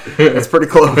 that's pretty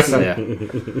close. Yeah.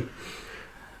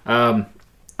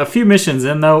 A few missions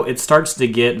in though, it starts to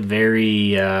get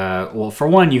very well. For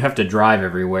one, you have to drive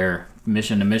everywhere,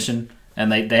 mission to mission,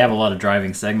 and they have a lot of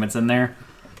driving segments in there.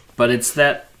 But it's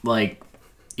that like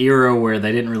era where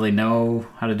they didn't really know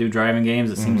how to do driving games.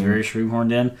 It seems very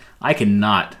shoehorned in. I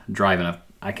cannot drive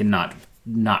I cannot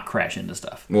not crash into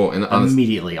stuff Well,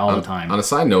 immediately all the time. On a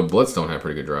side note, Bloodstone had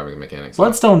pretty good driving mechanics.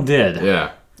 Bloodstone did.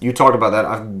 Yeah. You talked about that.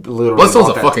 I've literally. Bloodstone's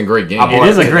bought a that. fucking great game. I bought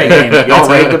It is a great game. Y'all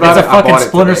raved about It's it. a I fucking bought it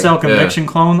Splinter today. Cell Conviction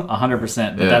clone,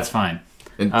 100%, but Yeah. that's fine.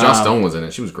 And Joss Stone was in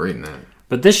it. She was great in that.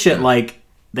 But this shit, like,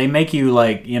 they make you,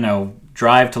 like,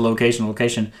 drive to location to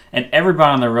location, and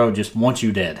everybody on the road just wants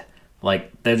you dead.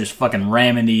 Like, they're just fucking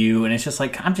ram into you, and it's just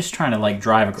like, I'm just trying to, like,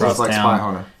 drive across It's like town. Spy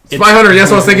Hunter. Spy Hunter, that's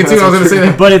what I was thinking too. I was going to say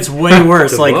that. But it's way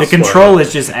worse. The Like, the bus control one.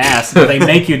 is just ass, but they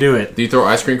make you do it. Do you throw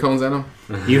ice cream cones at them?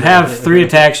 You have 3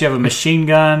 attacks. You have a machine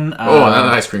gun. Oh, not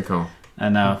an ice cream cone.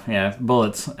 And, yeah,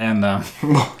 bullets. And,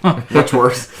 Much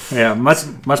worse. yeah,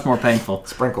 much more painful.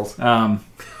 Sprinkles. And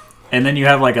then you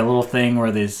have like a little thing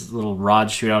where these little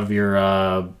rods shoot out of your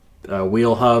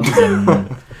wheel hubs,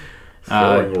 and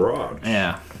Throwing rod.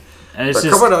 yeah, and it's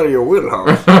They're just. coming out of your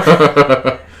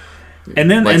wheelhouse. And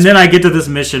then Like- and then I get to this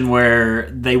mission where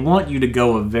they want you to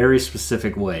go a very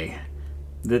specific way.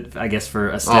 That I guess for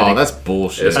aesthetic Oh, that's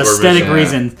bullshit. It's- aesthetic Yeah.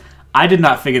 reasons. I did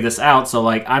not figure this out, so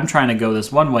like I'm trying to go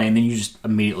this one way, and then you just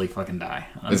immediately fucking die.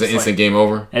 I'm Is it just instant like- game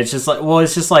over? It's just like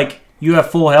it's just like you have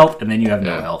full health, and then you have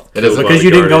no Yeah. health It doesn't- because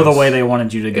you didn't go the Guardians. way they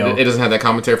wanted you to go. It doesn't have that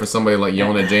commentary for somebody like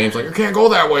yelling at James, like, you can't go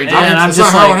that way, James. And I'm That's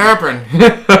just not how it like-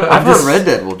 happened. I've heard Red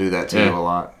Dead will do that to you Yeah. a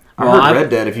lot. I've Well, heard I've- Red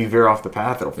Dead, if you veer off the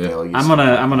path, it'll fail you. I'm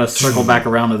gonna circle back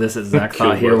around to this exact Kill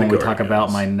thought here one of when the we talk Guardians.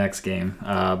 about my next game.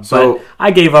 But So-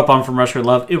 I gave up on From Russia with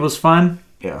Love. It was fun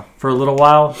Yeah. for a little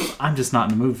while. I'm just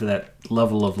not in the mood for that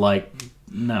level of like,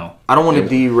 no. I don't want to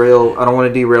derail. I don't want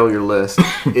to derail your list.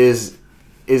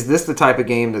 Is this the type of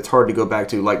game that's hard to go back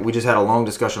to? Like we just had a long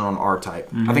discussion on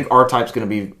R-Type. Mm-hmm. I think R-Type's going to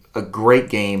be a great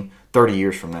game 30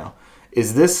 years from now.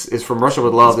 Is From Russia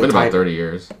with Love It's been the about type? 30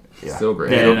 years. Yeah. Still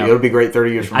great. Yeah. It'll be great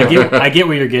 30 years from I now. get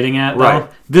what you're getting at. Though. Right.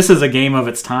 This is a game of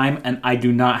its time, and I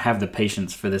do not have the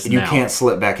patience for this You now. can't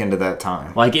slip back into that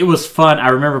time. Like it was fun. I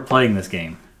remember playing this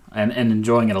game and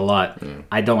enjoying it a lot.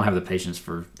 I don't have the patience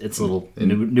for its little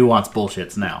nuanced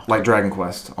bullshits now. Like Dragon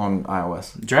Quest on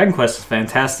iOS. Dragon Quest is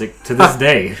fantastic to this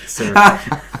day, sir.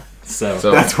 So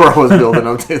So That's where I was building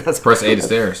up to. That's press A to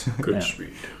stairs. Good Yeah. speed.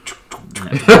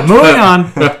 moving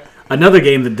on. Another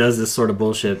game that does this sort of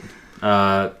bullshit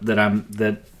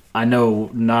that I know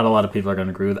not a lot of people are going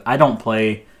to agree with. I don't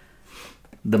play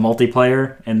the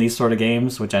multiplayer in these sort of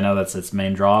games, which I know that's its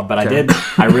main draw. But Okay.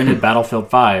 I rented Battlefield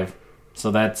 5,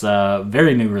 so that's a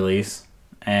very new release.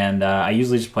 And I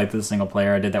usually just play through the single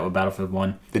player. I did that with Battlefield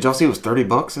 1. Did y'all see it was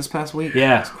 $30 this past week?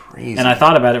 Yeah, That's crazy. and I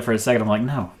thought about it for a second. I'm like,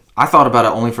 no. I thought about it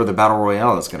only for the Battle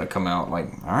Royale that's going to come out. Like,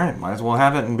 all right, might as well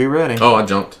have it and be ready. Oh, I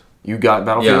jumped. You got Yeah, I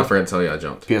Battlefield? forgot to tell you I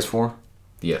jumped. PS4?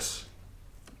 Yes.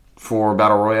 For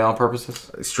battle royale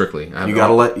purposes, Strictly. you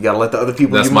gotta let the other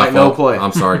people That's you my might know fault. play.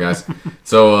 I'm sorry, guys.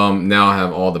 So now I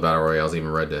have all the battle royales,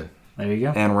 even Red Dead There you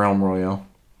go. And Realm Royale.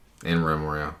 and Realm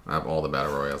Royale. I have all the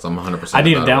battle royales. I'm 100%. I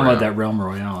need to Battle download Royale. that Realm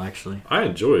Royale, actually. I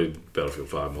enjoyed Battlefield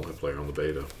 5 multiplayer on the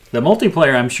beta. The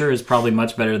multiplayer, I'm sure, is probably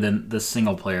much better than the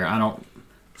single player.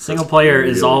 Single player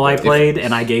is all I played,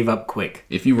 and I gave up quick.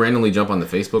 If you randomly jump on the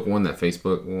Facebook one,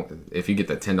 if you get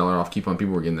that $10 off coupon,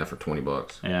 people were getting that for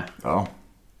 $20. Yeah. Oh,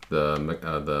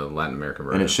 The Latin American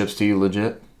version. and it ships to you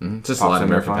legit. It's just pops Latin in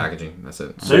there American fine. packaging. That's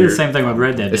it. They did the same thing with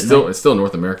Red Dead, It's didn't still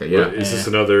North America. Yeah. Is this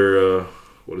another?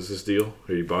 What is this deal?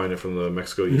 Are you buying it from the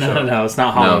Mexico they? No, eShop? no, it's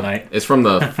not Hollow No, Knight. it's from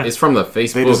the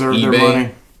Facebook, They deserve their eBay,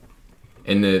 money.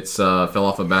 and it's fell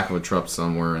off the back of a truck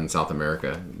somewhere in South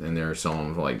America, and they're selling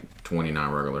them for like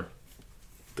 $29 regular.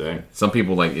 Dang. Some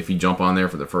people, like, if you jump on there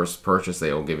for the first purchase,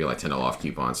 they'll give you like $10 off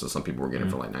coupons. So some people were getting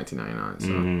it for like $19.99.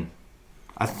 So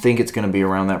I think it's going to be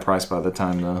around that price by the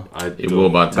time though. it will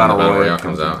by the time the Battle Battle Royale Royale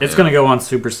comes out. It's going to go on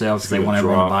super sale because they want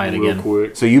everyone to buy it again.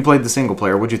 Quick. So you played the single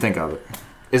player. What'd you think of it?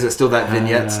 Is it still that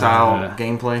vignette style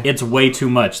gameplay? It's way too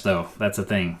much, though. That's the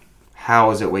thing.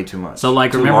 How is it way too much? So,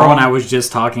 like, Too remember long? when I was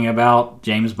just talking about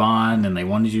James Bond and they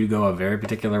wanted you to go a very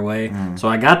particular way? So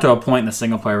I got to a point in the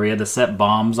single player where you had to set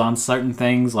bombs on certain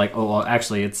things. Like,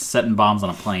 actually, it's setting bombs on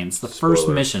a plane. It's the first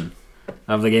Spoiler. mission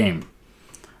of the game.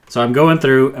 So I'm going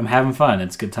through. I'm having fun.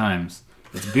 It's good times.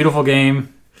 It's a beautiful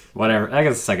game. Whatever. I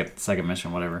guess second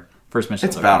mission. Whatever. First mission.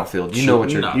 It's Battlefield. You know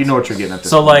what you're getting at. This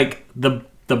So point. like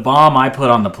the bomb I put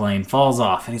on the plane falls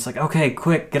off, and he's like, "Okay,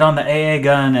 quick, get on the AA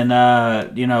gun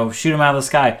and shoot him out of the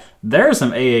sky." There are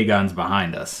some AA guns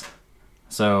behind us.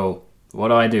 So what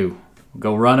do?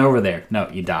 Go run over there? No,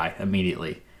 you die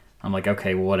immediately. I'm like,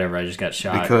 okay, well, whatever. I just got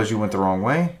shot. because you went the wrong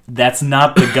way. That's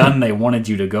not the gun they wanted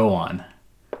you to go on,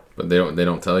 But they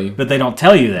don't tell you. but they don't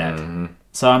tell you that.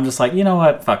 So I'm just like, you know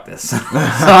what? Fuck this. So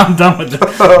I'm done with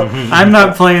this. I'm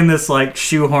not playing this like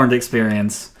shoehorned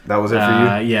experience. That was it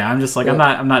for you. Yeah, I'm just like,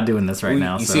 I'm not doing this right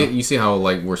now. You So. see how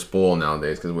like we're spoiled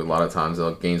nowadays because a lot of times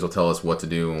games will tell us what to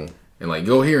do and like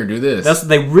go here and do this.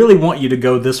 They really want you to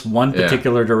go this one Yeah.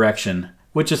 particular direction,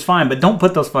 which is fine, but don't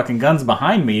put those fucking guns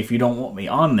behind me if you don't want me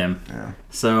on them. Yeah.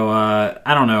 So,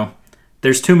 I don't know.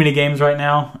 There's too many games right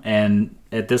now, and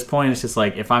at this point, it's just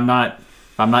like, if I'm not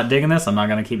digging this, I'm not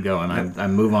going to keep going. I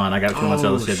move on. I got too much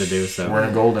other shit to do, so. We're in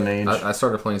a golden age. I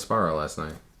started playing Spyro last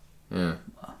night. Yeah.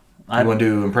 You want to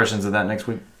do impressions of that next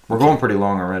week? We're going pretty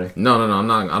long already. No, I'm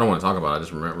not. I don't want to talk about it. I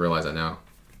just realized that now.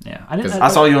 Yeah. I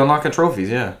saw you unlocking trophies.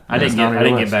 Yeah. I didn't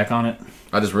get back on it.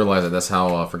 I just realized that that's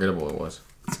how forgettable it was.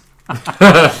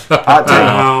 Hot take.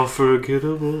 How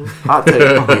forgettable. Hot take.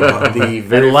 The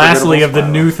very And lastly, of the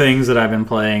forgettable new things that I've been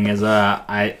playing is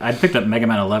I picked up Mega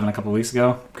Man 11 a couple weeks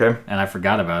ago, Okay. and I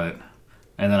forgot about it.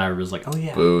 And then I was like, oh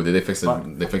yeah. Boo! Did they fix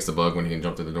the bug when you can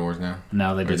jump through the doors now?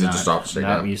 No, they Or did does it not. just drop straight no,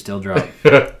 down? you still drop.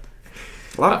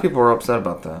 A lot of people are upset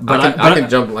about that. But I can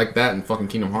jump like that in fucking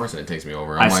Kingdom Hearts and it takes me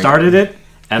over. I I'm like, started it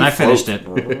and I finished it.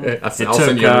 I'll It send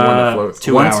took you the one that floats.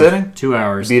 2 One hours. sitting? 2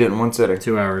 hours. Beat it in one sitting.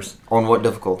 2 hours. On what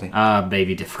difficulty?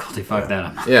 Baby difficulty. Fuck that.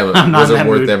 I'm not- Yeah, but I'm not was in it that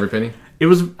worth mood. every penny? It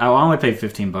was. I only paid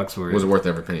 $15 for it. Was it worth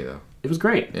every penny though? It was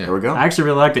great. Yeah. There we go. I actually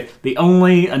really liked it. The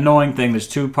only annoying thing, there's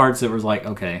two parts that was like,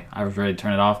 okay, I was ready to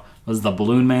turn it off, was the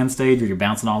Balloon Man stage where you're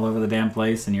bouncing all over the damn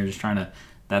place and you're just trying to.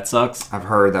 That sucks. I've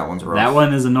heard that one's rough. That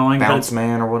one is annoying. but Bounce it's,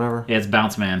 Man or whatever. yeah, it's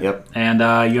Bounce Man. Yep. And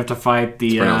you have to fight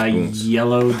the pronounced Boons.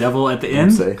 yellow devil at the I'd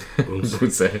end. say.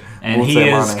 Would say. And Won't he say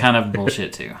my is name. kind of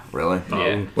bullshit too. Really?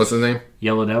 Yeah. What's his name?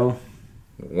 Yellow devil.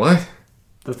 What?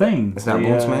 The thing. Is that The,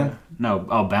 Bounce Man? No.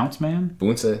 Oh, Bounce Man?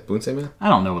 Boonse man? I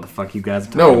don't know what the fuck you guys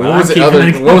are talking No, about. what was I'm the other?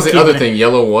 keeping it- What was the I'm other keeping thing?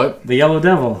 Yellow what? it- The Yellow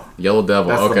Devil. Yellow Devil.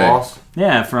 That's okay. the boss?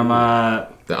 Yeah, from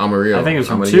The Amarillo. I think it was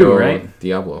from Amarillo 2, right?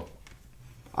 Diablo.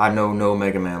 I know no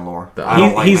Mega Man lore. The- I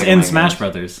don't like he's Mega in Man Smash games.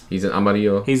 Brothers. He's an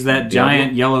Amarillo. He's that Diablo?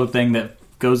 giant yellow thing that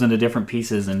goes into different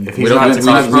pieces and If We he's don't not know- in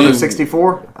Smash we- Brothers we-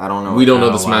 64, I don't know. We don't know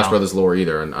Oh, the Smash wow. Brothers lore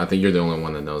either, and I think you're the only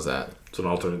one that knows that. It's an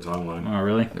alternate timeline. Oh,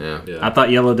 really? Yeah. Yeah. I thought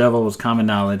Yellow Devil was common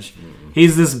knowledge.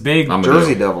 He's this big, Amarillo.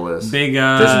 Jersey Devil is. big.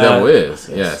 Jersey Devil is.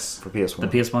 Yes. For PS1. The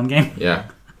PS1 game. Yeah.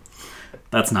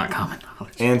 That's not common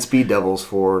knowledge. And Speed Devils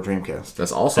for Dreamcast.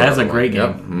 That's also That's a another great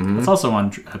one. game. Yep. Mhm. It's also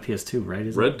on PS2, right?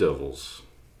 Is it? Red Devils.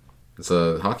 It's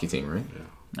a hockey team, right?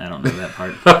 I don't know that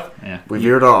part. Yeah, We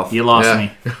veered off. you lost Yeah.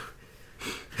 me.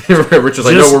 Richard's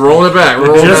like, Just- no, we're rolling it back. We're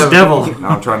rolling Just it back. Devil. Now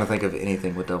I'm trying to think of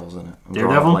anything with devils in it. I'm drawing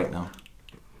Daredevil? a blank now.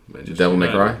 Manchester Devil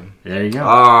May United. Cry. There you go.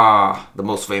 Ah, the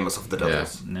most famous of the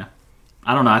devils. Yeah.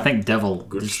 I don't know. I think Devil,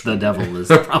 Good just street. the Devil, is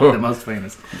probably the most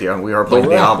famous. Yeah, we are playing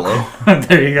The Rock. Diablo.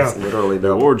 There you go. Literally The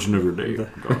Devil. origin of your name.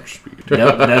 Godspeed.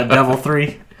 Devil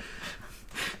 3.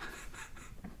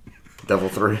 Devil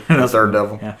 3. The third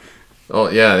Devil. Yeah. Oh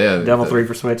yeah. Devil 3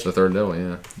 for Switch. The third Devil,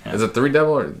 yeah. Is it 3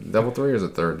 Devil or Devil 3 or is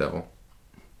it third Devil?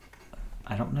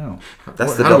 I don't know.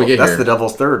 That's the How did we Devil. get That's here? the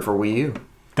Devil's third for Wii U.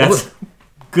 That's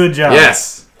good job.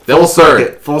 Yes, Devil's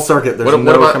third. Full circuit. There's What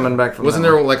no about coming back from Wasn't that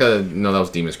there one. like a no? That was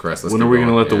Demon's Crest. Let's When keep are we going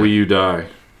to going. let the Yeah. Wii U die?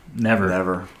 Never.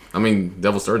 Never. I mean,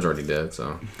 Devil's third's already dead,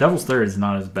 so Devil's Third is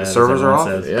not as bad as servers are everyone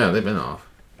off? says. yeah, they've been off.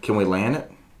 Can we land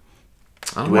it?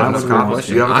 I Do we have know. enough That's a good copies?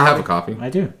 question. Do you have a I have copy? a copy. I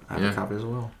do. I have Yeah. a copy as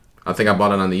well. I think I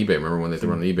bought it on the eBay. Remember when they threw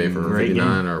it on the eBay for Great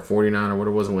 59 or 49 or what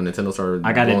it was when Nintendo started?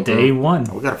 I got blowing it day through? one.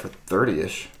 We got it for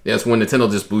 30-ish. Yeah, it's when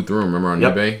Nintendo just blew through. Remember on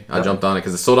Yep. eBay? I Yep. jumped on it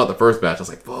because it sold out the first batch. I was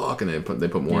like, "Fuck!" And they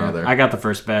put more out there. I got the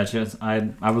first batch. Yes, I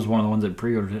was one of the ones that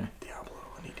pre-ordered it. Diablo.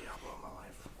 I need Diablo in my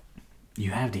life.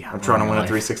 You have Diablo. I'm trying to in win your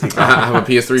a life. 360 I copy. have a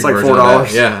PS3 It's like version of $4.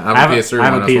 that. Yeah, I have a PS3. I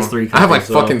have a one as well. PS3 I have like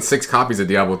copy, so- fucking 6 copies of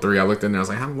Diablo 3. I looked in there. I was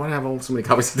like, why do I have so many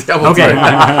copies of Diablo Okay. 3?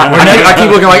 I keep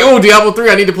looking like, oh, Diablo 3.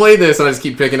 I need to play this, and I just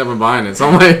keep picking up and buying it. So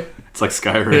I'm like, It's like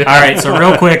Skyrim. All right, so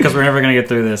real quick, because we're never gonna get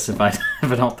through this if I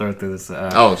don't throw through this.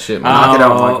 oh shit, man. Knock it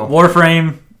out, Michael.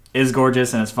 Warframe is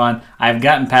gorgeous and it's fun. I've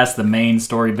gotten past the main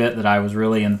story bit that I was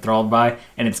really enthralled by,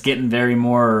 and it's getting very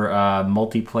more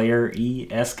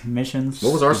multiplayer-esque missions.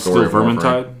 What was our Still story? of Warframe?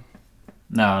 Vermintide?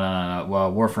 No.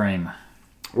 Well, Warframe.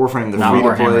 Warframe, the Not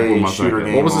free-to-play Warhammer. shooter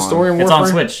game. What was the story in Warframe? It's on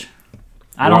Switch.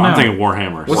 I don't know. I'm thinking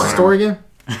Warhammer. What's the story again?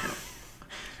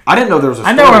 I didn't know there was a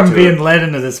I story know I'm to being it. led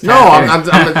into this. No, path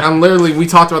here. I'm literally. We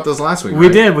talked about this last week. We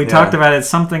right? did. We Yeah. talked about it.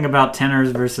 Something about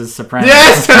tenors versus sopranos.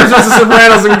 Yes, Tenors vs.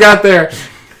 Sopranos, and we got there.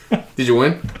 Did you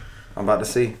win? I'm about to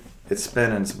see. It's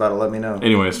spinning. It's about to let me know.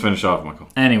 Anyways, finish off, Michael.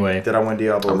 Anyway, Did I win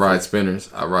Diablo? I ride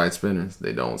spinners.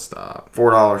 They don't stop.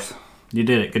 $4. you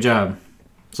did it. Good job.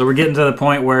 So we're getting to the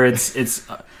point where it's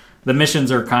the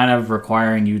missions are kind of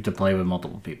requiring you to play with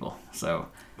multiple people. So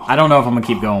I don't know if I'm gonna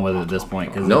keep going with it at this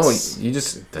point because No, you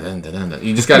just got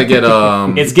to get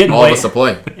It's getting all of way- us to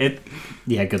play. it.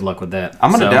 Yeah, good luck with that.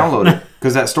 I'm gonna So, download it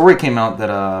because that story came out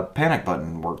that Panic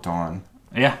Button worked on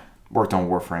Yeah,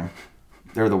 Warframe.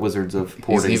 They're the wizards of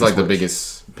porting. He's like the Switch.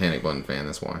 biggest Panic Button fan.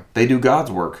 That's why. They do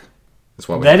God's work. That's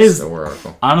why we That have is- the war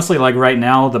article. honestly, like right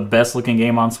now, the best looking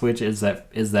game on Switch is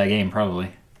that game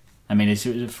probably. I mean, as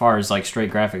far as like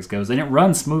straight graphics goes, and it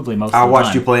runs smoothly most of the I time.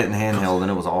 watched you play it in handheld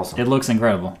and it was awesome. It looks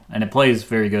incredible, and it plays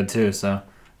very good too. So,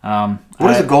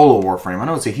 What is the goal of Warframe? I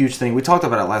know it's a huge thing. We talked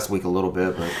about it last week a little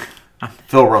bit, but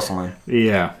Phil Russell.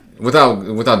 Yeah,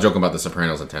 Without joking about the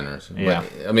Sopranos and Tenors. Yeah.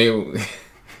 But, I mean,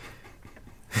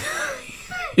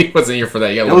 he wasn't here for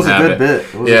that. You It gotta was a let him good have bit.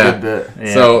 It was Yeah. a good bit.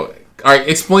 Yeah. So, all right,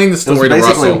 explain the story to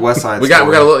basically Russell. a West Side we got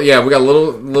Story. a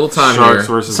little time Sharks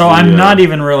here. versus So the, I'm not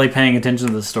even really paying attention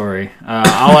to the story.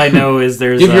 All I know is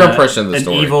there's Give your impression of the an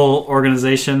story. evil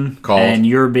organization, Called? and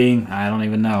you're being I don't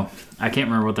even know. I can't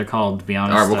remember what they're called to be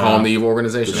honest. All right, we'll call them the evil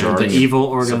organization. the the Sharks. evil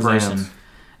organization. Sopranos.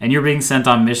 And you're being sent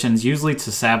on missions, usually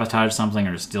to sabotage something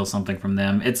or to steal something from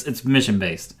them. It's mission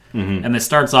based, and it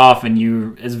starts off and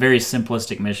it's very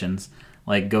simplistic missions,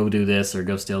 like go do this or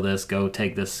go steal this, go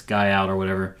take this guy out or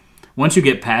whatever. Once you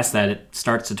get past that, it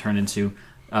starts to turn into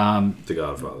The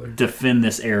Godfather. defend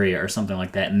this area or something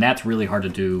like that, and that's really hard to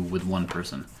do with one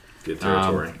person. Get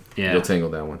territory. Yeah, You'll tangle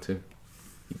that one too.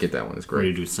 You get that one. It's what do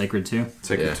you great. do? Sacred 2?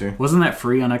 Second Yeah. two. Wasn't that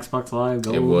free on Xbox Live?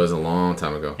 Gold? It was a long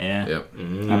time ago. Yeah. Yep.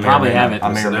 You probably have it.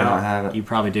 I may or may not have it. You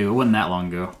probably do. It wasn't that long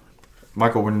ago.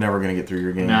 Michael, we're never going to get through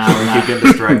your game. Nah, So we're we not. keep getting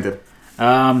distracted.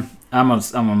 I'm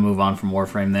gonna move on from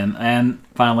Warframe then, and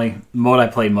finally, what I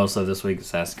played most of this week is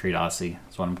Assassin's Creed Odyssey.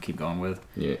 That's what I'm gonna keep going with.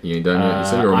 You ain't done yet. You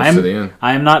said you're almost to the end.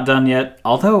 I am not done yet.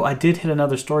 Although I did hit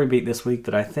another story beat this week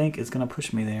that I think is gonna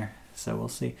push me there. So we'll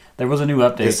see. There was a new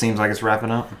It update. seems like it's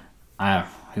wrapping up.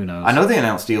 Who knows? I know they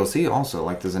announced DLC also.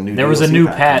 Like there's a new. there was a DLC new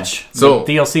pack patch. So-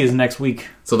 The DLC is next week.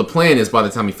 So the plan is by the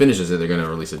time he finishes it, they're going to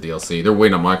release a DLC. They're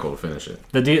waiting on Michael to finish it.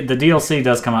 The DLC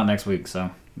does come out next week. So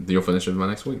You'll finish it by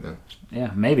next week then.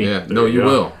 yeah, maybe. Yeah. No, you you go.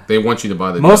 will. They want you to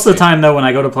buy the Most of the DLC. time though, when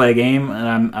I go to play a game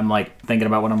and I'm like thinking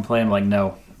about what I'm playing, I'm like,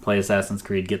 no, play Assassin's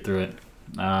Creed, get through it.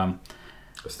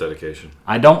 That's dedication.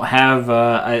 I don't have.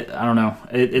 I don't know.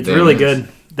 It's Damn really it. good.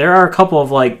 There are a couple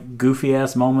of like goofy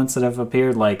ass moments that have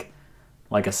appeared, like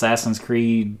Assassin's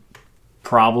Creed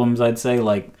problems. I'd say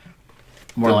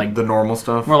more the normal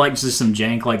stuff. more like just some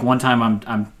jank. Like one time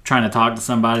I'm trying to talk to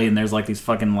somebody and there's like these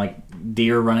fucking like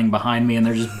deer running behind me and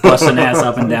they're just busting ass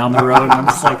up and down the road and I'm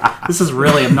just like, this is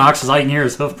really obnoxious. All you can hear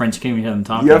is hoof prints. You can't even hear them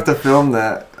talking. You have to film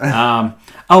that.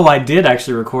 I did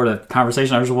actually record a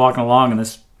conversation. I was walking along and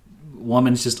this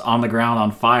woman's just on the ground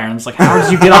on fire, and it's like, how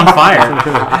did you get on fire?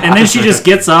 And then she just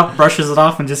gets up, brushes it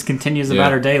off, and just continues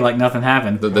about her day like nothing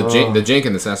happened. The jank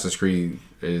in Assassin's Creed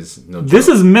is no joke. This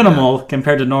is minimal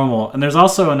compared to normal. And there's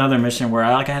also another mission where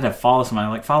I had to follow somebody,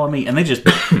 like, follow me, and they just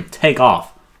take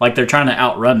off. Like they're trying to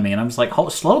outrun me. And I'm just like,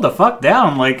 slow the fuck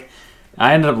down. Like,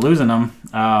 I ended up losing them.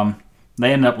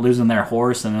 They ended up losing their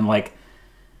horse, and then, like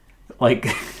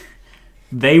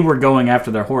they were going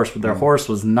after their horse, but their horse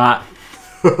was not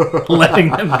letting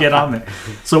them get on there.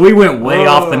 So we went way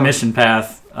off the mission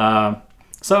path.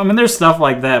 So, I mean, there's stuff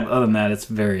like that, but other than that, it's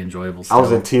very enjoyable still. I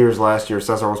was in tears last year.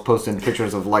 Cesar was posting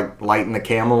pictures of, like, lighting the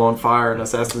camel on fire in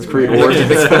Assassin's Creed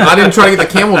Origins. I didn't try to get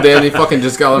the camel dead, and he fucking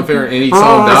just got on fire, and he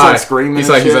saw him he's, die. like, screaming He's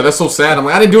and like, shit. that's so sad. I'm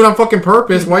like, I didn't do it on fucking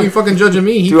purpose. Why are you fucking judging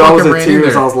me? He Dude, I fucking was in ran in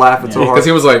tears. there. I was laughing so hard. Because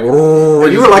he was like,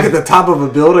 And you were, like, at the top of a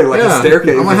building, like a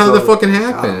staircase. I'm like, how did that fucking Oh,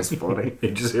 happen? that's funny.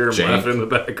 You just hear him Jank. laughing in the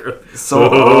background. So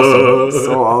awesome.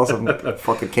 So awesome.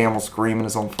 Fucking camel screaming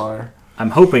is on fire. I'm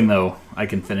hoping, though, I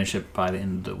can finish it by the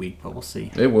end of the week, but we'll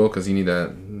see. It will, because you need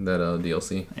that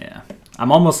DLC. Yeah.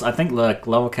 I'm almost, I think, like,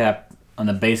 level cap on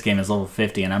the base game is level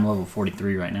 50, and I'm level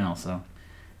 43 right now, so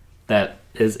that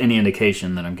is any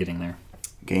indication that I'm getting there.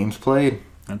 Games played.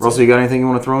 That's Russell, it. you got anything you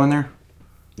want to throw in there?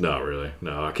 Not really.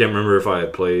 No, I can't remember if I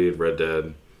had played Red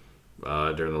Dead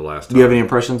during the last time. Do you have any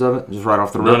impressions of it? Just right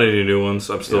off the rip? Not any new ones.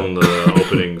 I'm still in the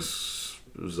openings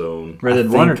zone. Red Dead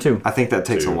 1 or 2? I think that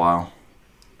takes a Two. while.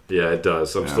 Yeah, it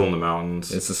does. I'm still in the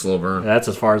mountains. It's a slow burn. That's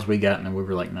as far as we got, and we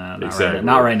were like, nah, not, Exactly.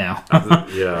 not right now.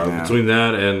 Yeah, between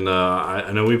that and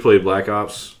I know we played Black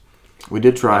Ops. We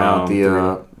did try out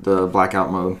through- the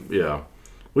blackout mode. Yeah,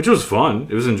 which was fun.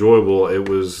 It was enjoyable. It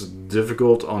was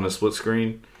difficult on a split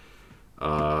screen. It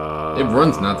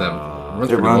runs not that. Runs It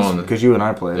pretty well. runs because you and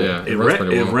I played it. Yeah, It runs ran,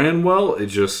 pretty it well. ran well. It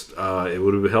just it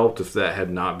would have helped if that had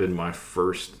not been my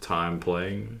first time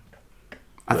playing.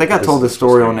 I think I told this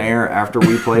story on air after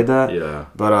we played that. Yeah.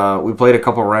 But we played a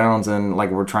couple rounds and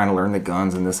like we're trying to learn the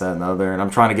guns and this, that, and the other. And I'm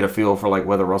trying to get a feel for like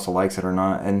whether Russell likes it or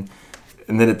not. And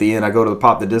then at the end, I go to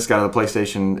pop the disc out of the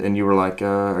PlayStation, and you were like,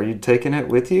 "Are you taking it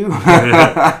with you?"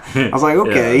 I was like,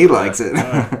 "Okay, he likes it.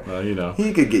 Well, you know,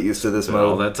 He could get used to this spent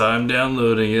all mode." that time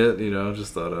downloading it. You know,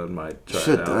 just thought I might try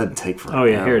Shit it out. doesn't take forever. Oh,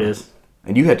 yeah, here it is.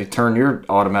 And you had to turn your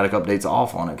automatic updates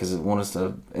off on it because it wanted us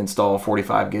to install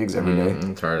 45 gigs every day.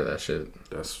 I'm tired of that shit.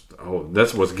 That's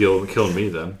what's killing me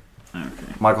then.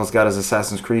 Michael's got his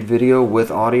Assassin's Creed video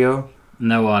with audio,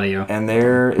 No audio. and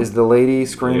there is the lady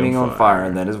screaming On on fire, fire.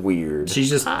 and that is weird. She's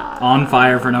just on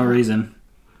fire for no reason.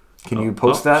 Can you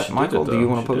post oh, that, she did Michael? it, Do you though.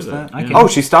 want She to post did it. that? I can. Oh,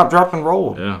 she stopped, drop, and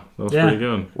roll. Yeah, that was Yeah. pretty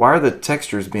good. Why are the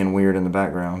textures being weird in the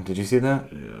background? Did you see that?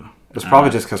 Yeah. It's probably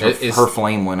just because It's- her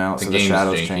flame went out, The so the game's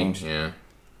shadows janky. changed. Yeah.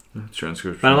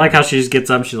 Transcription. But I like how she just gets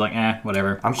up, she's like,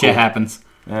 whatever. I'm Shit cool. happens.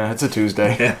 Yeah, it's a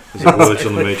Tuesday. There's a glitch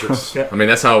on the Matrix. I mean,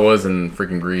 that's how it was in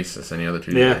freaking Greece. It's any other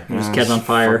Tuesday. Yeah, you just catch on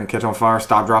fire. Fucking catch on fire,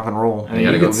 stop, drop, and roll. And you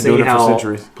gotta you go- can We've been doing see it for how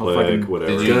centuries. Plague, fucking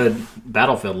whatever. Did you- good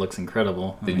Battlefield looks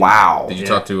incredible. I mean, Wow. Did you Yeah.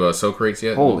 talk to Socrates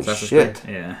yet? Holy Assassin's shit.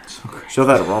 Yeah. Show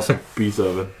that to Russell. Beef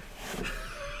oven.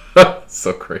 Creed?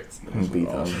 Socrates. Beat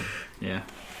them. Yeah.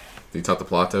 Did you talk to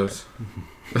Platos?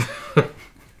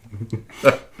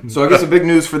 So I guess the big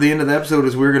news for the end of the episode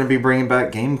is we're going to be bringing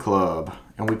back Game Club,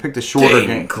 and we picked a shorter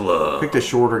game. Club. Picked a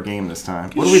shorter game this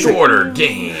time. What do we Shorter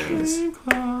games.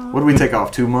 What do we take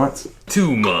off? 2 months?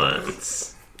 2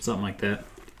 months. Something like that.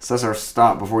 So that's our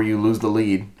stop before you lose the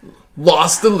lead.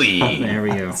 Lost the lead. There we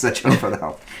go. Set you up for that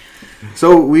one.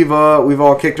 So we've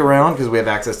all kicked around because we have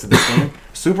access to this game.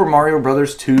 Super Mario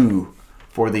Brothers 2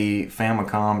 for the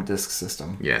Famicom disk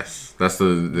system. Yes, that's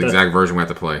the exact version we have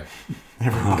to play.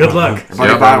 Good luck.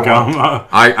 Everybody Yep. buy one.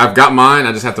 I've got mine.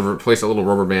 I just have to replace a little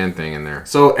rubber band thing in there.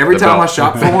 So every The time I belt.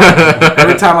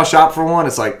 shop for one,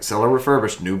 it's like seller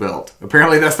refurbished, new belt.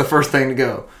 Apparently that's the first thing to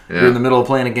go. Yeah. You're in the middle of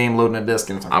playing a game, loading a disc,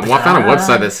 and it's like, I found a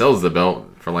website that sells the belt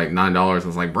for like $9.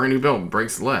 It's like brand new belt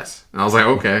breaks less, and I was like,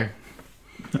 okay.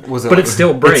 was it But it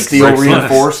still breaks. It's steel Breaks less.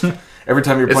 reinforced. Every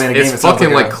time you're It's, playing a game, it's it sounds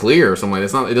fucking like a- clear or something. Like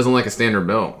it's not. It doesn't look like a standard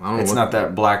belt. I don't know. It's what, not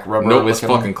that black rubber. Nope, it's looking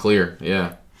one. fucking clear.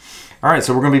 Yeah. All right,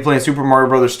 so we're going to be playing Super Mario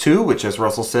Brothers 2, which, as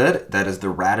Russell said, that is the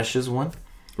Radishes one.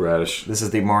 Radish. This is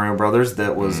the Mario Brothers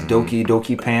that was Doki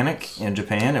Doki Panic in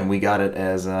Japan, and we got it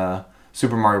as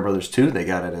Super Mario Brothers 2. They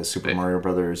got it as Super Mario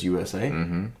Brothers USA.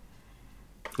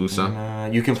 USA.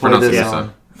 You can play Pronounce it this USA.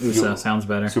 on USA sounds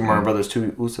better. Super Mario Brothers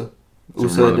 2 USA. Super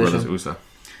USA Mario edition. Brothers USA.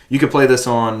 You can play this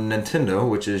on Nintendo,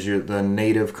 which is the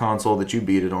native console that you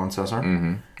beat it on, Cesar.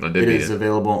 I did It beat is it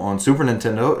available on Super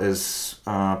Nintendo as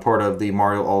part of the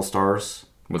Mario All-Stars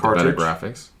with cartridge. the better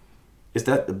graphics. Is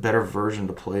that the better version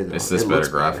to play, though? It's this It better looks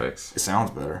graphics. It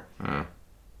sounds better.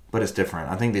 but it's different.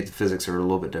 I think the physics are a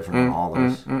little bit different on all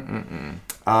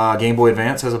those. Game Boy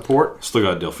Advance has a port. Still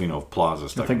got Delfino Plaza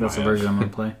stuck I think in that's my the head. version I'm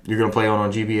gonna play. You're gonna play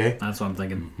on GBA. That's what I'm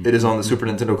thinking. It is on the Super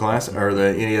Nintendo Classic or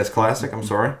the NES Classic. I'm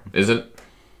sorry. Is it?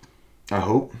 I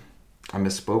hope. I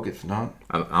misspoke if not.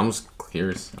 I'm just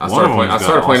curious. I One of started playing. I them's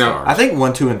started got playing. All-Stars. I think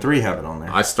 1, 2, and 3 have it on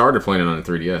there. I started playing it on the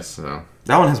 3DS. So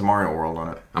That one has Mario World on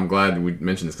it. I'm glad we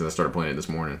mentioned this because I started playing it this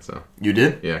morning. So You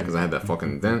did? yeah, because I had that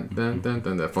fucking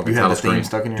that fucking You had title the screen theme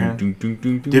stuck in your Dun, head? dun, dun,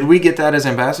 dun, dun. Did we get that as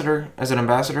an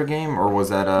ambassador game, or was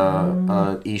that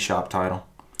a eShop title?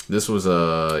 This was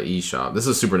a eShop. This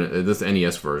is this is the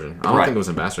NES version. I don't Right. think it was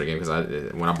an ambassador game because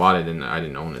when I bought it, I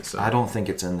didn't own it. So I don't think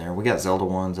it's in there. We got Zelda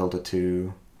 1, Zelda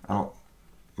 2.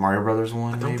 Mario Brothers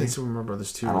 1, I don't maybe? think Super Mario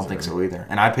Brothers 2. I don't think so either.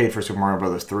 And I paid for Super Mario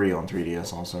Brothers 3 on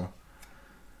 3DS also.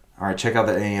 All right, check out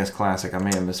the NES Classic. I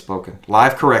may have misspoken.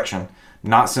 Live correction,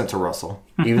 not sent to Russell.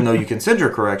 Even though you can send your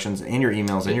corrections and your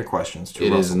emails and your questions to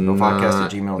It is Russell.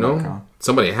 Nofodcast@gmail.com. No,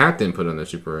 somebody hacked input on their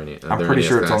Super NES. I'm pretty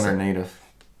sure it's on their native.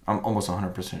 I'm almost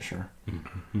 100% sure.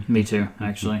 Me too,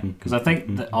 actually, because I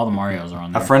think that all the Marios are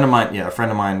on there. A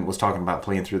friend of mine was talking about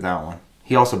playing through that one.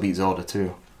 He also beat Zelda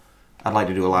too. I'd like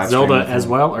to do a live stream Zelda with him. as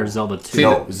well, or Zelda 2?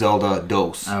 No, Zelda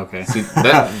Dos. Oh, okay. See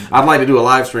that? I'd like to do a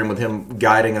live stream with him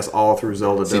guiding us all through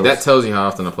Zelda See Dos. that tells you how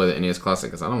often I play the NES Classic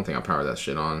because I don't think I powered that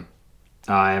shit on.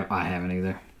 I haven't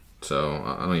either. So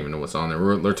I don't even know what's on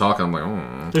there. They're talking. I'm like,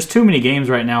 oh. There's too many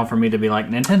games right now for me to be like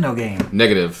Nintendo game.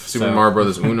 Negative. Super So- Mario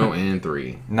Brothers Uno and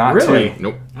 3. Not Really? two.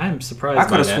 Nope. I'm surprised. I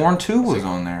could by have that. sworn 2 was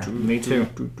on there. Me too.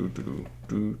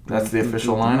 That's the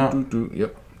official lineup?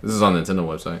 Yep. This is on the Nintendo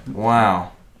website.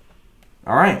 Wow.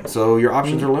 All right, so your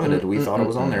options are limited. We thought it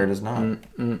was on there. It is not.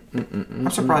 I'm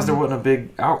surprised there wasn't a big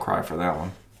outcry for that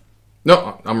one.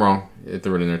 No, I'm wrong. It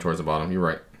threw it in there towards the bottom. You're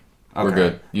right. We're Okay.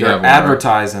 good. You They're have one right.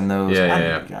 advertising those. Yeah, Oh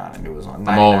yeah. my God, I knew it was on.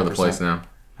 I'm all over the 99%. place now.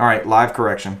 All right, live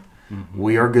correction.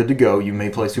 We are good to go. You may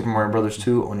play Super Mario Brothers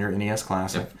 2 on your NES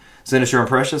Classic. Send us your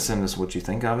impressions. Send us what you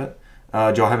think of it. Do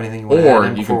y'all have anything you want to add Or in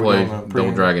you can before we play go on the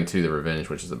Double pregame? Dragon 2 The Revenge,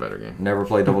 which is the better game. Never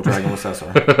played Double Dragon with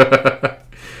Cesar.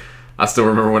 I still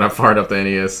remember when I fired up the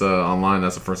NES online.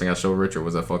 That's the first thing I showed Richard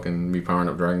was that fucking me powering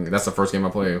up Dragon. That's the first game I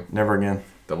played. Never again.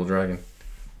 Double Dragon.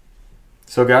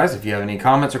 So, guys, if you have any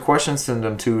comments or questions, send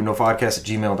them to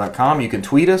nofodcast@gmail.com. You can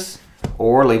tweet us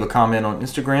or leave a comment on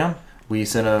Instagram. We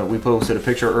posted a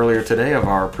picture earlier today of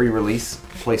our pre-release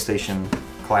PlayStation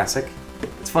Classic.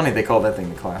 It's funny they call that thing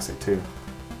the Classic, too.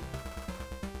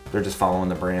 They're just following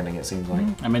the branding, it seems like.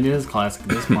 I mean, it is classic at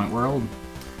this point. We're old.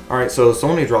 All right, so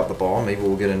Sony dropped the ball. Maybe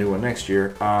we'll get a new one next year.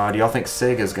 Do y'all think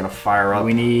Sega's going to fire up?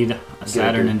 We need a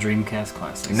Saturn dude. and Dreamcast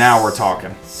classics. Now we're talking.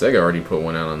 Sega already put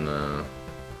one out on the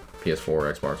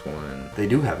PS4, Xbox One, and They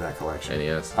do have that collection.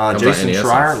 NES. Comes Jason out NES.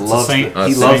 Schreier the loves same-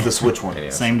 he same- loves the Switch one.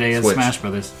 NES. Same day as Switch. Smash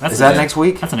Brothers. That's Is that a- next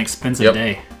week? That's an expensive Yep.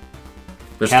 day.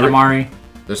 There's three, Katamari,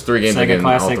 there's 3 games Sega again.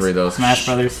 All Classics, 3 of those. Smash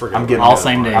Brothers. I'm getting all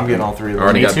same day. I'm getting all 3 of I those.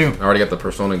 already Me got. too. I already got the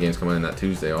Persona games coming in that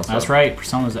Tuesday. Also. That's right.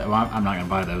 Persona's. Well, I'm not gonna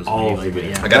buy those All immediately, of the but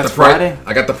games. yeah. I got That's the price. Friday?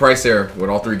 I got the price there with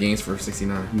all 3 games for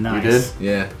 $69. Nice. You did?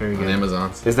 Yeah, Very on good.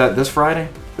 Amazon. Is that this Friday?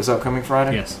 This upcoming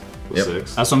Friday? Yes. The Yep.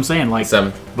 6th. That's what I'm saying. Like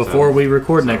 7th. before we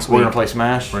record next We're week, gonna play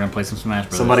Smash. we're gonna play some Smash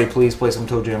Brothers. Somebody please play some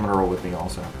Toe Jam and Earl with me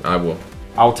also. I will.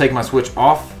 I'll take my Switch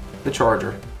off the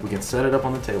charger. We can set it up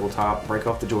on the tabletop, break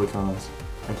off the Joy-Cons,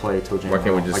 and play Toe Jam Why and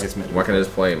can't we Earl just? like it's meant to Why be. can't I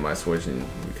just play my Switch and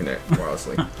connect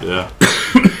wirelessly? Yeah.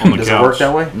 On the Does couch. it work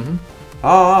that way? Mm-hmm.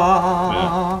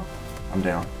 I'm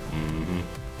down.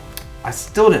 I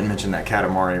still didn't mention that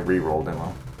Katamari re-roll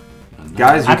demo.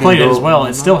 Guys, you I can played it go- as well.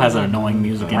 It still has an annoying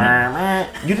music in it.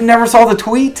 You never saw the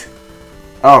tweet?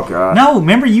 Oh god. No,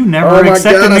 remember you never Oh my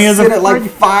accepted god, me I as a said it friend. like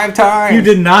 5 times. You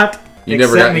did not You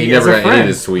never accept got. me You as never a got any friend. of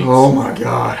his tweets. Oh my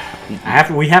god.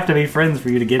 We have to be friends for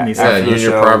you to give me Yeah, After something. the use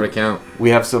your show. private account. We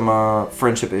have some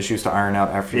friendship issues to iron out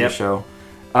after Yep. the show.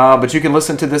 But you can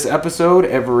listen to this episode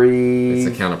It's every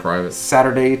account of private.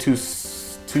 Saturday to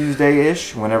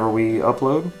Tuesday-ish, whenever we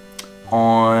upload,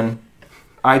 on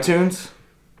iTunes,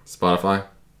 Spotify.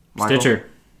 Michael, Stitcher.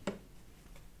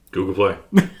 Google Play.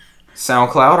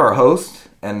 SoundCloud, our host,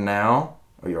 and now,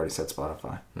 oh, you already said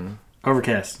Spotify.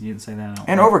 Overcast. You didn't say that.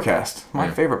 And Overcast, my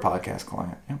Yeah. favorite podcast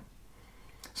client. Yep.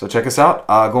 So check us out.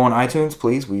 Go on iTunes,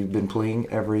 please. We've been playing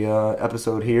every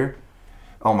episode here.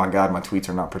 Oh my god, my tweets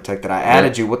are not protected. I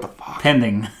added you. What the fuck?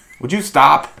 Pending. Would you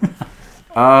stop?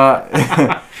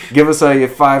 Give us a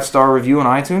 5-star review on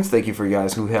iTunes. Thank you for you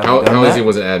guys who have How done that. easy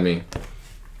was it to add me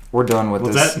We're done with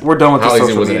Was this. that- We're done with the How easy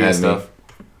social was it to media add me? stuff.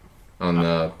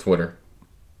 on Twitter?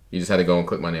 You just had to go and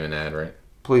click my name and add, right?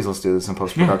 Please, let's do this in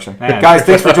post production. Yeah. Guys,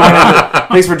 thanks for joining.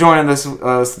 Thanks for joining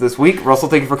this week. Russell,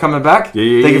 thank you for coming back.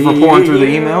 Yeah, Thank you for pouring through the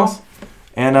yeah. emails.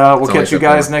 And we'll It's catch you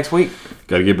always guys a next week.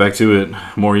 Got to get back to it.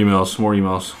 More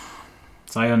emails.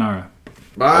 Sayonara.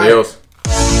 Bye. Adios.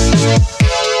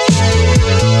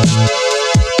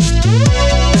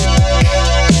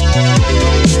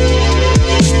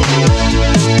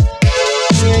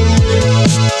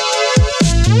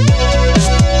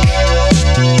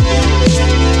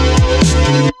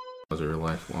 Was your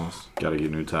life lost? Got to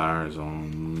get new tires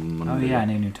on Monday. Oh yeah, I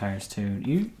need new tires too.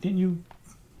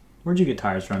 Where'd you get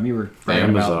tires from? You were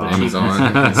bragging about the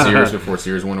Amazon and Sears before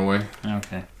Sears went away.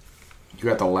 Okay. You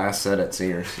got the last set at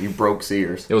Sears. You broke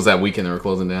Sears. It was that weekend they were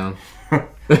closing down.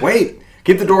 Wait,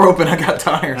 keep the door open. I got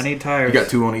tires. I need tires. You got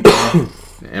 2 on each one.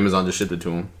 Amazon just shipped it to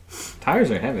them.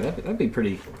 Tires are heavy. That'd be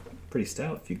pretty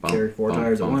stout if you carry 4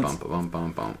 tires at once.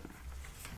 Bump.